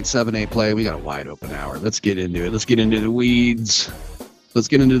 1-800-878-PLAY. We got a wide open hour. Let's get into it. Let's get into the weeds. Let's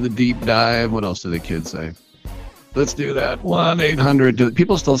get into the deep dive. What else do the kids say? Let's do that. 1-800.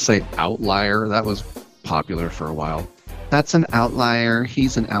 People still say outlier. That was popular for a while. That's an outlier.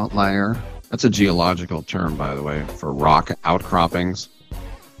 He's an outlier. That's a geological term, by the way, for rock outcroppings.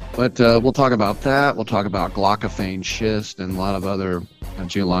 But we'll talk about that. We'll talk about glaucophane schist and a lot of other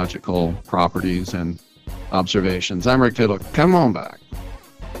geological properties and observations. I'm Rick Tittle. Come on back.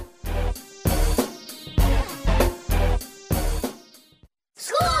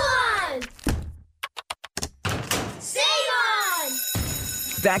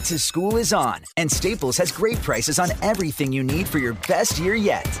 Back to school is on, and Staples has great prices on everything you need for your best year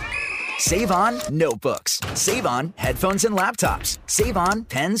yet. Save on notebooks. Save on headphones and laptops. Save on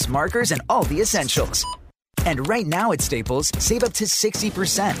pens, markers, and all the essentials. And right now at Staples, save up to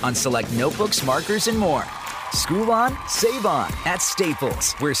 60% on select notebooks, markers, and more. School on, save on at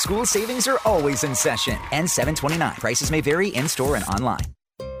Staples, where school savings are always in session. N$7.29. Prices may vary in-store and online.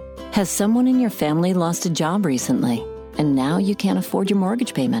 Has someone in your family lost a job recently, and now you can't afford your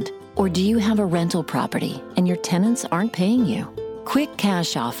mortgage payment? Or do you have a rental property and your tenants aren't paying you? Quick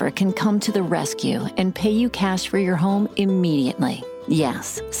Cash Offer can come to the rescue and pay you cash for your home immediately.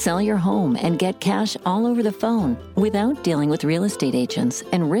 Yes, sell your home and get cash all over the phone without dealing with real estate agents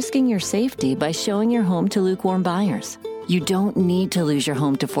and risking your safety by showing your home to lukewarm buyers. You don't need to lose your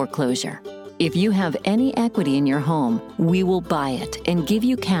home to foreclosure. If you have any equity in your home, we will buy it and give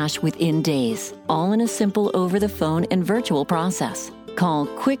you cash within days, all in a simple over-the-phone and virtual process. Call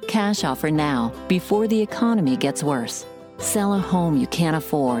Quick Cash Offer now before the economy gets worse. Sell a home you can't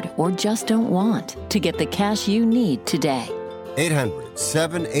afford or just don't want to get the cash you need today.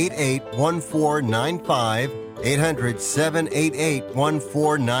 800-788-1495.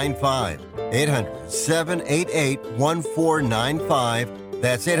 800-788-1495. 800-788-1495.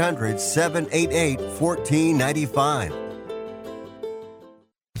 That's 800-788-1495.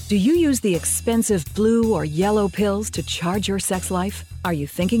 Do you use the expensive blue or yellow pills to charge your sex life? Are you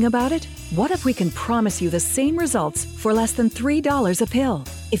thinking about it? What if we can promise you the same results for less than $3 a pill?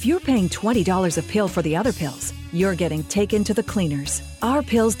 If you're paying $20 a pill for the other pills, you're getting taken to the cleaners. Our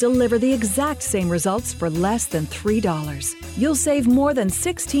pills deliver the exact same results for less than $3. You'll save more than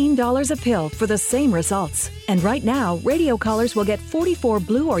 $16 a pill for the same results. And right now, radio callers will get 44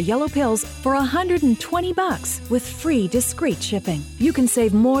 blue or yellow pills for $120 with free discreet shipping. You can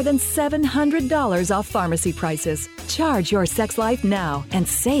save more than $700 off pharmacy prices. Charge your sex life now and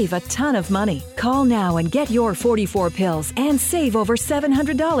save a ton of money. Call now and get your 44 pills and save over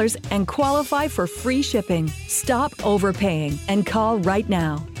 $700 and qualify for free shipping. Stop overpaying and call right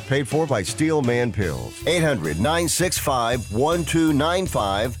now. Paid for by Steel Man Pills.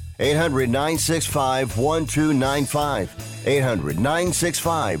 800-965-1295. 800-965-1295.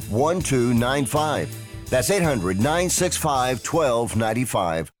 800-965-1295. That's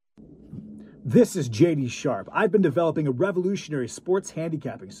 800-965-1295. This is JD Sharp. I've been developing a revolutionary sports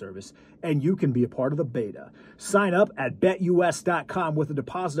handicapping service, and you can be a part of the beta. Sign up at betus.com with a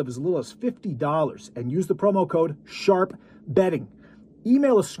deposit of as little as $50 and use the promo code SHARPBetting.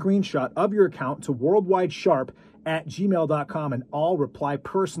 Email a screenshot of your account to worldwidesharp@gmail.com, and I'll reply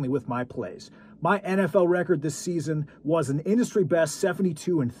personally with my plays. My NFL record this season was an industry best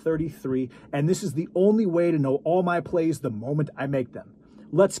 72-33, and this is the only way to know all my plays the moment I make them.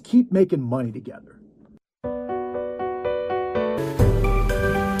 Let's keep making money together.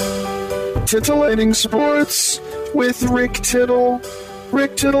 Titillating Sports with Rick Tittle.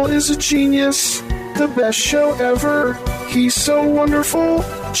 Rick Tittle is a genius, the best show ever. He's so wonderful,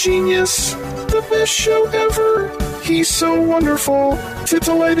 genius, the best show ever. He's so wonderful.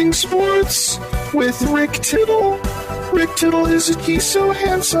 Titillating Sports with Rick Tittle. Rick Tittle he's so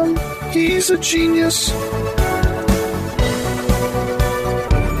handsome, he's a genius.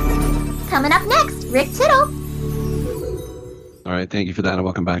 Coming up next, Rick Tittle. All right, thank you for that, and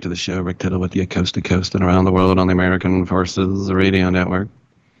welcome back to the show. Rick Tittle with you coast to coast and around the world on the American Forces Radio Network.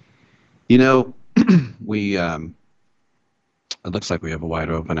 You know, it looks like we have a wide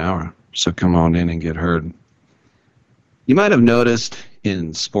open hour, so come on in and get heard. You might have noticed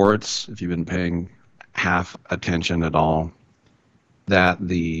in sports, if you've been paying half attention at all, that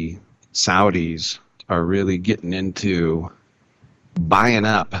the Saudis are really getting into buying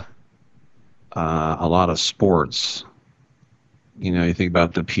up a lot of sports. You know, you think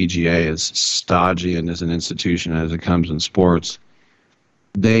about the PGA as stodgy and as an institution as it comes in sports.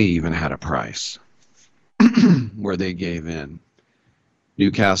 They even had a price where they gave in.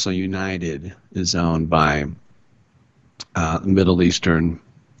 Newcastle United is owned by Middle Eastern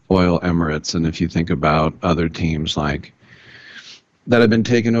Oil Emirates, and if you think about other teams like that have been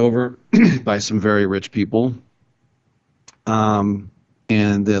taken over by some very rich people, and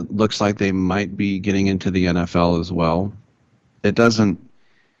it looks like they might be getting into the NFL as well. It doesn't,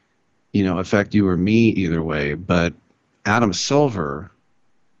 affect you or me either way, but Adam Silver,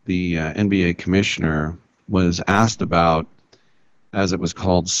 the NBA commissioner, was asked about, as it was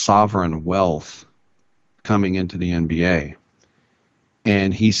called, sovereign wealth coming into the NBA.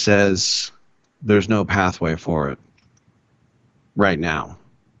 And he says there's no pathway for it right now.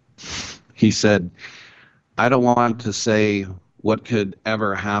 He said, I don't want to say what could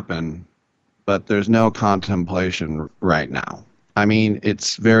ever happen, but there's no contemplation right now. I mean,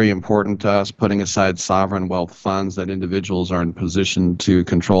 it's very important to us, putting aside sovereign wealth funds, that individuals are in position to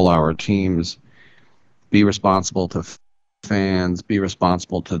control our teams, be responsible to fans, be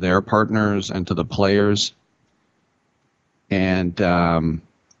responsible to their partners and to the players. And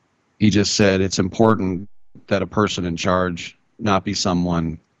he just said it's important that a person in charge not be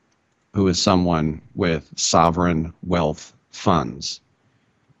someone who is someone with sovereign wealth funds.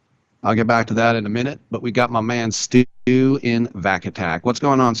 I'll get back to that in a minute, but we got my man Stu in Vac Attack. What's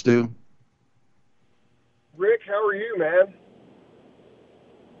going on, Stu? Rick, how are you, man?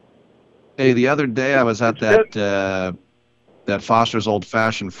 Hey, the other day I was at that Foster's Old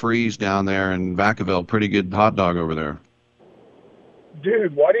Fashioned Freeze down there in Vacaville. Pretty good hot dog over there.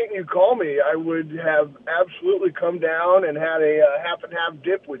 Dude, why didn't you call me? I would have absolutely come down and had a half and half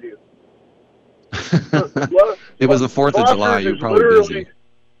dip with you. It was the 4th of July. You were probably busy.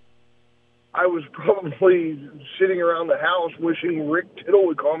 I was probably sitting around the house wishing Rick Tittle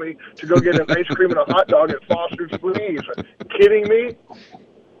would call me to go get an ice cream and a hot dog at Foster's Freeze. Kidding me?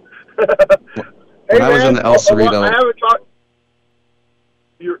 When I was in the El Cerrito. I haven't talked.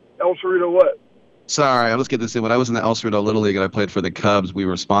 Your El Cerrito what? Sorry, let's get this in. When I was in the El Cerrito Little League and I played for the Cubs, we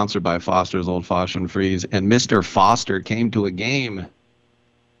were sponsored by Foster's Old Fashioned Freeze, and Mr. Foster came to a game.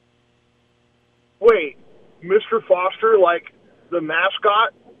 Wait, Mr. Foster, like the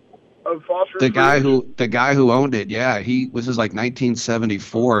mascot of Foster's The Freeze? guy who owned it, yeah. This is like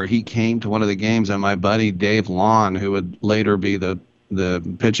 1974. He came to one of the games, and my buddy Dave Lawn, who would later be the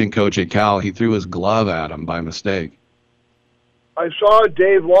pitching coach at Cal, he threw his glove at him by mistake. I saw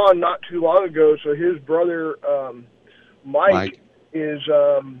Dave Lawn not too long ago. So his brother Mike is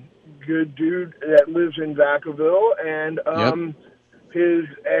good dude that lives in Vacaville, and his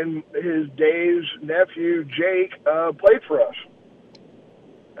Dave's nephew Jake played for us.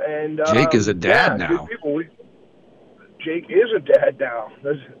 And Jake is a dad now. Jake is a dad now.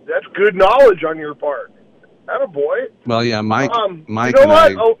 That's good knowledge on your part. Attaboy. Well, yeah, Mike. Mike, you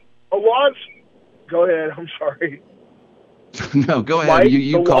know what? Alon's. Go ahead. I'm sorry. No, go ahead. Mike,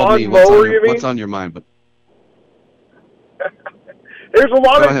 you called me. What's on your mind? But there's a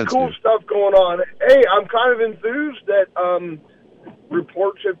lot of cool stuff going on. Hey, I'm kind of enthused that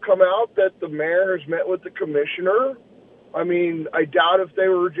reports have come out that the mayor has met with the commissioner. I mean, I doubt if they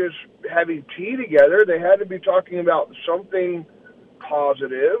were just having tea together. They had to be talking about something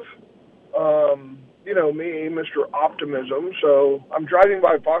positive. You know me, Mr. Optimism. So I'm driving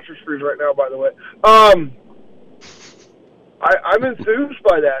by Foster's Freeze right now, by the way. I'm enthused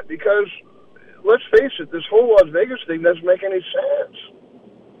by that because, let's face it, this whole Las Vegas thing doesn't make any sense.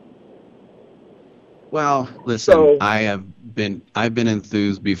 Well, listen, I've been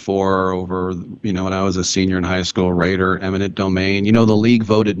enthused before over, when I was a senior in high school, Raider, eminent domain. The league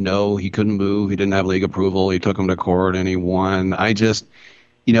voted no. He couldn't move. He didn't have league approval. He took him to court and he won. I just,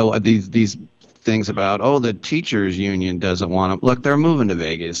 these things about, the teachers union doesn't want them. Look, they're moving to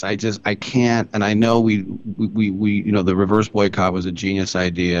Vegas. I can't, and I know we the reverse boycott was a genius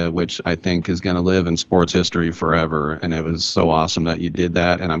idea, which I think is going to live in sports history forever. And it was so awesome that you did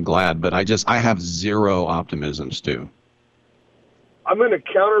that, and I'm glad. But I have zero optimism, Stu. I'm going to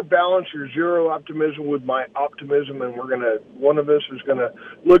counterbalance your zero optimism with my optimism, and one of us is going to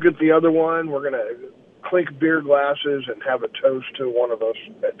look at the other one. We're going to clink beer glasses and have a toast to one of us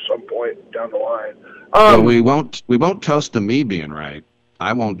at some point down the line. Well, we won't toast to me being right.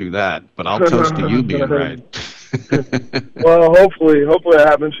 I won't do that, but I'll toast to you being right. Well, hopefully that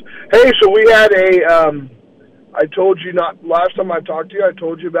happens. Hey, so we had I told you last time I talked to you, I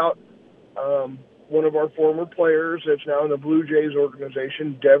told you about one of our former players that's now in the Blue Jays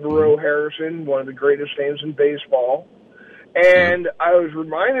organization, Devereaux Harrison, one of the greatest names in baseball. And I was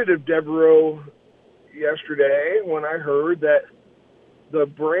reminded of Devereaux yesterday when I heard that the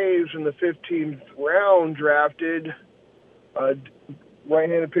Braves in the 15th round drafted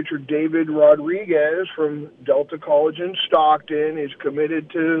right-handed pitcher David Rodriguez from Delta College in Stockton. He's committed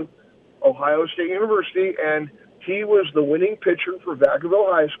to Ohio State University, and he was the winning pitcher for Vacaville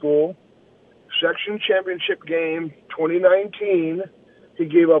High School. Section championship game 2019. He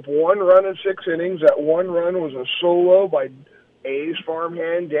gave up 1 run in 6 innings. That 1 run was a solo by A's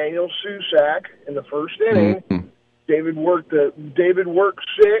farmhand Daniel Susak in the first inning. Mm-hmm. David worked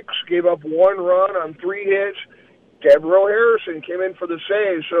 6, gave up 1 run on 3 hits. Devereaux Harrison came in for the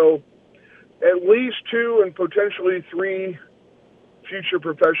save. So at least 2 and potentially 3 future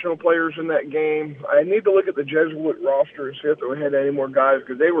professional players in that game. I need to look at the Jesuit roster and see if they had any more guys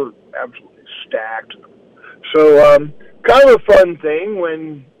because they were absolutely stacked. So kind of a fun thing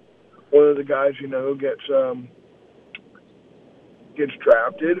when one of the guys gets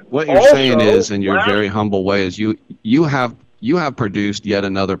drafted. What you're saying is, in your very humble way, is you have you have produced yet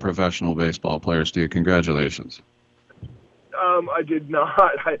another professional baseball player, Stu. Congratulations. I did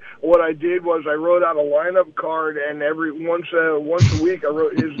not. What I did was I wrote out a lineup card, and once a week I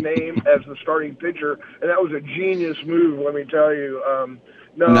wrote his name as the starting pitcher, and that was a genius move. Let me tell you.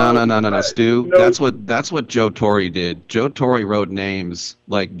 No, Stu. No. That's what Joe Torre did. Joe Torre wrote names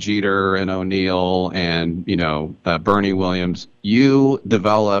like Jeter and O'Neill and Bernie Williams. You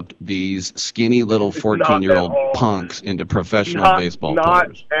developed these skinny little 14-year-old punks into professional baseball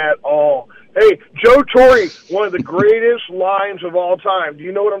players. Not at all. Hey, Joe Torre, one of the greatest lines of all time. Do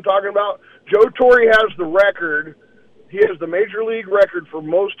you know what I'm talking about? Joe Torre has the record. He has the major league record for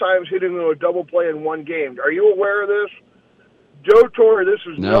most times hitting a double play in one game. Are you aware of this? Joe Torre, this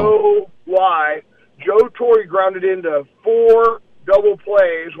is no lie. Joe Torre grounded into 4 double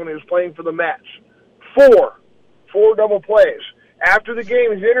plays when he was playing for the Mets. 4 double plays. After the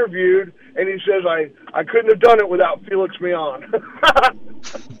game, he's interviewed, and he says, I couldn't have done it without Felix Millan.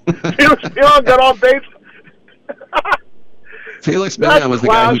 Felix Millan got on base. Felix Millan was the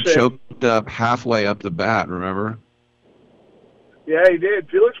guy who choked up halfway up the bat, remember? Yeah, he did.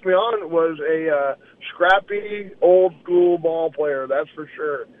 Felix Millan was a scrappy, old-school ball player, that's for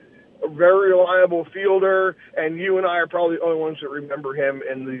sure. A very reliable fielder, and you and I are probably the only ones that remember him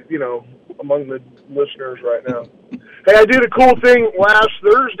among the listeners right now. Hey, I did a cool thing last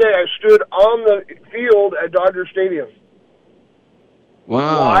Thursday. I stood on the field at Dodger Stadium.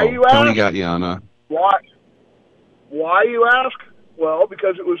 Wow. Why, you ask? Tony got you on a... Why, you ask? Well,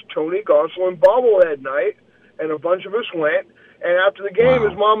 because it was Tony Gonsolin bobblehead night, and a bunch of us went. And after the game,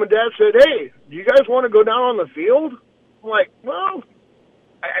 his mom and dad said, "Hey, do you guys want to go down on the field?" I'm like, well,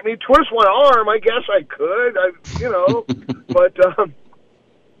 I mean, twist one arm, I guess I could, but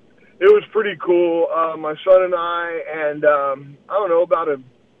it was pretty cool. My son and I, and I don't know,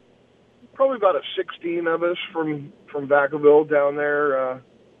 probably about 16 of us from Vacaville down there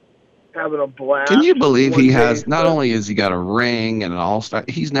having a blast. Can you believe he has, not only has he got a ring and an all-star,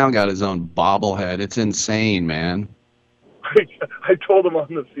 he's now got his own bobblehead. It's insane, man. I told him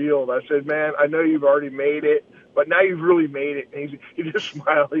on the field, I said, man, I know you've already made it, but now you've really made it. And he just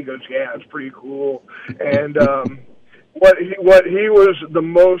smiled. He goes, yeah, it's pretty cool. And what he was the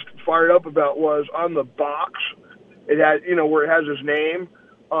most fired up about was on the box, it had, where it has his name,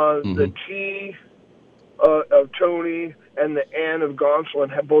 the T of Tony and the N of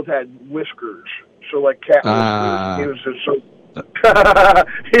Gonsolin both had whiskers. So like cat whiskers. He was just so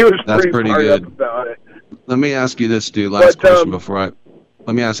he was pretty fired up about it. Let me ask you this, Stu. Last question before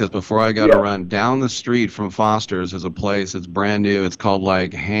I got to run. Down the street from Foster's is a place that's brand new. It's called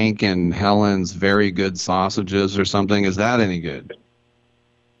like Hank and Helen's Very Good Sausages or something. Is that any good?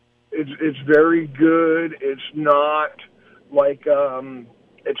 It's very good. It's not like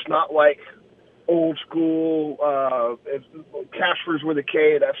old school. It's Casper's with a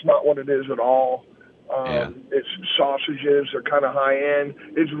K. That's not what it is at all. It's sausages. They're kind of high end.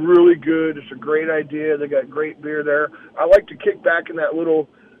 It's really good. It's a great idea. They got great beer there. I like to kick back in that little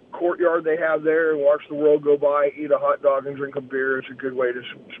courtyard they have there and watch the world go by, eat a hot dog and drink a beer. It's a good way to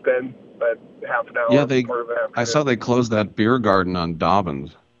spend that half an hour. Yeah, I saw they closed that beer garden on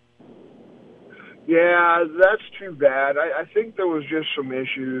Dobbins. Yeah, that's too bad. I think there was just some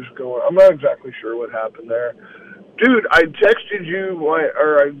issues going. I'm not exactly sure what happened there. Dude, I texted you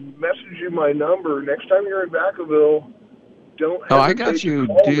I messaged you my number. Next time you're in Vacaville, don't hesitate. Oh, I got you,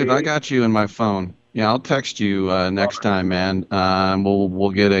 dude. I got you in my phone. Yeah, I'll text you next time, man.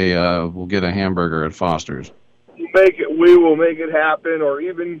 We'll get a hamburger at Foster's. We will make it happen, or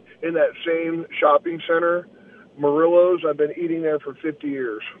even in that same shopping center, Murillo's. I've been eating there for 50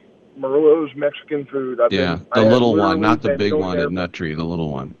 years. Murillo's Mexican food. The little one, not the big one at Nut Tree, the little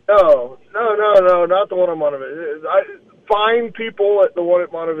one. No, not the one at Monte Vista. Fine people at the one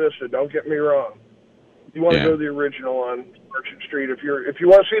at Monte Vista, don't get me wrong. You want to go to the original on Merchant Street. If you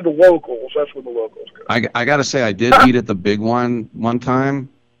want to see the locals, that's where the locals go. I got to say, I did eat at the big one time.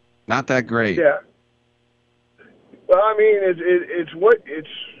 Not that great. Yeah. Well, I mean,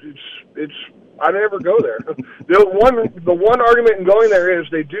 it's I never go there. The one argument in going there is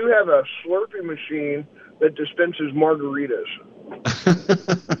they do have a Slurpee machine that dispenses margaritas.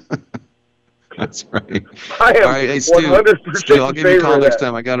 That's right. I am all right, hey, 100% Stu, I'll give you a call next that.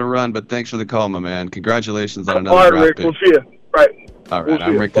 time. I got to run, but thanks for the call, my man. Congratulations on another draft draft Rick, pick. we'll see you. Right. All right,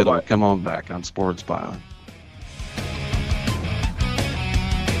 I'm Rick Tittle. Come on back on Sports Byline.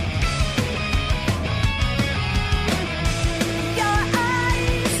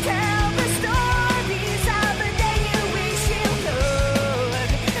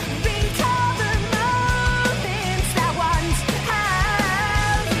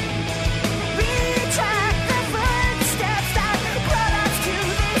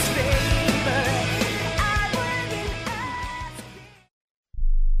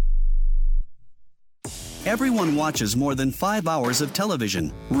 Everyone watches more than 5 hours of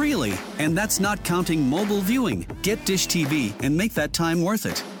television. Really? And that's not counting mobile viewing. Get Dish TV and make that time worth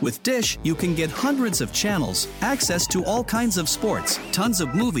it. With Dish, you can get hundreds of channels, access to all kinds of sports, tons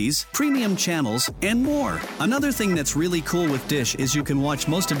of movies, premium channels, and more. Another thing that's really cool with Dish is you can watch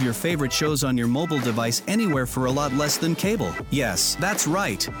most of your favorite shows on your mobile device anywhere for a lot less than cable. Yes, that's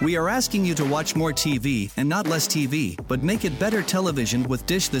right. We are asking you to watch more TV and not less TV, but make it better television with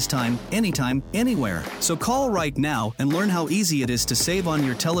Dish this time, anytime, anywhere. So call right now and learn how easy it is to save on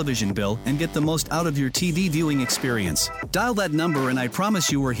your television bill and get the most out of your TV viewing experience. Dial that number and I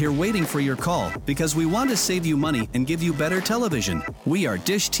promise you we're here waiting for your call because we want to save you money and give you better television. We are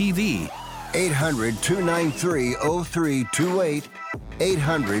Dish TV. 800-293-0328.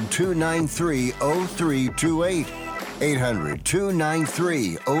 800-293-0328.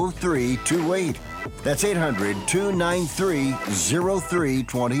 800-293-0328. That's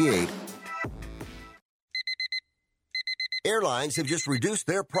 800-293-0328. Airlines have just reduced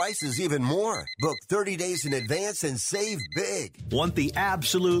their prices even more. Book 30 days in advance and save big. Want the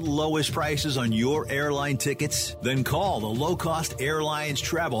absolute lowest prices on your airline tickets? Then call the Low Cost Airlines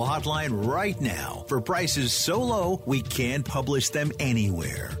Travel Hotline right now. For prices so low, we can't publish them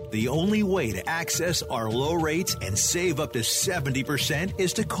anywhere. The only way to access our low rates and save up to 70%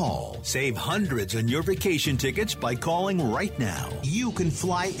 is to call. Save hundreds on your vacation tickets by calling right now. You can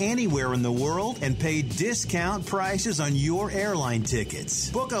fly anywhere in the world and pay discount prices on your airline tickets.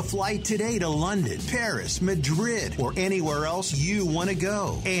 Book a flight today to London, Paris, Madrid, or anywhere else you want to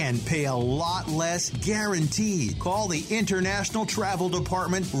go. And pay a lot less guaranteed. Call the International Travel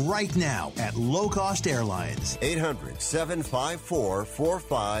Department right now at Low Cost Airlines.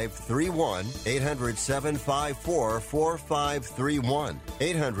 800-754-4531. 800-754-4531.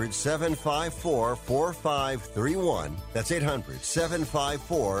 800-754-4531. That's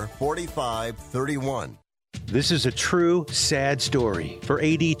 800-754-4531. This is a true, sad story for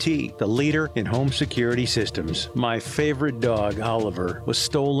ADT, the leader in home security systems. My favorite dog, Oliver, was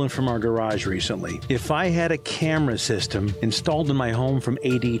stolen from our garage recently. If I had a camera system installed in my home from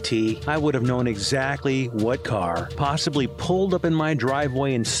ADT, I would have known exactly what car possibly pulled up in my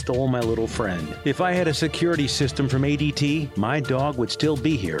driveway and stole my little friend. If I had a security system from ADT, my dog would still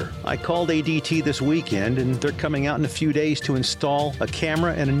be here. I called ADT this weekend, and they're coming out in a few days to install a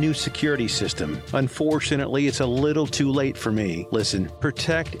camera and a new security system. Unfortunately, it's a little too late for me. Listen,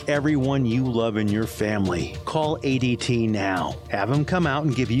 protect everyone you love in your family. Call ADT now. Have them come out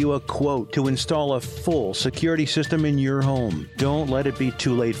and give you a quote to install a full security system in your home. Don't let it be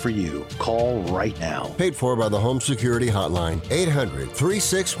too late for you. Call right now. Paid for by the Home Security Hotline.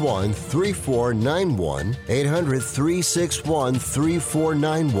 800-361-3491.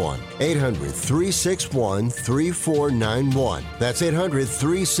 800-361-3491. 800-361-3491. That's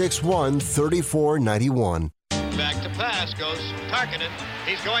 800-361-3491. Back to pass goes Tarkenton.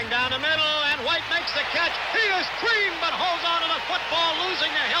 He's going down the middle, and White makes the catch. He is clean, but holds on to the football,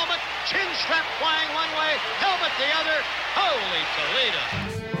 losing the helmet. Chin strap flying one way, helmet the other. Holy Toledo.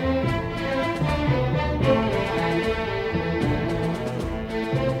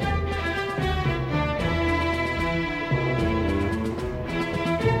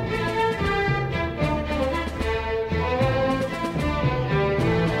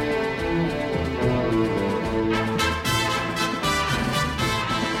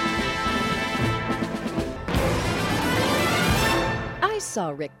 I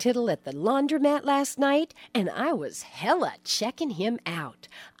saw Rick Tittle at the laundromat last night, and I was hella checking him out.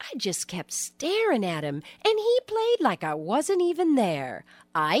 I just kept staring at him, and he played like I wasn't even there.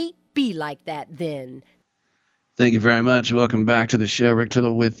 I be like that then. Thank you very much. Welcome back to the show. Rick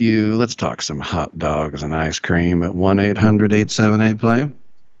Tittle with you. Let's talk some hot dogs and ice cream at 1-800-878-PLAY.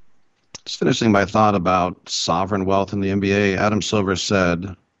 Just finishing my thought about sovereign wealth in the NBA, Adam Silver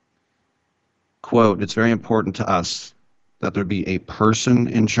said, quote, "It's very important to us that there be a person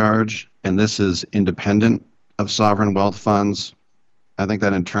in charge, and this is independent of sovereign wealth funds." I think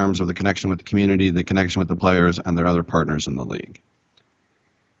that in terms of the connection with the community, the connection with the players, and their other partners in the league.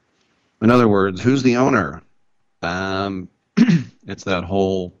 In other words, who's the owner? It's that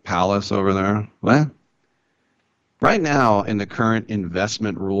whole palace over there. What? Right now, in the current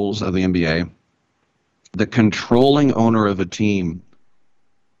investment rules of the NBA, the controlling owner of a team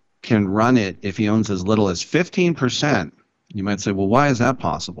can run it if he owns as little as 15%. You might say, well, why is that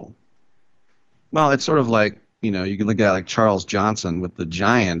possible? Well, it's sort of like, you can look at like Charles Johnson with the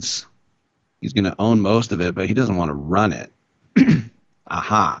Giants. He's going to own most of it, but he doesn't want to run it.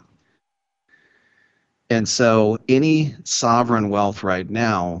 Aha. And so any sovereign wealth right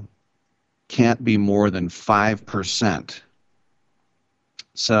now can't be more than 5%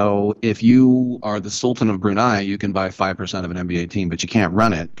 So if you are the Sultan of Brunei, you can buy 5% of an NBA team, but you can't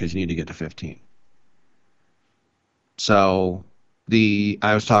run it because you need to get to 15. So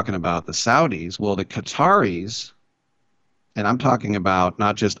I was talking about the Saudis. Well, the Qataris, and I'm talking about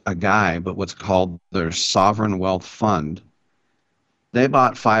not just a guy, but what's called their sovereign wealth fund. They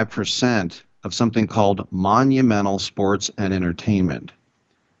bought 5% of something called Monumental Sports and Entertainment,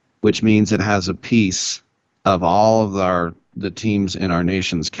 which means it has a piece of all of the teams in our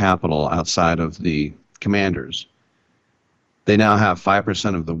nation's capital outside of the Commanders. They now have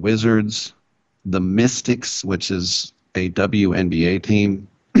 5% of the Wizards, the Mystics, which is a WNBA team,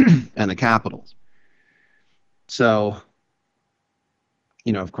 and the Capitals. So,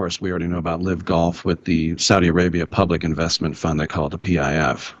 of course, we already know about Live Golf with the Saudi Arabia Public Investment Fund, they call it the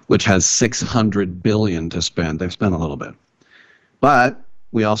PIF, which has $600 billion to spend. They've spent a little bit. But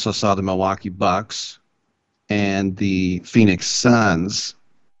we also saw the Milwaukee Bucks and the Phoenix Suns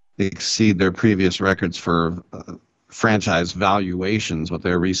exceed their previous records for franchise valuations with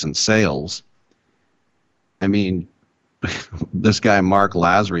their recent sales. I mean, this guy, Mark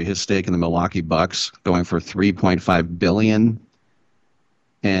Lasry, his stake in the Milwaukee Bucks going for $3.5 billion.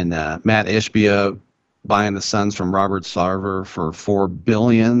 And Matt Ishbia buying the Suns from Robert Sarver for $4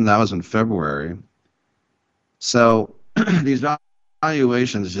 billion. That was in February. So these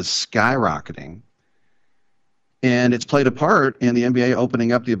valuations just skyrocketing. And it's played a part in the NBA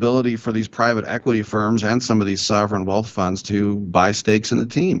opening up the ability for these private equity firms and some of these sovereign wealth funds to buy stakes in the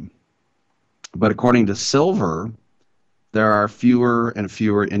team. But according to Silver, there are fewer and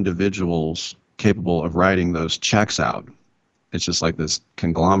fewer individuals capable of writing those checks out. It's just like this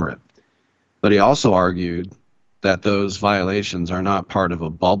conglomerate. But he also argued that those violations are not part of a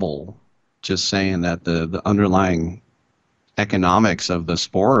bubble, just saying that the underlying economics of the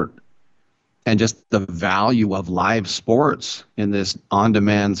sport and just the value of live sports in this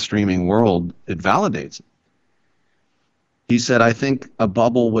on-demand streaming world, it validates it. He said, I think a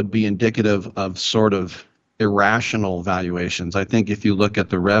bubble would be indicative of sort of irrational valuations. I think if you look at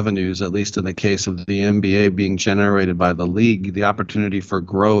the revenues, at least in the case of the NBA being generated by the league, the opportunity for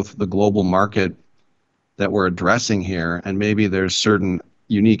growth, the global market that we're addressing here, and maybe there's certain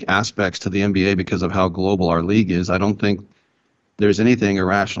unique aspects to the NBA because of how global our league is, I don't think there's anything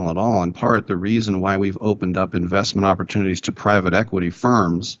irrational at all. In part, the reason why we've opened up investment opportunities to private equity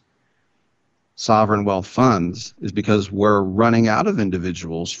firms, sovereign wealth funds, is because we're running out of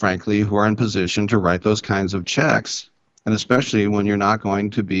individuals, frankly, who are in position to write those kinds of checks, and especially when you're not going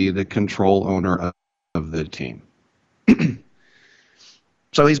to be the control owner of the team.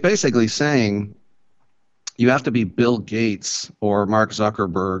 So he's basically saying you have to be Bill Gates or Mark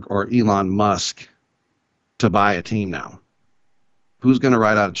Zuckerberg or Elon Musk to buy a team now. Who's going to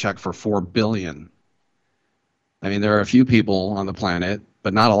write out a check for $4 billion? I mean, there are a few people on the planet,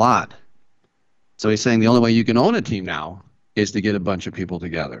 but not a lot. So he's saying the only way you can own a team now is to get a bunch of people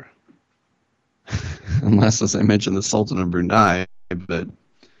together. Unless, as I mentioned, the Sultan of Brunei, but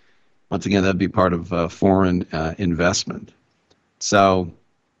once again, that'd be part of foreign investment. So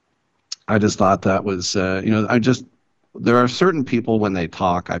I just thought that was, there are certain people when they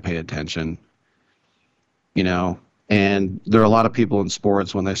talk, I pay attention, and there are a lot of people in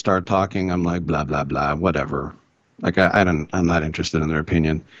sports when they start talking, I'm like, blah, blah, blah, whatever. Like, I'm not interested in their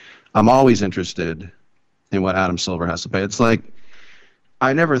opinion. I'm always interested in what Adam Silver has to say. It's like,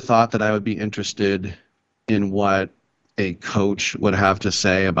 I never thought that I would be interested in what a coach would have to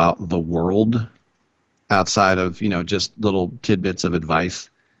say about the world outside of, just little tidbits of advice.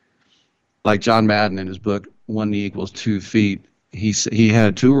 Like John Madden in his book, 1 knee equals 2 feet, he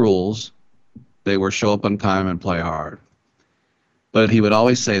had 2 rules. They were show up on time and play hard. But he would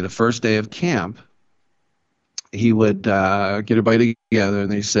always say the first day of camp, he would get everybody together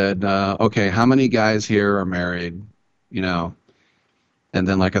and he said, okay, how many guys here are married? And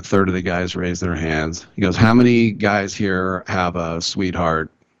then like a third of the guys raised their hands. He goes, how many guys here have a sweetheart?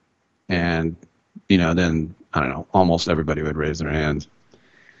 And, then, I don't know, almost everybody would raise their hands.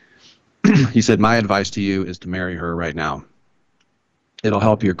 He said, my advice to you is to marry her right now. It'll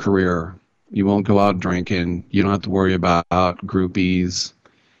help your career. You won't go out drinking. You don't have to worry about groupies.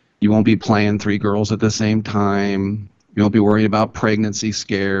 You won't be playing 3 girls at the same time. You won't be worried about pregnancy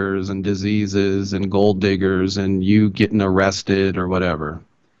scares and diseases and gold diggers and you getting arrested or whatever.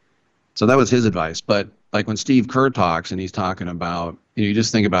 So that was his advice. But like when Steve Kerr talks and he's talking about, you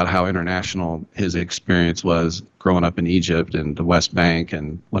just think about how international his experience was growing up in Egypt and the West Bank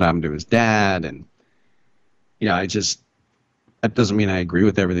and what happened to his dad. And, that doesn't mean I agree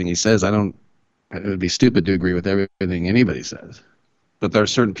with everything he says. It would be stupid to agree with everything anybody says. But there are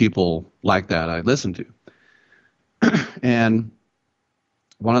certain people like that I listen to. And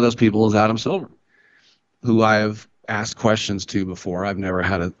one of those people is Adam Silver, who I've asked questions to before. I've never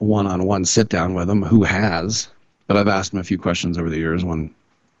had a one-on-one sit-down with him, who has, but I've asked him a few questions over the years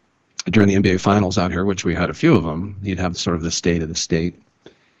during the NBA Finals out here, which we had a few of them. He'd have sort of the state of the state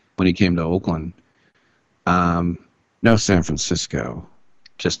when he came to Oakland. No San Francisco,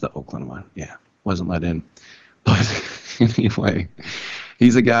 just the Oakland one. Yeah, wasn't let in. But anyway,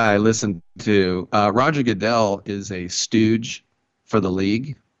 he's a guy I listened to. Roger Goodell is a stooge for the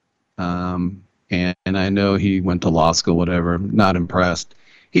league. And I know he went to law school, whatever. Not impressed.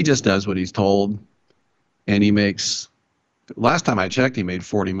 He just does what he's told. And he makes, last time I checked, he made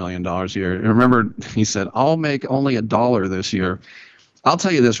 $40 million a year. And remember, he said, I'll make only $1 this year. I'll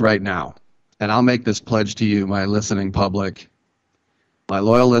tell you this right now, and I'll make this pledge to you, my listening public, my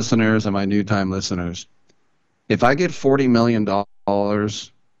loyal listeners and my new time listeners. If I get $40 million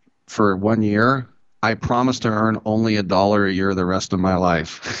for 1 year, I promise to earn only $1 a year the rest of my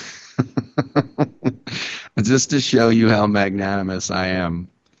life. Just to show you how magnanimous I am.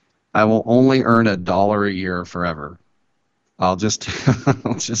 I will only earn $1 a year forever. I'll just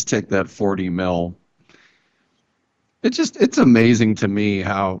take that 40 mil. It's amazing to me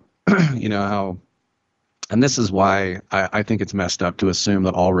how, and this is why I think it's messed up to assume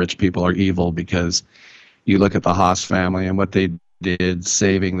that all rich people are evil, because you look at the Haas family and what they did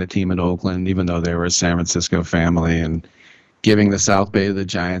saving the team in Oakland, even though they were a San Francisco family, and giving the South Bay to the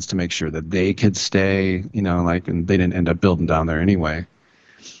Giants to make sure that they could stay, and they didn't end up building down there anyway.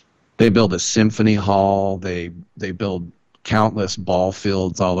 They build a symphony hall. They build countless ball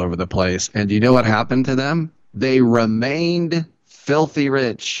fields all over the place. And do you know what happened to them? They remained filthy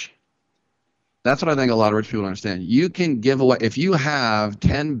rich. That's what I think a lot of rich people understand. You can give away, if you have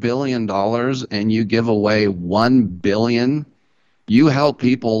 $10 billion and you give away $1 billion, you help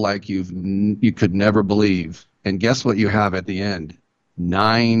people like you could never believe. And guess what you have at the end?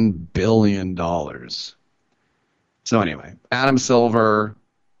 $9 billion. So anyway, Adam Silver,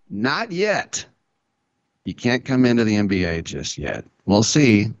 not yet. You can't come into the NBA just yet. We'll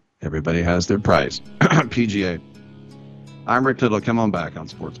see. Everybody has their price. PGA. I'm Rick Tittle. Come on back on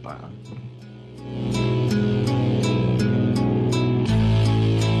Sports Byline.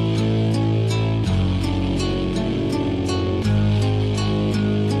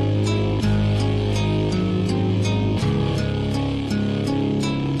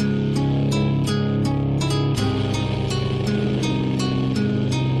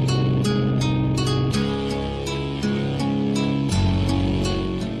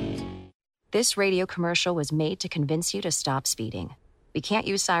 This radio commercial was made to convince you to stop speeding. We can't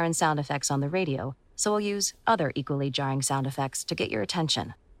use siren sound effects on the radio, so we'll use other equally jarring sound effects to get your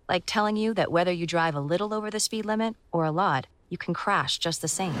attention. Like telling you that whether you drive a little over the speed limit or a lot, you can crash just the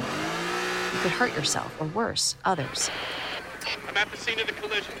same. You could hurt yourself, or worse, others. I'm at the scene of the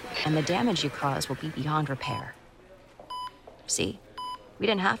collision. And the damage you cause will be beyond repair. See? We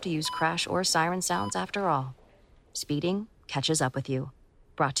didn't have to use crash or siren sounds after all. Speeding catches up with you.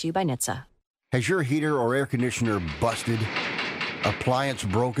 Brought to you by NHTSA. Has your heater or air conditioner busted? Appliance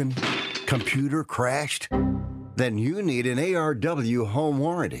broken? Computer crashed? Then you need an ARW home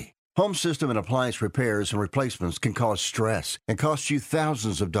warranty. Home system and appliance repairs and replacements can cause stress and cost you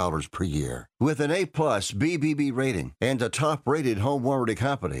thousands of dollars per year. With an A-plus BBB rating and a top-rated home warranty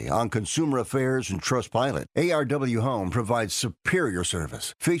company on Consumer Affairs and Trustpilot, ARW Home provides superior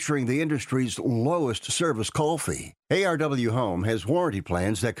service, featuring the industry's lowest service call fee. ARW Home has warranty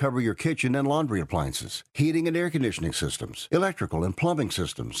plans that cover your kitchen and laundry appliances, heating and air conditioning systems, electrical and plumbing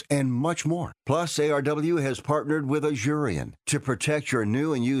systems, and much more. Plus, ARW has partnered with Azurian to protect your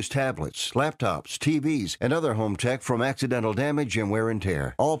new and used tablets, laptops, TVs, and other home tech from accidental damage and wear and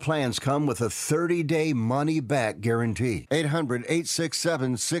tear. All plans come with a 30-day money-back guarantee.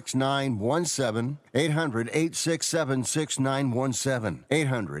 800-867-6917. 800-867-6917.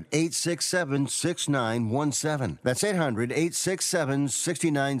 800-867-6917. That's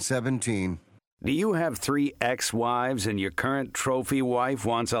 800-867-6917. Do you have 3 ex-wives and your current trophy wife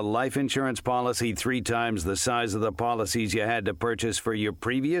wants a life insurance policy 3 times the size of the policies you had to purchase for your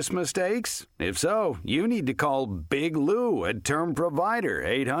previous mistakes? If so, you need to call Big Lou at Term Provider,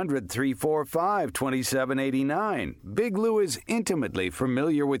 800-345-2789. Big Lou is intimately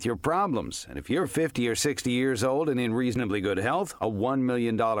familiar with your problems, and if you're 50 or 60 years old and in reasonably good health, a $1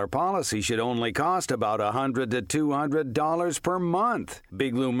 million policy should only cost about $100 to $200 per month.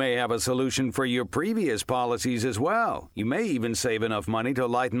 Big Lou may have a solution for your previous policies as well. You may even save enough money to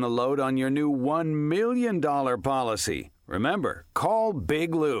lighten the load on your new $1 million policy. Remember, call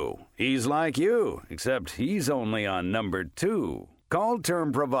Big Lou. He's like you, except he's only on number 2. Call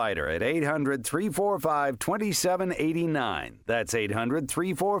Term Provider at 800-345-2789. That's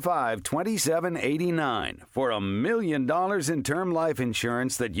 800-345-2789 for $1 million in term life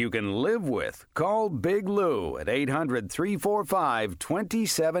insurance that you can live with. Call Big Lou at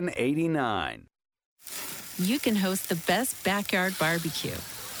 800-345-2789. You can host the best backyard barbecue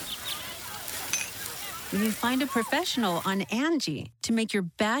when you find a professional on Angie to make your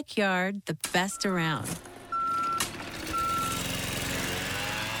backyard the best around.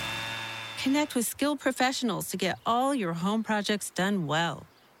 Connect with skilled professionals to get all your home projects done well.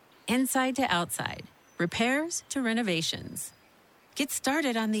 Inside to outside, repairs to renovations. Get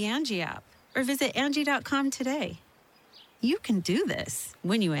started on the Angie app or visit Angie.com today. You can do this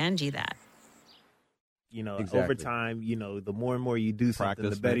when you Angie that. Over time, the more and more you do something,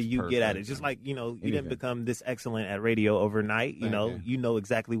 the better you get at it. Just like, you didn't become this excellent at radio overnight. You know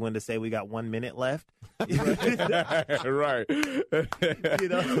exactly when to say we got 1 minute left. Right.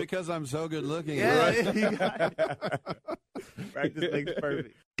 Because I'm so good looking. Yeah, practice makes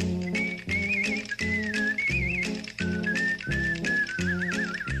perfect.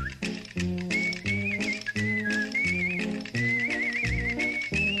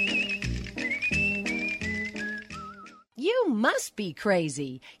 You must be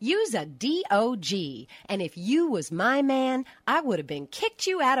crazy. Use a DOG. And if you was my man, I would have been kicked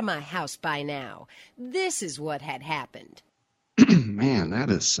you out of my house by now. This is what had happened. Man,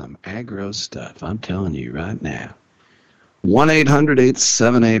 that is some aggro stuff. I'm telling you right now.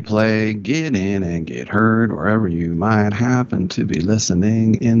 1-800-878-PLAY. Get in and get heard wherever you might happen to be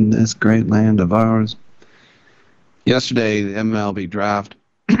listening in this great land of ours. Yesterday, the MLB draft,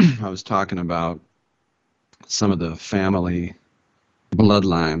 I was talking about some of the family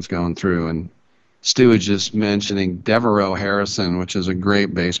bloodlines going through, and Stu was just mentioning Devereaux Harrison, which is a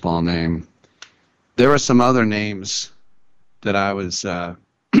great baseball name. There were some other names that I was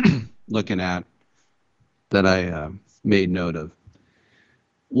looking at that I made note of.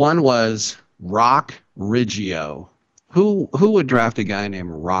 One was Rock Riggio. Who would draft a guy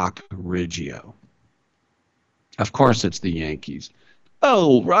named Rock Riggio? Of course it's the Yankees.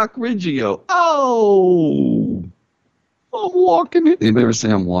 Oh, Rock Riggio. Oh, I'm walking here. Anybody ever say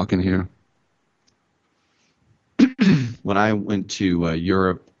I'm walking here? When I went to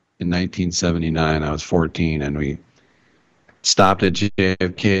Europe in 1979, I was 14, and we stopped at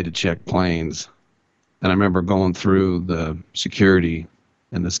JFK to check planes. And I remember going through the security,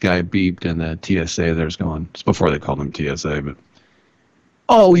 and this guy beeped, and the TSA there's going. It's before they called him TSA, but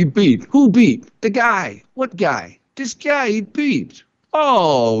oh, he beeped. Who beeped? The guy. What guy? This guy. He beeped.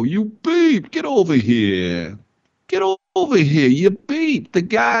 Oh, you beeped. Get over here. Get over here. You beeped. The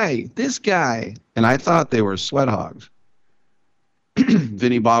guy. This guy. And I thought they were sweat hogs.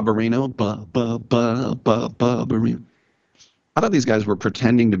 Vinny Barbarino. Barbarino. I thought these guys were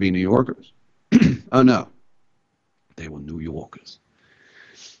pretending to be New Yorkers. Oh, no. They were New Yorkers.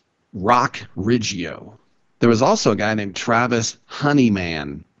 Rock Riggio. There was also a guy named Travis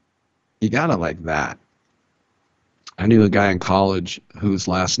Honeyman. You gotta like that. I knew a guy in college whose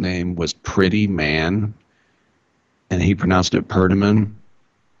last name was Pretty Man, and he pronounced it Perdaman.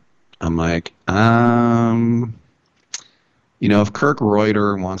 I'm like, if Kirk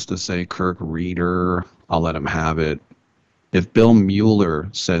Reuter wants to say Kirk Reeder, I'll let him have it. If Bill Mueller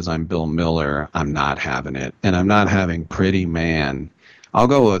says I'm Bill Miller, I'm not having it. And I'm not having Pretty Man. I'll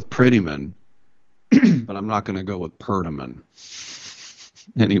go with Prettyman, but I'm not going to go with Perdaman.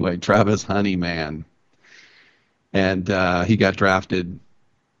 Anyway, Travis Honeyman. And he got drafted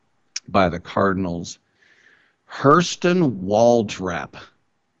by the Cardinals. Hurston Waldrep.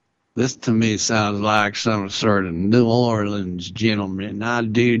 This to me sounds like some sort of New Orleans gentleman. I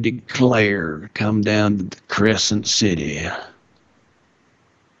do declare, come down to the Crescent City.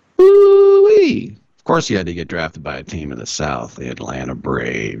 Woo-wee. Of course he had to get drafted by a team in the South, the Atlanta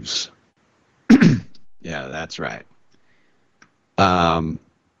Braves. Yeah, that's right.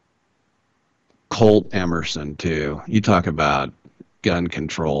 Colt Emerson, too. You talk about gun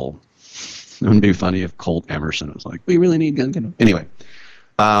control. It would be funny if Colt Emerson was like, we really need gun control. Anyway,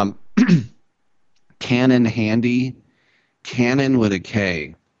 Cannon Handy, Cannon with a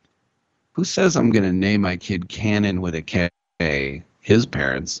K. Who says I'm going to name my kid Cannon with a K? His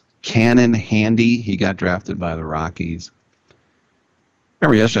parents. Cannon Handy, he got drafted by the Rockies.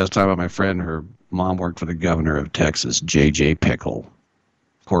 Remember yesterday I was talking about my friend, her mom worked for the governor of Texas, J.J. Pickle.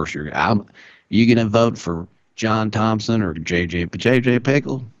 Of course, you going to vote for John Thompson or J.J.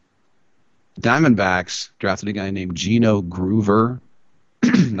 Pickle? Diamondbacks drafted a guy named Gino Groover.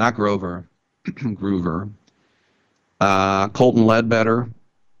 Not Grover. Groover. Colton Ledbetter.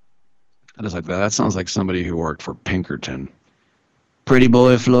 I just like that. That sounds like somebody who worked for Pinkerton. Pretty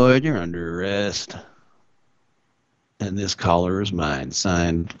boy Floyd, you're under arrest. And this collar is mine,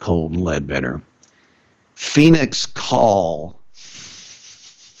 signed Colton Ledbetter. Phoenix Call.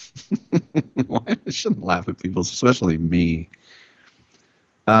 Why I shouldn't laugh at people, especially me.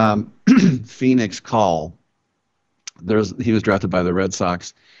 Phoenix Call. He was drafted by the Red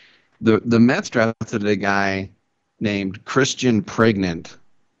Sox. The Mets drafted a guy named Christian Pregnant.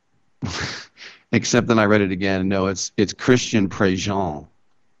 Except then I read it again. No, it's Christian Prejean.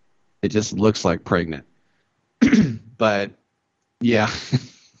 It just looks like pregnant. But yeah.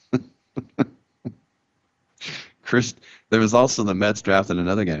 There was also the Mets drafted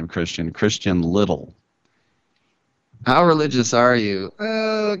another guy named Christian Little. How religious are you?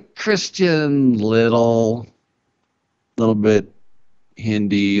 Christian Little. A little bit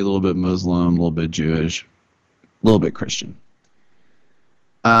Hindi, a little bit Muslim, a little bit Jewish, a little bit Christian.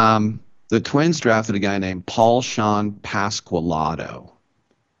 The Twins drafted a guy named Paul Sean Pasqualado.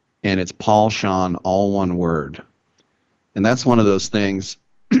 And it's Paul Sean, all one word. And that's one of those things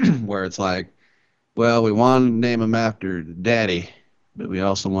where it's like, well, we want to name him after Daddy, but we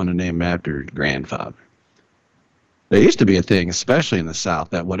also want to name him after grandfather. There used to be a thing, especially in the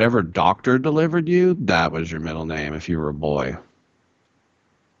South, that whatever doctor delivered you, that was your middle name if you were a boy.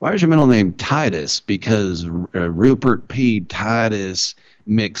 Why is your middle name Titus? Because Rupert P. Titus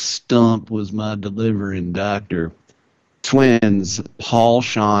McStump was my delivering doctor. Twins, Paul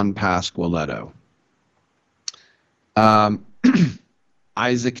Sean Pasqualetto.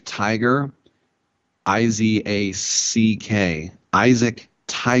 Isaac Tiger, Izack. Isaac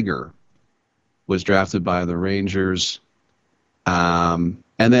Tiger was drafted by the Rangers. And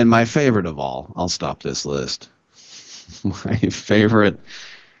then my favorite of all, I'll stop this list. My favorite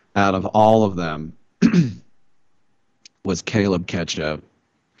out of all of them was Caleb Ketchup.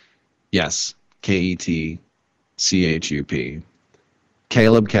 Yes, Ketchup.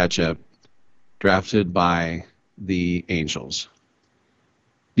 Caleb Ketchup, drafted by the Angels.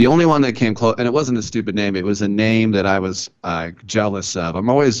 The only one that came close, and it wasn't a stupid name, it was a name that I was jealous of. I'm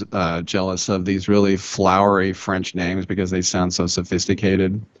always jealous of these really flowery French names because they sound so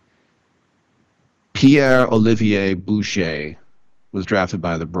sophisticated. Pierre-Olivier Boucher was drafted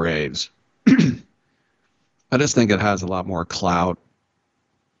by the Braves. I just think it has a lot more clout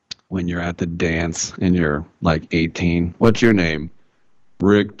when you're at the dance and you're like 18. What's your name?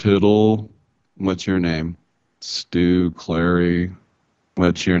 Rick Tittle. What's your name? Stu Clary.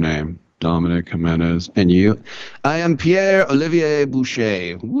 What's your name? Dominic Jimenez. And you? I am Pierre-Olivier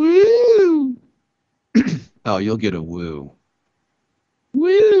Boucher. Woo! Oh, you'll get a woo.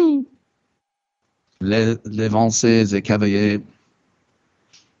 Woo! Les Avancées et Cavaliers.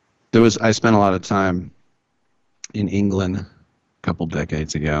 I spent a lot of time in England a couple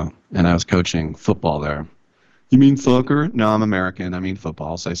decades ago, and I was coaching football there. You mean soccer? No, I'm American. I mean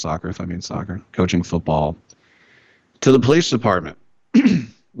football. I'll say soccer if I mean soccer. Coaching football to the police department,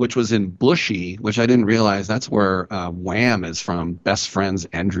 which was in Bushy, which I didn't realize that's where Wham is from. Best friends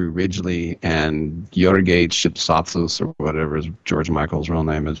Andrew Ridgeley and Jorge Chipsopoulos, or whatever George Michael's real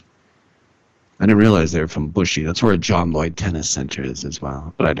name is. I didn't realize they were from Bushy. That's where John Lloyd Tennis Center is as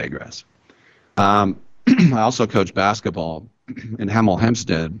well, but I digress. I also coached basketball in Hemel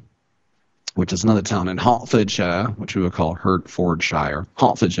Hempstead, which is another town in Hertfordshire, which we would call Hertfordshire,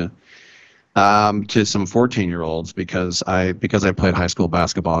 Hertfordshire, to some 14-year-olds because I played high school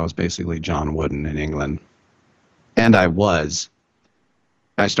basketball. I was basically John Wooden in England, and I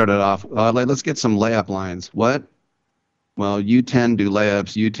started off, let's get some layup lines. What? Well, U10 do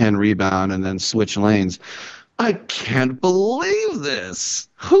layups, U10 rebound, and then switch lanes. I can't believe this.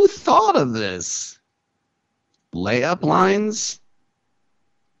 Who thought of this? Layup lines?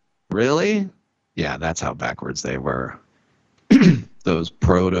 Really? Yeah, that's how backwards they were. Those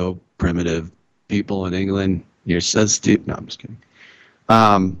proto-primitive people in England. You're so stupid. No, I'm just kidding.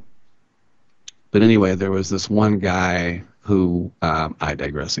 But anyway, there was this one guy who, I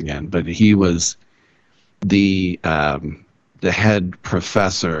digress again, but he was the head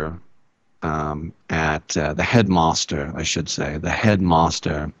professor at the headmaster, I should say, the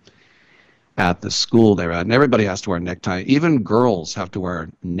headmaster at the school they were at. And everybody has to wear a necktie. Even girls have to wear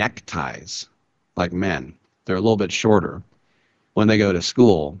neckties, like men. They're a little bit shorter when they go to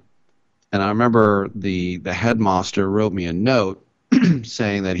school. And I remember the headmaster wrote me a note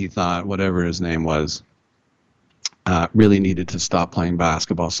saying that he thought whatever his name was really needed to stop playing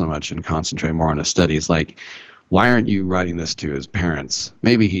basketball so much and concentrate more on his studies. Like, why aren't you writing this to his parents?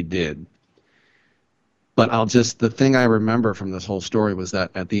 Maybe he did. But the thing I remember from this whole story was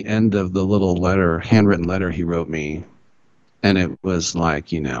that at the end of the little letter, handwritten letter he wrote me, And it was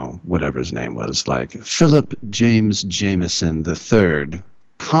like, whatever his name was, like Philip James Jameson III,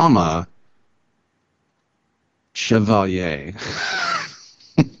 comma, Chevalier.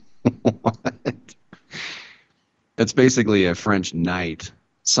 What? It's basically a French knight,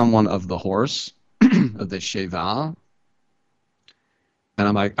 someone of the horse, of the cheval. And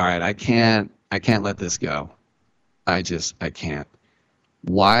I'm like, all right, I can't let this go. I can't.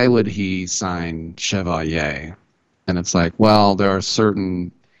 Why would he sign Chevalier? And it's like, well, there are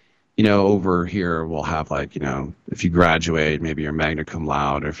certain, over here we'll have like, if you graduate, maybe you're magna cum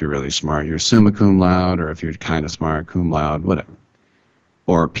laude, or if you're really smart, you're summa cum laude, or if you're kind of smart, cum laude, whatever.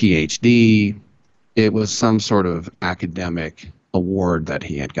 Or PhD. It was some sort of academic award that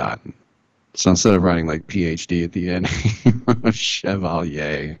he had gotten. So instead of writing like PhD at the end, he wrote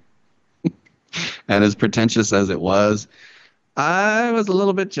Chevalier. And as pretentious as it was, I was a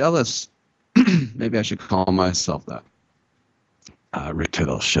little bit jealous. Maybe I should call myself that. Rick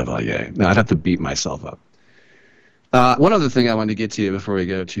Tittle, Chevalier. No, I'd have to beat myself up. One other thing I wanted to get to before we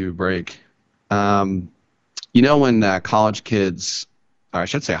go to break. When college kids, or I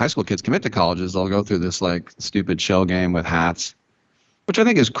should say high school kids, commit to colleges, they'll go through this like stupid shell game with hats, which I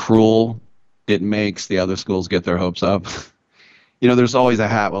think is cruel. It makes the other schools get their hopes up. There's always a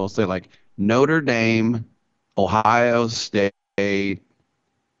hat. Well, it'll say like Notre Dame, Ohio State,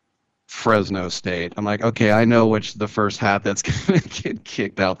 Fresno State. I'm like, okay, I know which the first hat that's going to get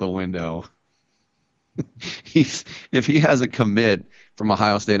kicked out the window. If he has a commit from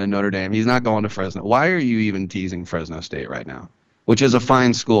Ohio State and Notre Dame, he's not going to Fresno. Why are you even teasing Fresno State right now? Which is a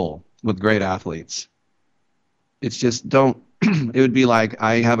fine school with great athletes. It's just it would be like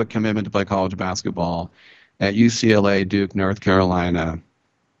I have a commitment to play college basketball at UCLA, Duke, North Carolina,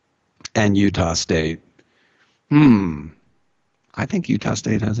 and Utah State. I think Utah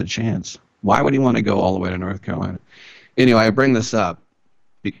State has a chance. Why would he want to go all the way to North Carolina? Anyway, I bring this up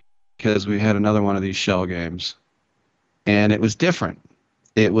because we had another one of these shell games, and it was different.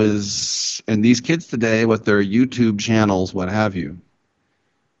 And these kids today with their YouTube channels, what have you,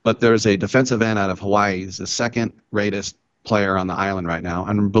 but there's a defensive end out of Hawaii. He's the second greatest player on the island right now.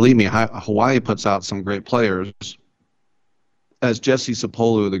 And believe me, Hawaii puts out some great players. As Jesse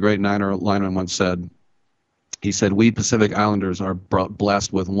Sapolu, the great Niner lineman, once said, he said, we Pacific Islanders are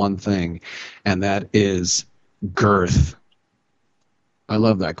blessed with one thing, and that is girth. I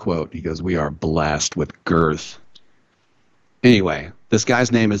love that quote. He goes, we are blessed with girth. Anyway, this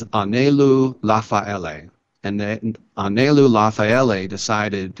guy's name is Anelu Lafaele. And Anelu Lafaele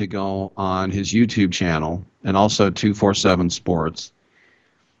decided to go on his YouTube channel and also 247 Sports.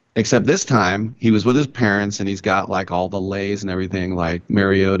 Except this time, he was with his parents, and he's got like all the lays and everything, like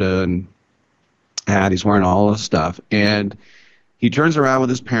Mariota and hat. He's wearing all this stuff. And he turns around with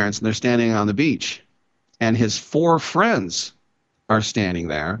his parents, and they're standing on the beach. And his 4 friends are standing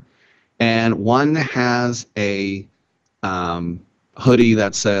there. And one has a hoodie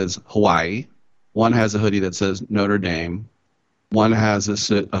that says Hawaii. One has a hoodie that says Notre Dame. One has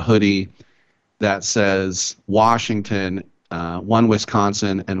a hoodie that says Washington, one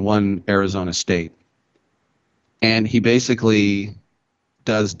Wisconsin, and one Arizona State. And he basically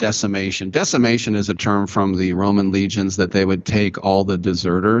does decimation. Decimation is a term from the Roman legions that they would take all the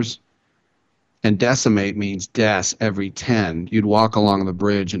deserters. And decimate means every 10. You'd walk along the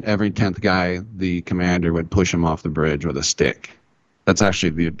bridge, and every 10th guy, the commander would push him off the bridge with a stick. That's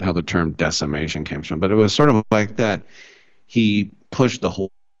actually how the term decimation came from. But it was sort of like that. He pushed the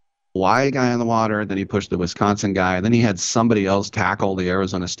Hawaii guy in the water, then he pushed the Wisconsin guy, then he had somebody else tackle the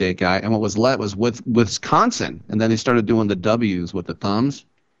Arizona State guy, and what was left was with Wisconsin, and then he started doing the W's with the thumbs.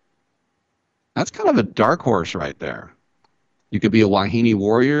 That's kind of a dark horse right there. You could be a Wahine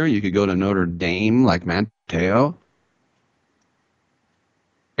Warrior. You could go to Notre Dame like Mateo.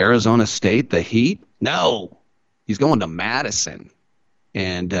 Arizona State, the Heat? No. He's going to Madison.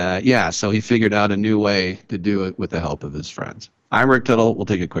 And, so he figured out a new way to do it with the help of his friends. I'm Rick Tittle. We'll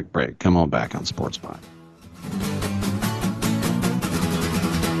take a quick break. Come on back on Sports Pod.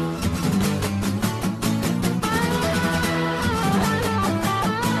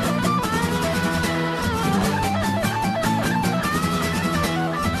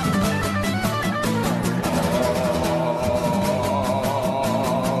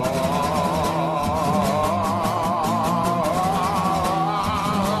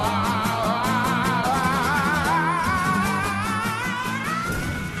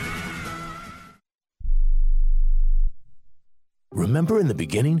 Remember in the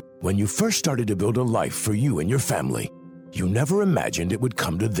beginning, when you first started to build a life for you and your family, you never imagined it would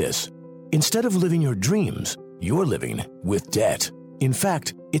come to this. Instead of living your dreams, you're living with debt. In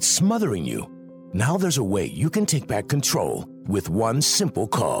fact, it's smothering you. Now there's a way you can take back control with one simple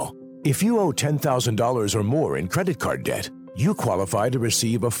call. If you owe $10,000 or more in credit card debt, you qualify to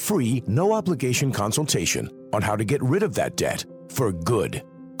receive a free, no-obligation consultation on how to get rid of that debt for good.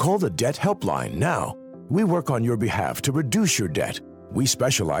 Call the Debt Helpline now. We work on your behalf to reduce your debt. We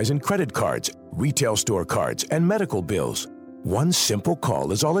specialize in credit cards, retail store cards, and medical bills. One simple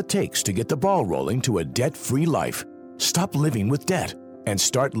call is all it takes to get the ball rolling to a debt-free life. Stop living with debt and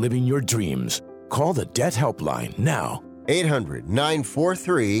start living your dreams. Call the Debt Helpline now.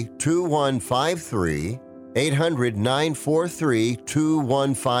 800-943-2153.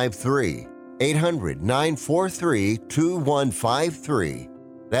 800-943-2153. 800-943-2153.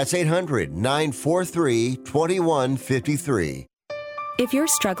 That's 800-943-2153. If you're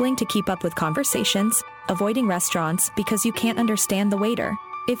struggling to keep up with conversations, avoiding restaurants because you can't understand the waiter,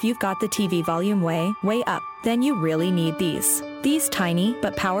 if you've got the TV volume way up, then you really need these. These tiny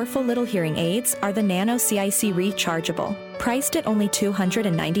but powerful little hearing aids are the Nano CIC Rechargeable, priced at only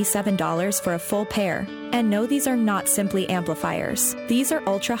 $297 for a full pair. And no, these are not simply amplifiers. These are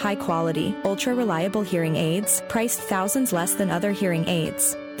ultra high quality, ultra reliable hearing aids, priced thousands less than other hearing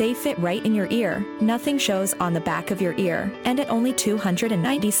aids. They fit right in your ear, nothing shows on the back of your ear, and at only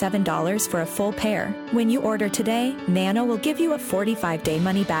 $297 for a full pair. When you order today, Nano will give you a 45-day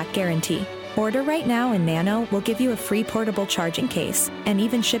money-back guarantee. Order right now and Nano will give you a free portable charging case and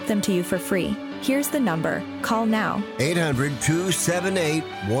even ship them to you for free. Here's the number. Call now.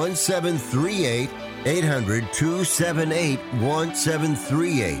 800-278-1738.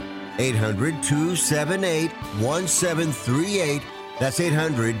 800-278-1738. 800-278-1738. That's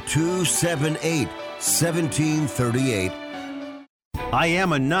 800-278-1738. I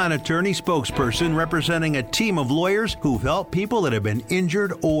am a non-attorney spokesperson representing a team of lawyers who've helped people that have been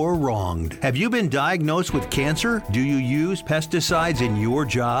injured or wronged. Have you been diagnosed with cancer? Do you use pesticides in your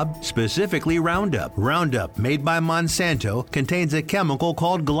job? Specifically Roundup. Roundup, made by Monsanto, contains a chemical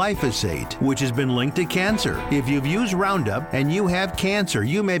called glyphosate, which has been linked to cancer. If you've used Roundup and you have cancer,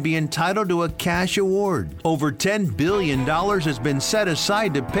 you may be entitled to a cash award. Over $10 billion has been set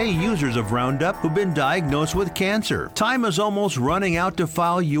aside to pay users of Roundup who've been diagnosed with cancer. Time is almost running out to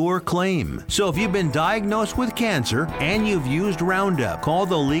file your claim. So if you've been diagnosed with cancer and you've used Roundup, call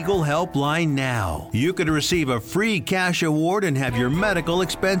the legal helpline now. You could receive a free cash award and have your medical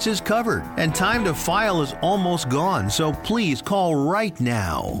expenses covered. And time to file is almost gone, so please call right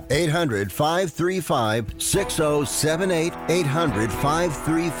now. 800-535-6078.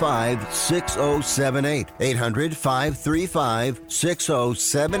 800-535-6078.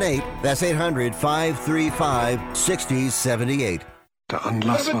 800-535-6078. That's 800-535-6078. Der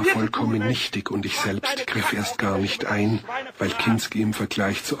Anlass war vollkommen nichtig und ich selbst griff erst gar nicht ein, weil Kinski im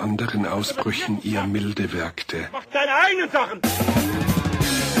Vergleich zu anderen Ausbrüchen eher milde wirkte. Mach deine eigenen Sachen!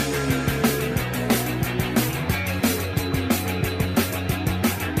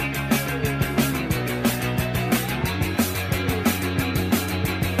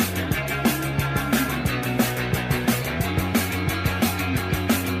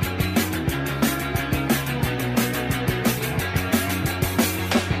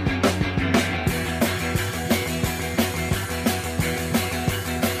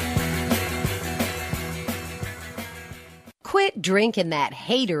 Quit drinking that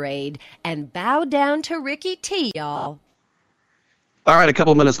haterade and bow down to Ricky T, y'all. All right, a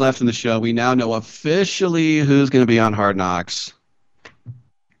couple minutes left in the show. We now know officially who's going to be on Hard Knocks,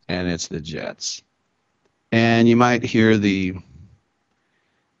 and it's the Jets. And you might hear the,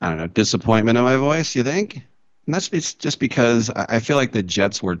 disappointment in my voice, you think? And that's just because I feel like the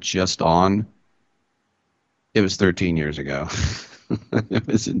Jets were just on. It was 13 years ago. It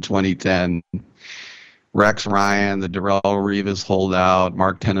was in 2010. Rex Ryan, the Darrell Revis holdout,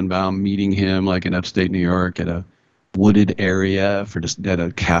 Mark Tenenbaum meeting him like in upstate New York at a wooded area at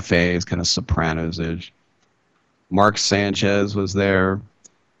a cafe. It's kind of Sopranos-ish. Mark Sanchez was there.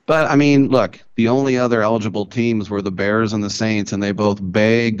 But, I mean, look, the only other eligible teams were the Bears and the Saints, and they both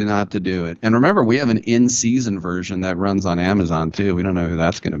begged not to do it. And remember, we have an in-season version that runs on Amazon, too. We don't know who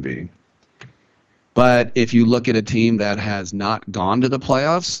that's going to be. But if you look at a team that has not gone to the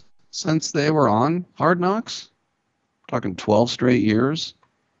playoffs since they were on Hard Knocks, talking 12 straight years,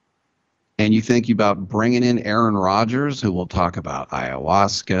 and you think about bringing in Aaron Rodgers, who will talk about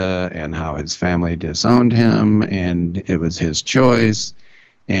ayahuasca and how his family disowned him and it was his choice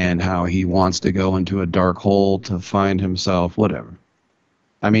and how he wants to go into a dark hole to find himself, whatever.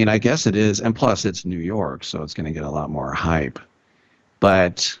 I mean, I guess it is, and plus it's New York, so it's going to get a lot more hype.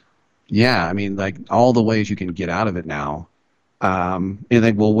 But, yeah, I mean, like all the ways you can get out of it now. You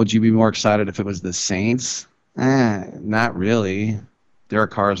think, well, would you be more excited if it was the Saints? Not really.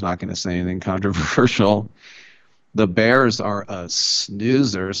 Derek Carr is not going to say anything controversial. The Bears are a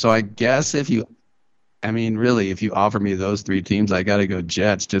snoozer. So I guess if you offer me those three teams, I got to go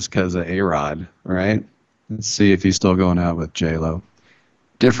Jets just because of A-Rod, right? Let's see if he's still going out with J-Lo.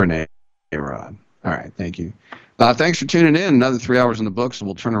 Different A-Rod. All right, thank you. Thanks for tuning in. Another 3 hours in the books, and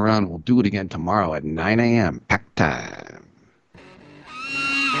we'll turn around and we'll do it again tomorrow at 9 a.m. Pack time.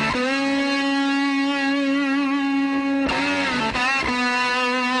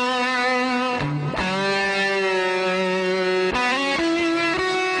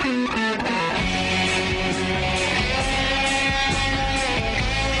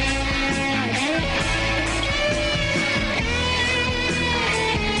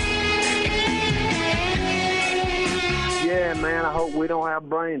 Man, I hope we don't have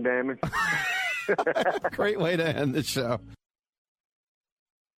brain damage. Great way to end the show.